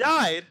and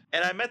died,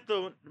 and I met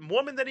the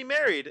woman that he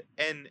married,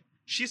 and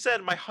she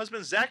said, my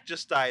husband Zach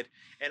just died,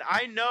 and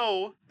I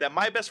know that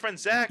my best friend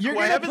Zach, who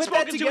I haven't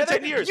spoken to in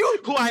 10 years,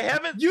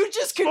 you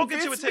just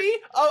convinced me.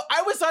 Oh,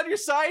 I was on your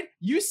side.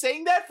 You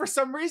saying that for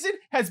some reason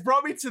has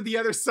brought me to the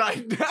other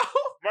side now.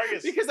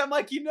 Marcus, because I'm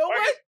like, you know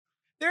what?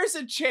 There's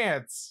a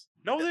chance.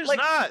 No, there's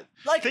not.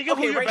 Think of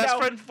who your best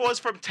friend was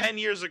from 10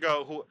 years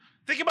ago.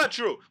 Think about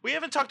Drew. We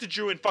haven't talked to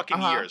Drew in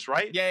fucking years,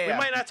 right? Yeah. We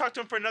might not talk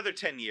to him for another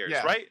 10 years,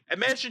 right?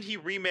 Imagine he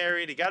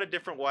remarried, he got a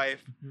different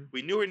wife.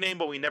 We knew her name,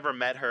 but we never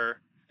met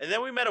her. And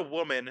then we met a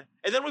woman,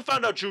 and then we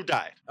found out Drew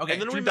died. Okay,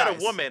 and then we met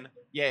a woman.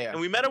 Yeah. And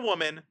we met a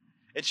woman,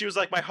 and she was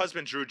like, my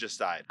husband Drew just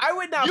died. I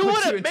would not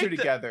put two and two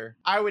together.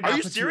 I would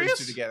not put two and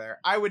two together.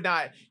 I would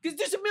not. Because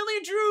there's a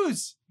million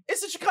Drews.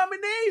 It's such a common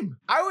name.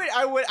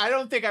 I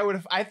don't think I would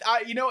have.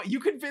 You know, you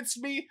convinced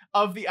me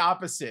of the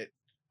opposite.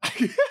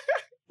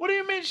 What do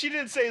you mean she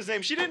didn't say his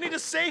name? She didn't need to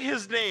say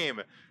his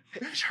name.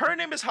 Her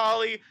name is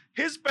Holly.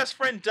 His best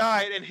friend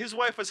died, and his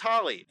wife was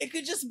Holly. It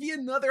could just be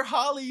another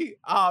Holly.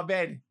 Oh,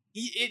 man.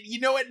 You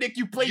know what, Nick?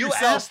 You played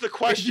yourself. You asked the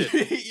question.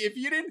 If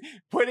you didn't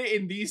put it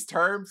in these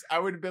terms, I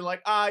would have been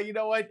like, you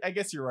know what? I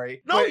guess you're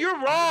right. No, you're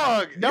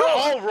wrong. No, you're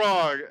all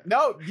wrong.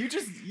 No, you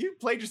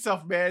played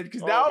yourself, man.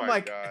 Because now I'm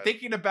like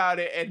thinking about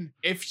it, and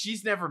if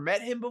she's never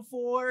met him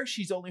before,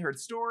 she's only heard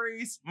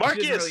stories.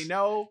 Marcus, she doesn't really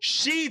know.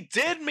 She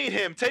did meet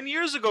him 10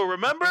 years ago.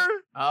 Remember?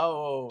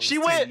 Oh, she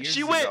went.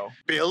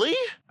 Billy.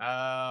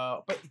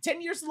 But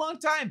 10 years is a long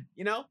time.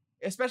 You know.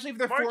 Especially for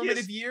their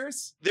formative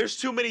years. There's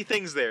too many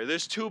things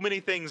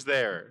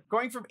there.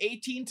 Going from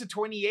 18 to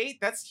 28,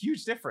 that's a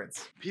huge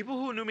difference. People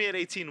who knew me at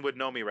 18 would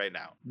know me right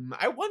now.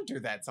 I wonder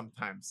that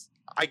sometimes.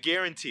 I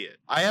guarantee it.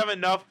 I have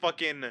enough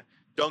fucking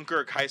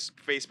Dunkirk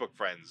Facebook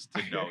friends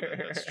to know that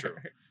that's true.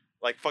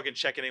 Like fucking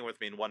checking in with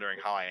me and wondering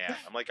how I am.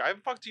 I'm like, I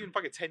haven't fucked you in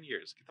fucking 10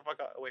 years. Get the fuck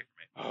away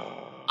from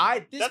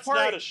me. That's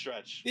not a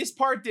stretch. This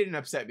part didn't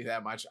upset me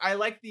that much. I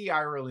like the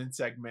Ireland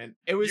segment.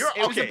 It was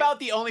about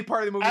the only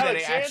part of the movie that I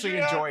actually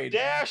enjoyed.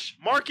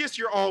 Marcus,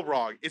 you're all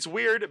wrong. It's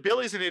weird.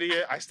 Billy's an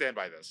idiot. I stand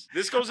by this.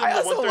 This goes into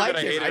the one thing that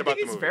I hated about the movie. I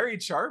think he's very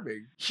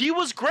charming. He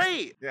was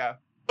great. Yeah.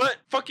 But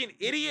fucking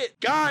idiot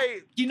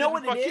guy. You know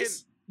what it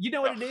is? You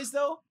know what it is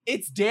though?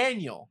 It's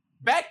Daniel.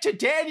 Back to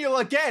Daniel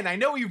again. I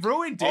know he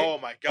ruined it. Oh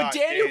my god. But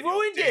Daniel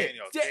ruined it.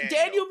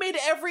 Daniel made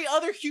every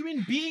other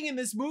human being in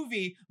this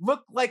movie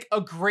look like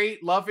a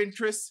great love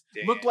interest,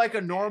 look like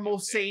a normal,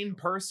 sane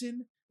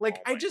person.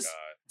 Like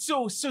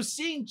so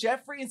seeing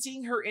Jeffrey and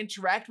seeing her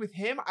interact with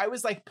him, I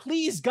was like,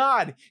 please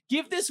God,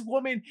 give this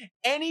woman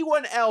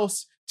anyone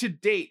else to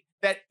date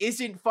that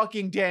isn't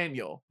fucking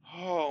Daniel.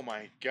 Oh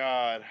my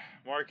god.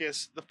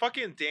 Marcus, the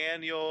fucking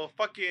Daniel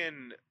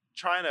fucking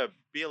trying to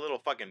be a little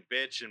fucking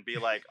bitch and be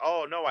like,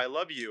 oh no, I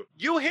love you.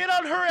 You hit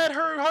on her at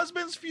her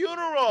husband's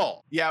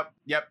funeral. Yep.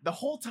 The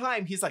whole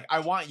time he's like, I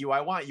want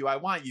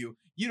you.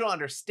 You don't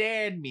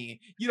understand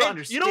me. You don't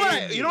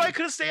understand me. You know what I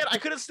couldn't stand? I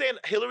couldn't stand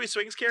Hilary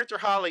Swank's character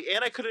Holly,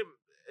 and I couldn't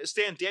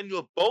stand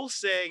Daniel both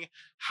saying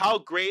how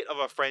great of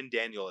a friend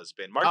Daniel has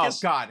been.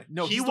 Marcus, oh God,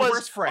 no, he was the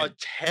worst friend. A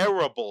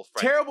terrible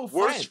friend.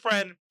 Worst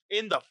friend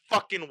in the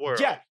fucking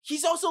world. Yeah,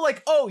 he's also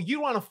like, oh, you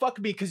want to fuck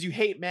me because you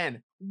hate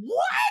men.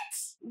 What?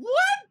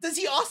 Does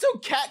he also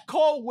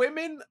catcall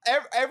women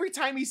every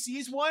time he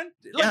sees one?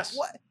 Like, yes.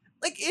 What?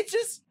 Like, it's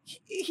just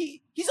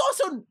he's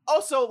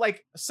also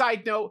like,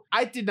 side note,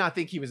 I did not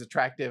think he was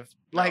attractive.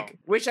 No. Like,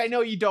 which I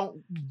know you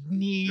don't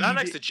need not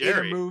next to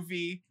Jerry. in a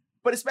movie.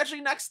 but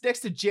especially next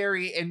to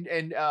Jerry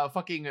and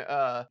fucking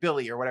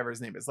Billy or whatever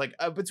his name is. Like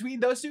between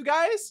those two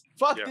guys,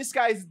 this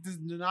guy does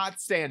not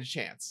stand a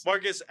chance.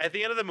 Marcus, at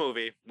the end of the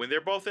movie, when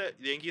they're both at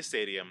Yankee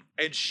Stadium,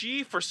 and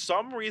she for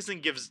some reason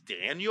gives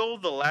Daniel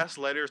the last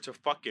letter to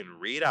fucking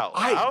read out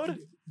loud.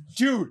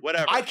 Dude,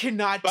 whatever. I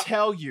cannot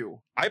tell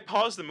you. I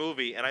paused the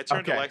movie and I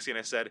turned to Lexi and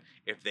I said,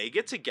 if they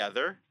get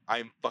together,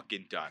 I'm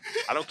fucking done.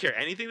 I don't care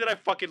anything that I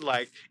fucking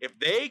like. If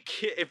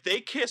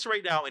they kiss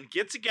right now and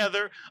get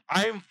together,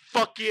 I'm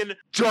fucking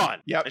done.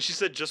 Yep. And she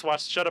said,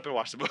 shut up and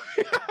watch the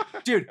movie.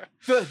 Dude,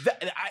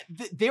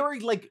 they were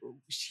like,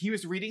 he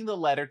was reading the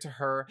letter to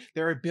her.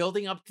 They were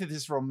building up to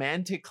this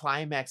romantic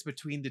climax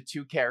between the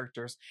two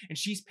characters, and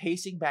she's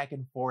pacing back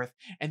and forth.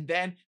 And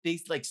then they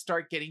like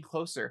start getting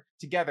closer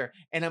together.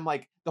 And I'm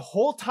like, the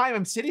whole time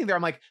I'm sitting there,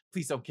 I'm like,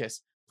 please don't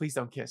kiss. Please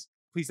don't kiss.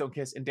 Please don't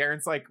kiss. And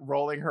Darren's like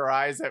rolling her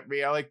eyes at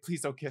me. I'm like,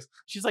 please don't kiss.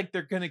 She's like,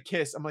 they're gonna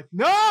kiss. I'm like,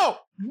 no,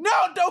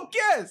 don't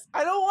kiss.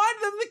 I don't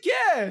want them to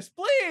kiss.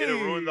 Please. It'll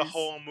ruin the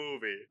whole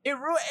movie. It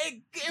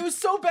was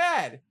so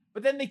bad.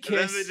 But then they kiss.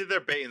 And then they did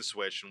their bait and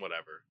switch and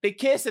whatever. They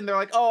kiss and they're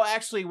like, oh,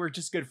 actually, we're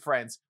just good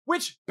friends.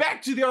 Which,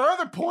 back to their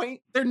other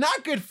point, they're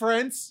not good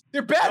friends.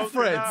 They're bad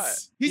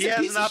friends. He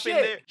has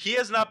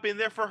not been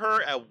there for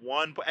her at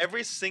one point.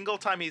 Every single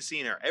time he's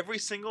seen her. Every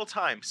single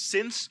time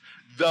since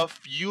the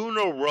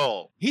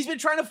funeral. He's been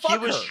trying to fuck her.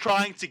 He was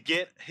trying to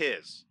get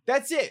his.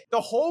 That's it.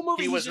 The whole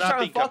movie, he was just not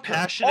being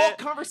compassionate. All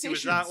conversations. He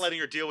was not letting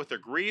her deal with her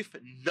grief.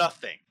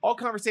 Nothing. All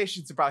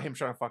conversations about him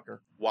trying to fuck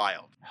her.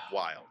 Wild.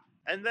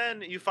 And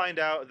then you find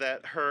out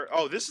that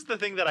this is the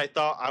thing that I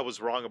thought I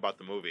was wrong about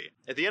the movie.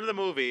 At the end of the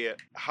movie,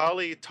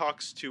 Holly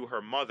talks to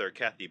her mother,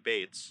 Kathy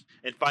Bates,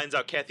 and finds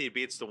out Kathy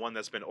Bates is the one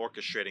that's been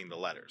orchestrating the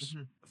letters.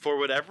 Mm-hmm. For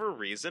whatever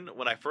reason,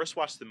 when I first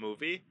watched the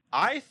movie,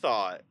 I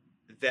thought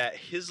that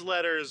his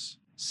letters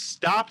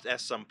stopped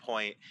at some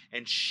point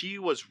and she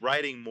was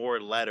writing more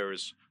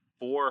letters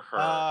for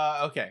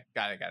her. Okay.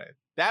 Got it.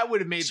 That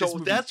would have made this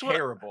movie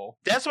terrible.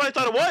 That's what I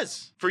thought it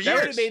was for years. That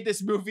would have made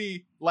this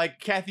movie like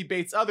Kathy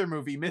Bates' other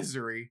movie,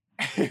 Misery.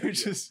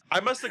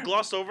 I must have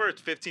glossed over it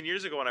 15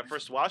 years ago when I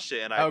first watched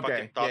it, and I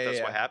fucking thought that's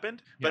what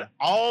happened. But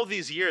all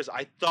these years,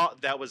 I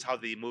thought that was how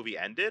the movie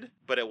ended,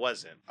 but it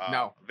wasn't.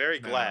 Very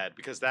glad,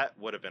 because that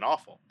would have been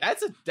awful.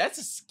 That's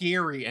a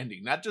scary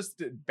ending, not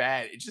just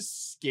bad. It's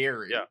just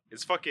scary. Yeah,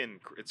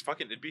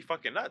 it'd be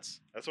fucking nuts.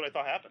 That's what I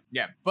thought happened.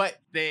 Yeah, but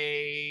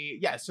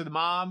so the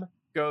mom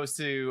goes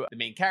to the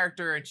main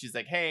character and she's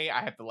like, hey,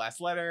 I have the last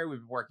letter. We've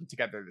been working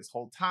together this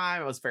whole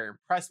time. I was very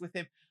impressed with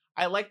him.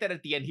 I like that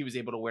at the end he was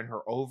able to win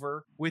her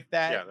over with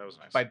that. Yeah, that was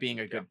nice. By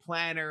being a good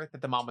planner,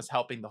 that the mom was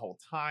helping the whole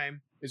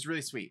time. It was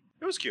really sweet.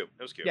 It was cute.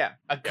 Yeah.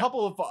 A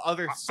couple of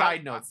other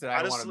side notes that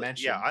I want to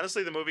mention. Yeah,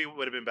 honestly, the movie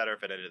would have been better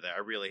if it ended there. I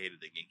really hated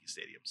the Yankee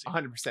Stadium scene.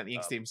 100%. The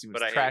Yankee Stadium scene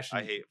was but trash.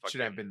 I hate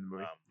should have been in the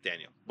movie.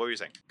 Daniel, what were you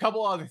saying?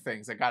 Couple other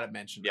things I gotta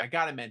mention.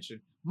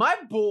 My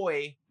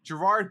boy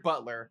Gerard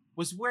Butler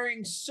was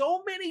wearing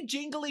so many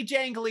jingly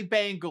jangly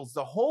bangles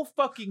the whole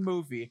fucking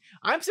movie.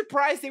 I'm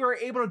surprised they were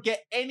able to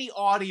get any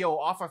audio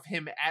off of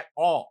him at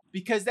all,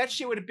 because that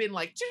shit would have been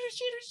like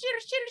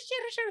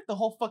the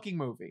whole fucking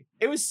movie.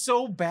 It was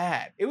so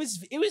bad. It was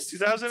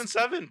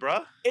 2007,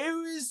 bruh. It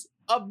was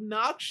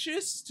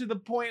obnoxious to the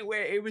point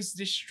where it was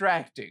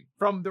distracting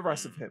from the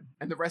rest of him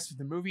and the rest of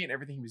the movie and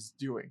everything he was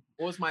doing.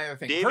 What was my other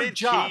thing? David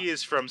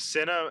Keys from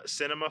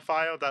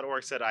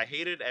cinemafile.org said, I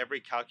hated every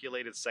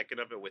calculated second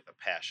of it with a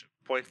passion.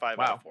 0.5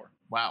 out of 4.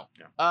 Wow.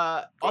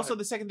 Yeah. Also,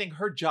 the second thing,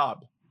 her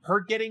job. Her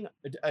getting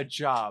a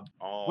job.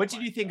 What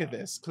did you think of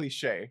this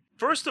cliche?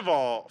 First of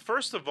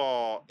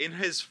all, in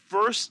his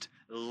first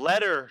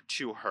letter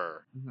to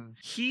her,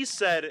 he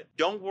said,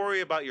 don't worry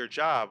about your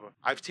job,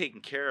 I've taken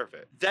care of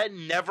it. That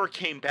never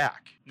came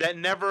back. That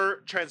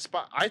never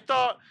transpired. I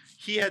thought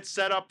he had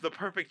set up the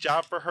perfect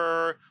job for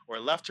her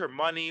or left her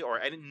money or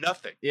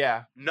nothing.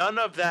 Yeah. None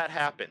of that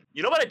happened.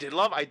 You know what I did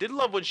love? I did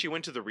love when she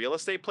went to the real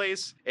estate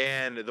place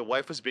and the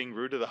wife was being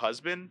rude to the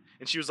husband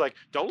and she was like,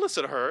 don't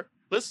listen to her.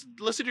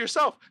 Listen to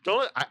yourself.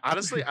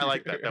 Honestly, I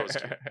like that.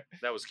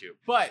 That was cute.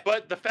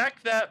 But the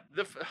fact that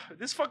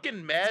this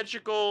fucking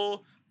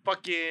magical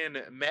fucking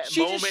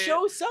she moment just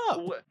shows up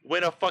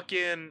when a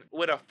fucking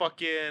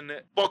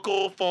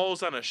buckle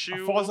falls on a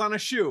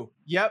shoe.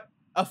 Yep.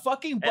 A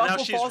fucking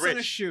buckle falls on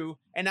a shoe,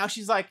 and now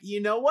she's like,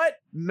 you know what?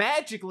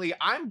 Magically,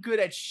 I'm good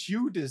at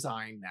shoe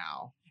design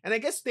now. And I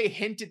guess they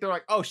hinted, they're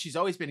like, oh, she's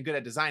always been good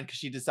at design because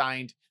she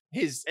designed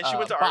his and she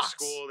went to box. art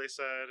school, they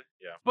said.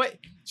 Yeah. But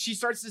she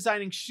starts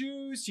designing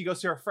shoes. She goes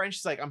to her friend.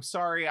 She's like, I'm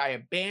sorry I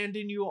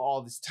abandoned you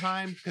all this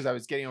time because I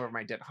was getting over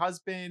my dead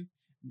husband.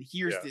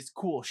 Here's this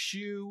cool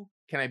shoe.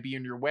 Can I be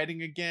in your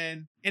wedding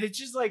again? And it's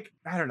just like,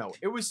 I don't know.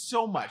 It was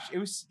so much. It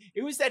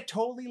was that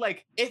totally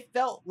like, it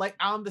felt like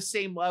on the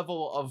same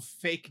level of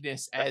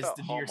fakeness as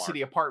the New York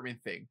City apartment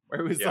thing, where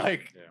it was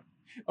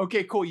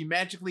okay, cool. You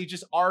magically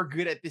just are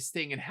good at this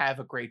thing and have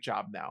a great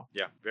job now.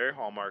 Yeah, very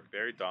Hallmark,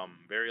 very dumb,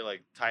 very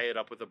like tie it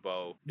up with a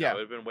bow. Yeah, it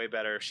would have been way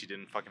better if she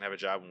didn't fucking have a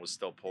job and was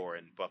still poor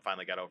but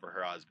finally got over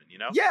her husband. You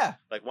know? Yeah.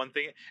 Like one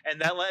thing,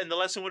 and the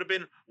lesson would have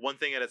been one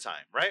thing at a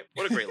time, right?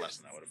 What a great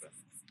lesson that would have been.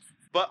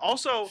 But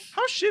also,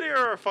 how shitty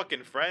are our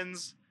fucking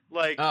friends?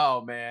 Like,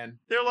 oh man,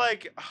 they're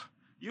like,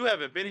 you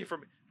haven't been here for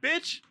me,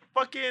 bitch.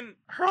 Fucking,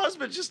 her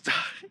husband just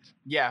died.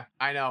 Yeah,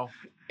 I know.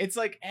 It's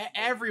like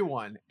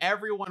everyone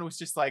was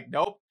just like,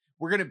 nope,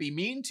 we're gonna be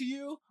mean to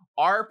you.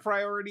 Our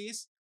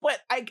priorities. But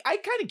I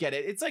kind of get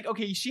it. It's like,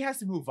 okay, she has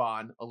to move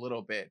on a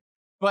little bit,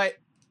 but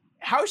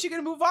how is she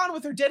gonna move on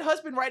with her dead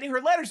husband writing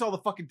her letters all the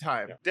fucking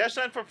time? Yeah. Dash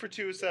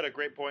 942 said a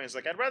great point. It's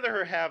like, I'd rather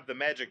her have the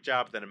magic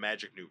job than a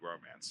magic new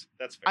romance.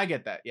 That's fair. I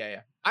get that.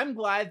 Yeah. I'm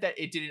glad that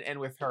it didn't end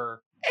with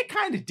her. It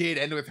kind of did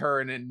end with her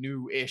in a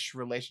new-ish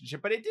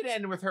relationship, but it did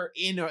end with her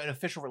in an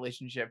official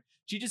relationship.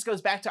 She just goes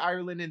back to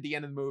Ireland in the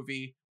end of the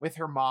movie with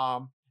her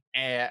mom,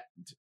 and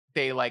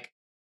they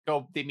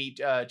meet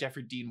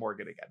Jeffrey Dean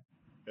Morgan again.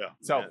 Yeah.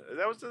 So yeah,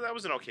 that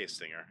was an okay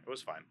stinger. It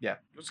was fine. Yeah.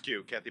 It was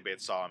cute. Kathy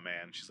Bates saw a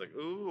man. She's like,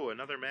 ooh,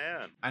 another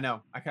man. I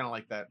know. I kind of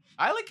like that.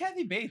 I like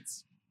Kathy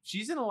Bates.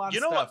 She's in a lot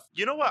of stuff.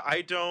 You know what?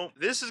 I don't.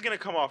 This is gonna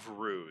come off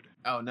rude.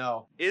 Oh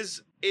no.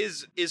 Is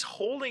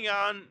holding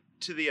on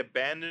to the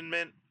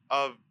abandonment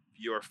of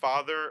your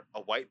father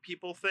a white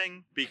people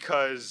thing?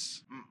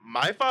 Because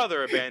my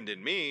father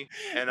abandoned me,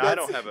 and I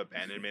don't have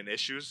abandonment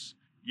issues.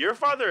 Your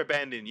father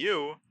abandoned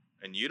you,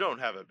 and you don't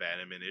have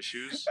abandonment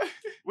issues.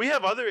 We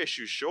have other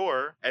issues,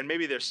 sure, and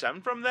maybe they're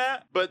stemmed from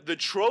that. But the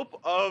trope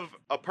of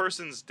a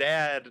person's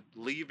dad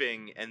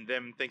leaving and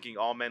them thinking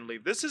all men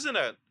leave, this isn't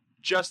a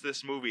just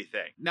this movie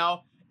thing.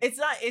 No, it's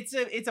not.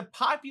 It's a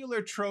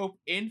popular trope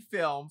in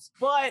films,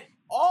 but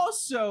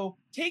also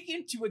take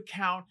into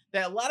account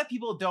that a lot of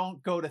people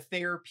don't go to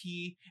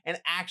therapy and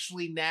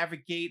actually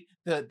navigate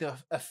the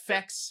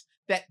effects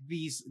that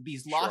these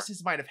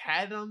losses might have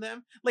had on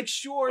them. Like,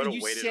 sure, you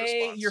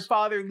say response. Your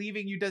father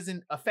leaving you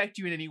doesn't affect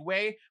you in any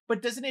way,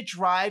 but doesn't it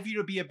drive you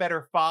to be a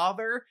better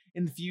father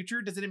in the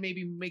future? Doesn't it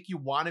maybe make you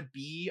want to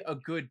be a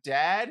good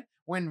dad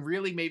when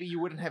really maybe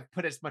you wouldn't have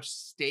put as much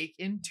stake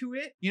into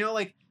it? You know,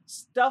 like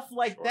stuff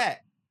like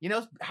that. You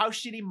know, how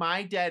shitty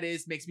my dad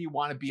is makes me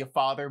want to be a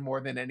father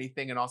more than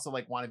anything, and also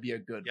like want to be a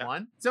good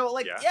one. So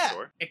like,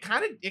 it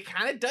kind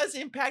of does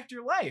impact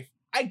your life.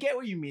 I get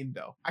what you mean,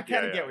 though. I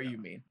kind of get what you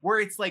mean. Where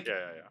it's like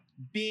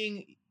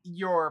being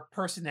your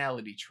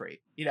personality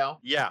trait, you know?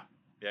 Yeah.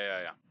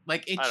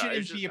 Like, it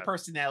shouldn't be a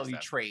personality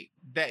trait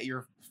that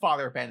your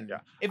father abandoned you.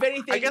 If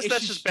anything, I guess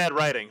that's just bad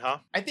writing, huh?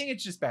 I think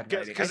it's just bad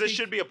writing. Because it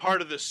should be a part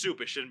of the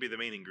soup. It shouldn't be the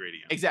main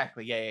ingredient.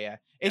 Exactly. Yeah.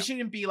 It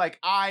shouldn't be like,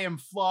 I am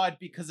flawed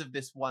because of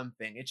this one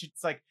thing. It's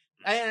just like,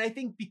 and I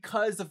think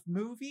because of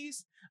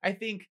movies, I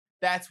think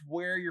that's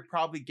where you're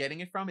probably getting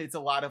it from. It's a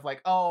lot of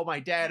like, oh,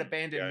 my dad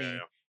abandoned me.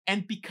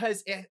 And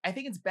because I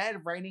think it's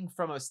bad writing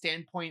from a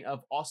standpoint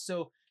of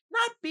also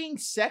not being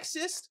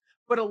sexist,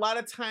 but a lot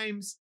of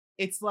times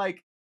it's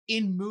like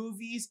in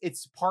movies,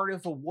 it's part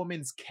of a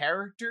woman's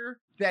character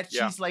that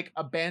she's like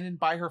abandoned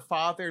by her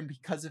father. And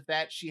because of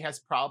that, she has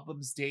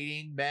problems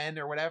dating men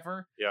or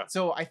whatever. Yeah.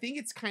 So I think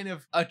it's kind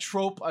of a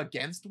trope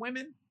against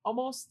women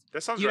almost.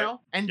 That sounds you right.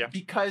 know? And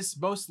because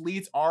most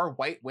leads are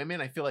white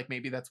women, I feel like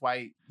maybe that's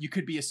why you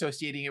could be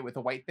associating it with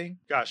a white thing.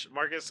 Gosh,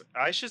 Marcus,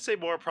 I should say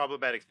more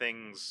problematic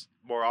things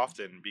more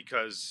often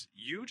because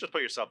you just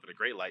put yourself in a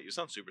great light. You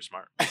sound super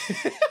smart.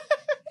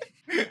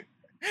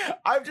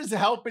 I'm just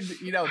helping,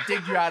 dig you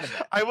out of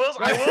that. I will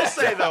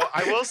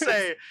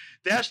say,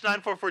 Dash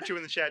 9442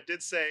 in the chat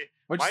did say,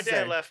 my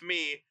dad left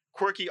me,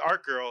 quirky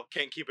art girl,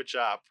 can't keep a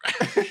job.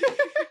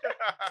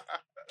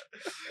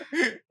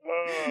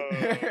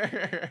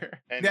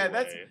 Anyway.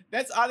 Yeah,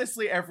 that's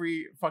honestly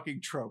every fucking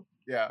trope.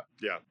 Yeah.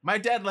 My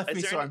dad left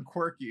me, so I'm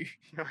quirky.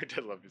 My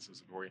dad left me, so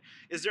I'm quirky.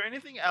 Is there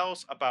anything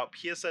else about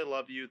P.S. I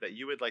Love You that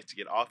you would like to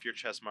get off your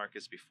chest,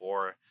 Marcus,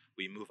 before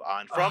we move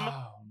on from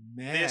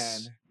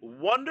this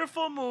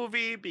wonderful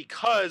movie?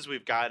 Because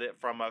we've got it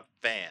from a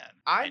fan.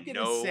 I'm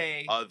gonna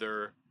say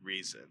other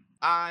reason.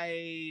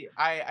 I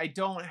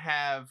don't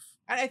have.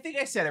 And I think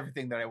I said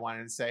everything that I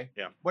wanted to say.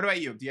 Yeah. What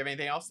about you? Do you have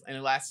anything else? Any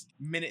last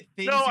minute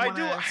things? No, I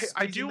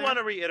do want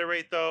to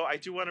reiterate, though. I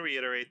do want to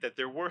reiterate that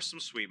there were some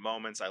sweet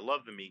moments. I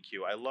love the meet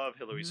cute. I love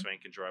Hilary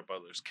Swank and Gerard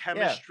Butler's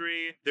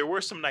chemistry. Yeah. There were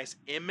some nice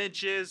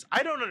images.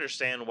 I don't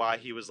understand why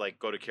he was like,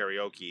 go to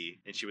karaoke,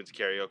 and she went to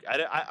karaoke.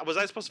 Was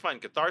I supposed to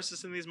find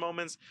catharsis in these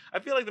moments? I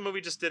feel like the movie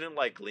just didn't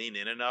like lean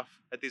in enough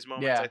at these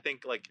moments. Yeah. I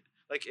think like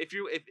if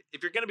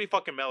you're gonna be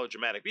fucking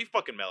melodramatic, be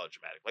fucking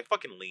melodramatic. Like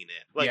fucking lean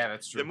in. Like, yeah,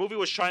 that's true. The movie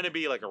was trying to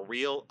be like a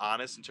real,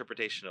 honest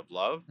interpretation of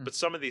love, but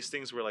some of these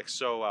things were like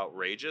so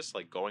outrageous,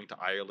 like going to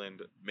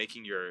Ireland,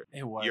 making your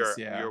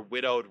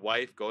widowed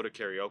wife go to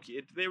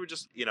karaoke. They were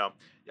just, in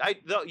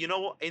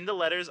the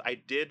letters, I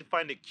did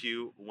find it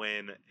cute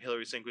when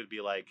Hilary Swank would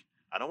be like,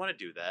 I don't want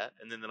to do that.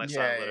 And then I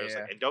saw the letters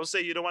like, and don't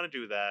say you don't want to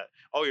do that.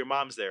 Oh, your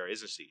mom's there,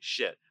 isn't she?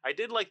 Shit. I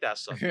did like that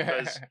stuff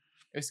because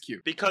it's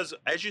cute. Because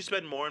as you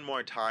spend more and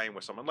more time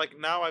with someone, like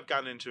now I've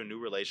gotten into a new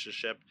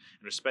relationship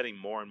and we're spending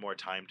more and more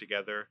time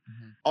together.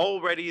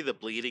 Already the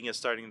bleeding is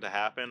starting to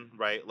happen,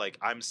 right? Like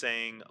I'm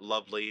saying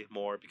lovely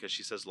more because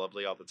she says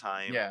lovely all the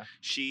time. Yeah.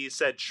 She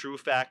said true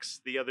facts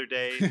the other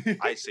day.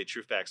 I say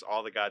true facts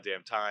all the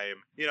goddamn time.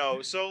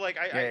 So like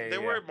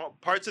there were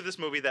parts of this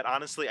movie that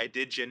honestly I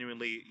did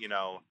genuinely,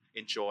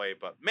 enjoy.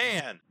 But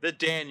man, the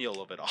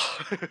Daniel of it all.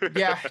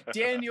 Yeah,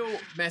 Daniel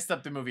messed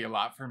up the movie a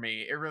lot for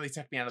me. It really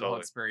took me out of the whole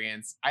Totally.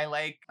 experience. I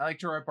like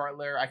Gerard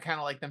Butler. I kind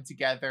of like them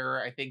together.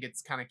 I think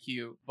it's kind of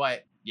cute.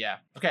 But yeah,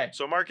 okay.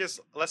 So Marcus,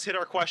 let's hit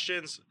our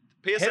questions.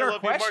 P.S. Hit I our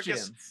love you, Marcus.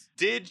 questions.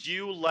 Did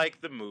you like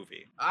the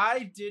movie?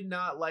 I did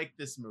not like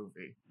this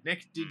movie.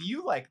 Nick, did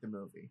you like the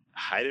movie?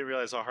 I didn't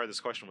realize how hard this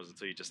question was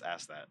until you just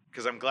asked that.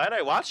 Because I'm glad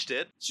I watched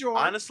it. Sure.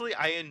 Honestly,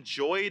 I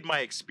enjoyed my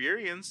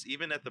experience,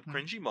 even at the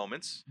cringy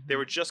moments. They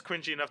were just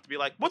cringy enough to be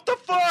like, what the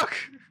fuck?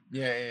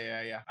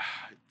 Yeah.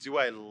 Do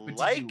I But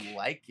like, did you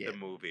like it? the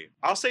movie?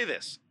 I'll say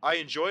this. I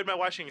enjoyed my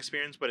watching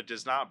experience, but it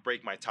does not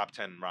break my top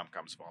 10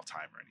 rom-coms of all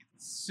time or anything.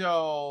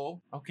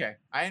 So, okay.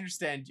 I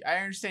understand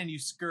you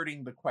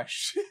skirting the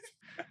question.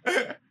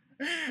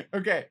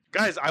 Okay.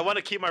 Guys, I want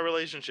to keep my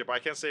relationship. I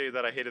can't say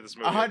that I hated this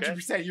movie.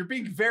 100%. You're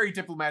being very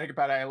diplomatic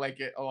about it. I like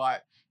it a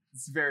lot.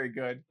 It's very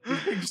good. You're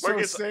being so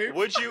Marcus, safe.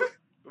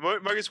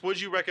 Marcus, would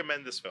you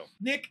recommend this film?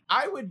 Nick,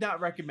 I would not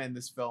recommend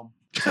this film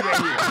to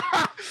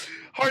anyone.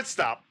 Hard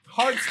stop.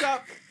 Hard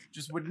stop.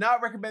 Just would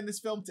not recommend this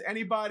film to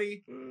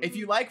anybody. If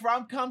you like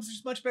rom-coms,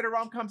 there's much better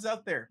rom-coms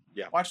out there.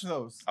 Yeah. Watch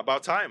those.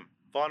 About Time,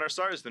 Fall on Our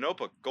Stars, The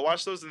Notebook. Go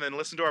watch those and then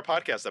listen to our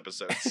podcast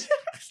episodes.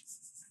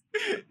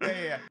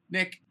 Yeah.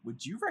 Nick,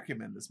 would you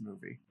recommend this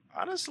movie?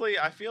 Honestly,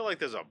 I feel like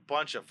there's a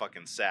bunch of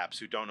fucking saps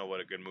who don't know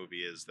what a good movie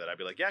is that I'd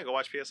be like, yeah, go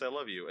watch P.S. I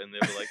Love You. And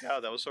they'll be like, oh,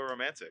 that was so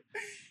romantic.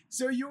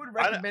 So you would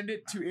recommend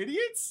it to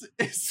idiots?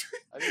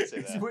 I didn't say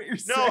Is that. what you're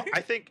No, saying?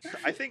 I think,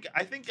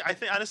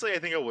 honestly, I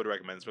think I would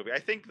recommend this movie. I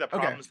think the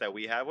problems that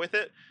we have with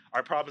it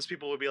are problems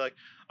people would be like,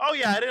 oh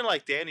yeah, I didn't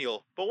like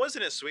Daniel, but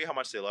wasn't it sweet how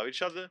much they love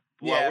each other?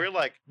 Yeah. Well, we're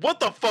like, what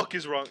the fuck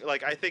is wrong?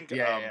 Like, I think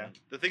Yeah.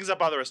 the things that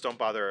bother us don't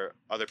bother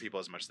other people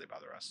as much as they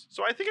bother us.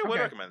 So I think I would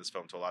Okay. recommend this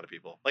film to a lot of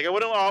people. Like, I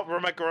wouldn't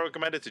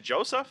recommend it to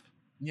Joseph,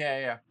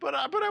 Yeah. but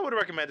I would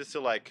recommend it to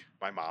like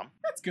my mom.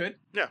 That's good.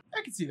 Yeah.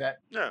 I can see that.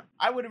 Yeah.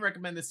 I wouldn't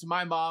recommend this to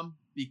my mom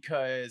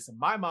because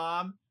my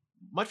mom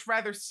much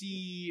rather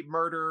see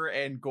murder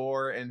and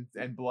gore and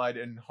blood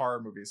and horror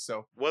movies.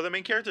 So, Well, the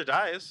main character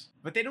dies.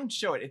 but they don't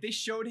show it. If they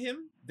showed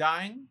him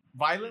dying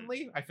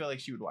violently, I feel like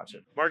she would watch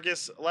it.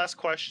 Marcus, last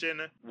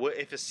question.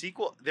 If a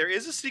sequel, there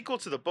is a sequel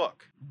to the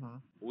book. Mm-hmm.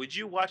 Would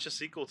you watch a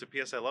sequel to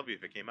P.S. I Love You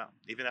if it came out,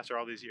 even after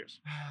all these years?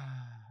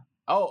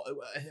 Oh,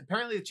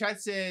 apparently the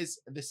chat says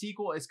the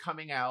sequel is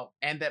coming out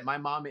and that my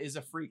mom is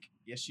a freak.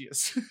 Yes, she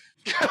is.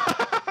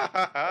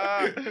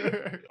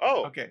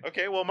 Oh, Okay.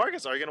 Okay, well,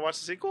 Marcus, are you going to watch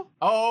the sequel?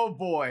 Oh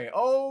boy.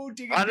 Oh,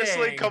 digga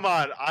Honestly, dang. come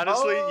on.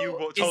 Honestly, Oh, you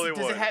totally does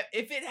would. it have,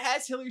 if it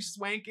has Hilary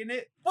Swank in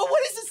it, but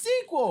what is the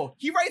sequel?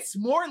 He writes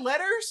more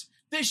letters?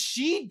 Does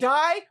she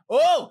die?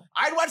 Oh,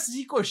 I'd watch the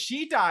sequel if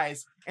she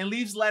dies and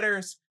leaves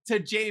letters to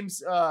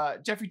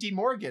Jeffrey Dean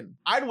Morgan.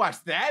 I'd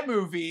watch that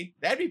movie.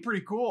 That'd be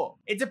pretty cool.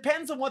 It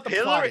depends on what the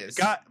plot is.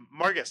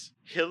 Marcus,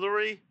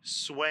 Hilary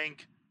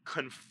Swank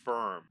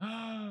confirmed.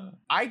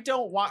 I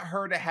don't want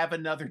her to have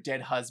another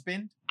dead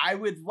husband. I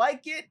would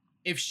like it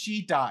if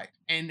she died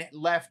and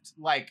left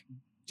like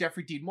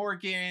Jeffrey Dean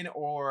Morgan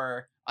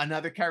or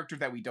another character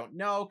that we don't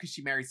know because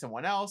she married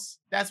someone else.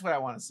 That's what I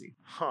want to see.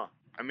 Huh.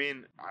 I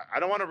mean, I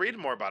don't want to read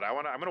more about it.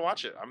 I'm gonna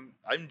watch it. I'm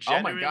Oh my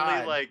genuinely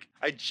God.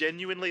 I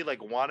genuinely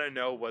want to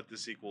know what the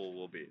sequel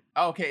will be.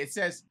 Okay, it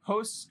says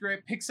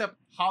postscript picks up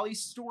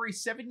Holly's story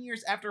 7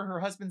 years after her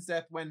husband's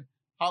death when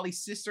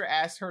Holly's sister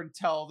asked her to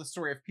tell the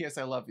story of P.S.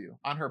 I Love You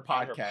on her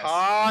podcast.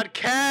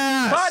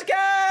 Podcast!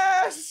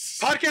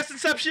 Podcast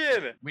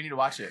Inception. We need to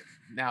watch it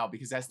now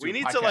because that's We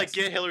need to podcast.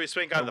 get Hilary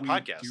Swank on the We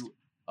podcast.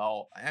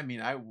 We need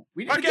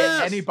to get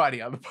Podcast!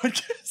 anybody on the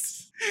podcast.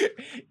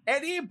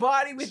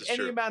 Anybody with This is any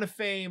true. amount of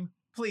fame,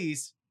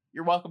 please.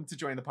 You're welcome to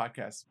join the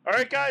podcast. All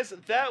right, guys,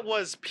 that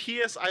was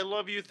P.S. I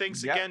Love You.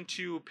 Thanks Yep. again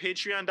to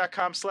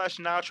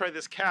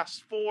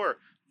patreon.com/nowtrythiscast for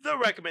the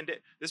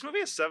recommended. This movie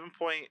has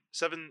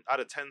 7.7 out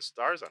of 10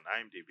 stars on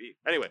IMDb.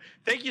 Anyway,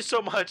 thank you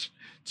so much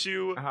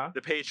to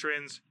the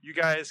patrons. You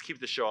guys keep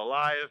the show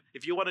alive.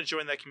 If you want to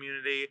join that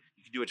community,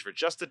 you can do it for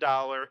just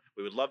 $1.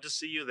 We would love to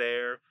see you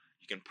there.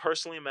 You can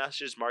personally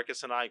message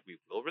Marcus and I. We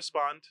will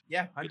respond.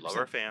 Yeah, We 100%. love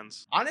our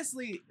fans.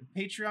 Honestly,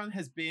 Patreon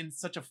has been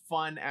such a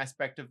fun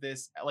aspect of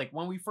this. Like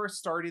when we first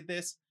started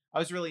this, I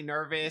was really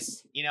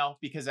nervous,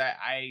 because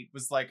I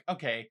was like,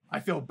 okay, I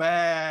feel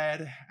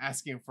bad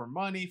asking for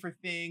money for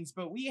things,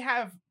 but we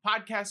have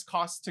podcast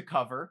costs to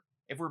cover,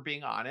 if we're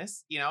being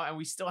honest, and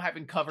we still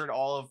haven't covered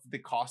all of the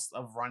costs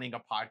of running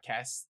a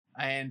podcast.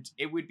 And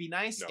it would be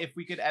nice if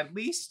we could at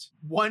least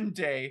one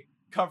day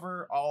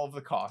cover all of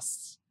the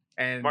costs.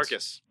 And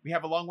Marcus, we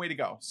have a long way to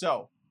go.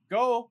 So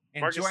go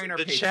and Marcus, join our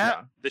the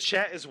Patreon.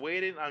 chat is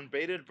waiting on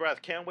bated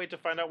breath. Can't wait to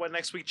find out what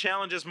next week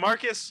challenge is.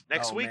 Marcus,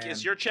 next Oh, week man.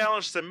 is your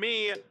challenge to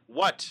me.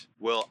 What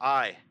will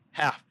I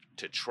have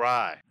to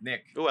try?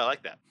 Nick. Ooh, I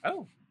like that.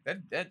 Oh,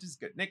 that is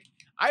good. Nick,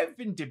 I've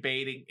been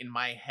debating in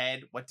my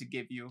head what to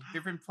give you.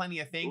 There've been plenty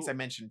of things. I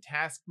mentioned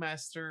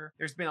Taskmaster.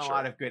 There's been a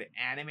lot of good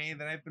anime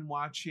that I've been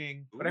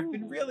watching, but I've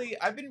been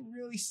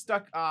really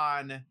stuck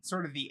on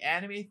sort of the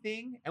anime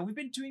thing, and we've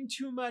been doing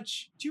too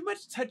much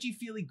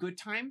touchy-feely good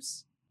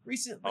times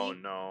recently. Oh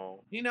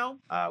no. You know,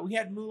 we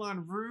had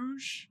Moulin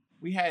Rouge.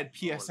 We had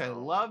P.S. I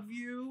Love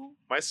You.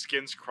 My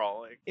skin's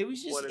crawling. It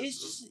was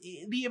just,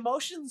 the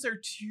emotions are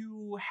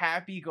too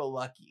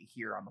happy-go-lucky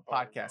here on the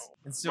podcast. No.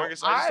 And so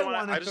Marcus,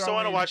 I just don't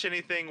want to watch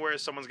anything where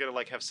someone's gonna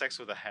like have sex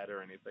with a head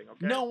or anything.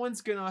 Okay. No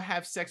one's gonna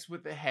have sex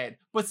with a head,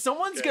 but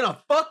someone's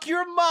gonna fuck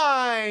your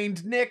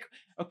mind, Nick.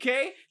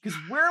 Okay, because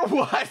we're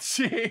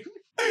watching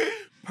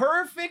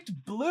Perfect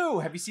Blue.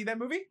 Have you seen that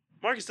movie?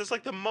 Marcus, that's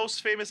like the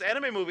most famous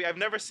anime movie. I've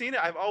never seen it.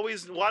 I've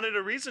always wanted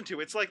a reason to.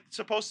 It's like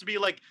supposed to be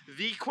like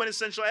the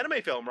quintessential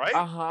anime film,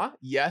 right?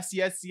 Yes.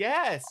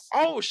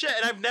 Oh shit,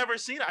 and I've never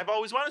seen it. I've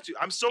always wanted to.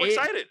 I'm so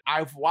excited.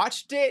 I've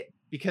watched it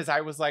because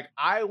I was like,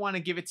 I want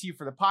to give it to you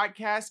for the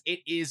podcast. It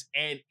is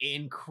an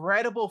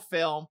incredible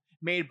film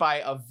made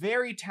by a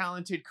very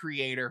talented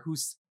creator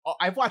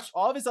I've watched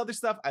all of his other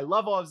stuff. I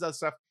love all of his other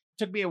stuff. It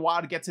took me a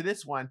while to get to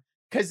this one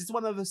because it's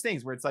one of those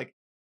things where it's like,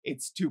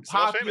 it's too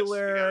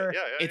popular.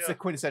 It's a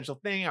quintessential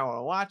thing. I want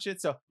to watch it.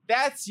 So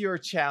that's your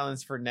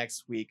challenge for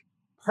next week.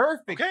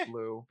 Perfect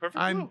Blue.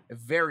 I'm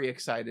very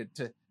excited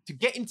to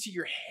get into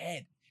your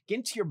head, get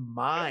into your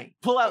mind,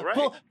 pull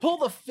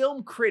the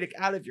film critic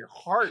out of your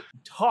heart,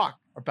 and talk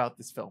about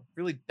this film.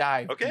 Really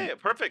dive. Okay, deep.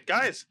 Perfect,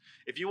 guys.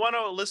 If you want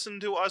to listen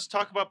to us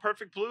talk about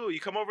Perfect Blue, you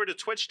come over to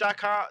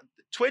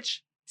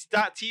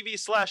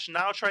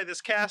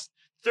twitch.tv/NowTryThisCast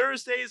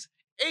Thursdays.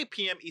 8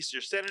 p.m.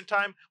 Eastern Standard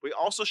Time. We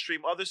also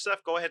stream other stuff.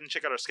 Go ahead and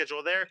check out our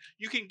schedule there.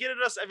 You can get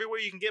at us everywhere.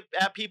 You can get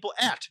at people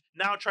at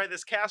Now Try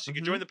This Cast. You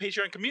can join the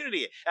Patreon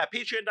community at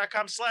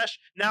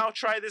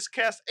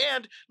patreon.com/NowTryThisCast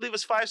and leave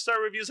us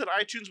 5-star reviews on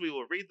iTunes. We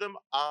will read them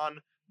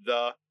on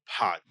the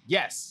pod.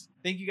 Yes.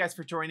 Thank you guys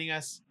for joining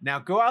us. Now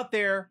go out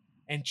there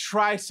and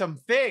try some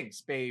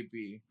things,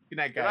 baby. Good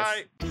night,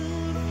 guys. Good night.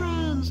 Two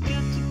friends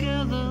get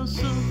together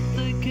so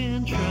they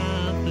can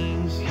try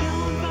things.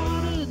 How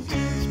about a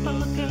Tits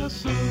Podcast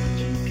so that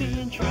you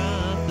can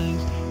try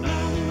things?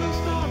 And we will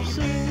stop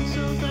singing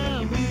so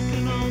that we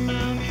can all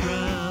now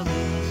try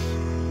this.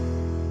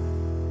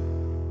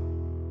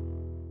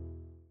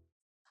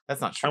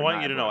 That's not true. I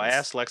want you to know, I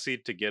asked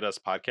Lexi to get us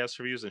podcast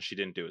reviews and she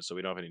didn't do it, so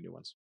we don't have any new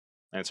ones.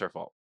 And it's her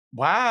fault.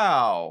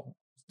 Wow.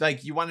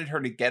 Like, you wanted her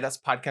to get us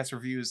podcast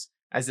reviews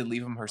as in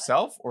leave them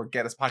herself, or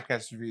get us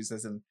podcast reviews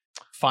as in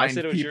find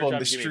people in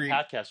the street?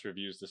 Podcast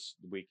reviews this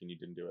week and you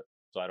didn't do it,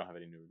 so I don't have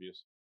any new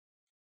reviews.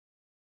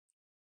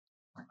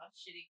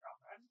 Shitty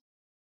girlfriend.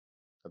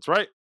 That's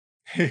right.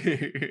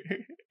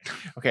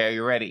 Okay, are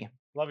you ready?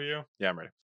 Love you. Yeah, I'm ready.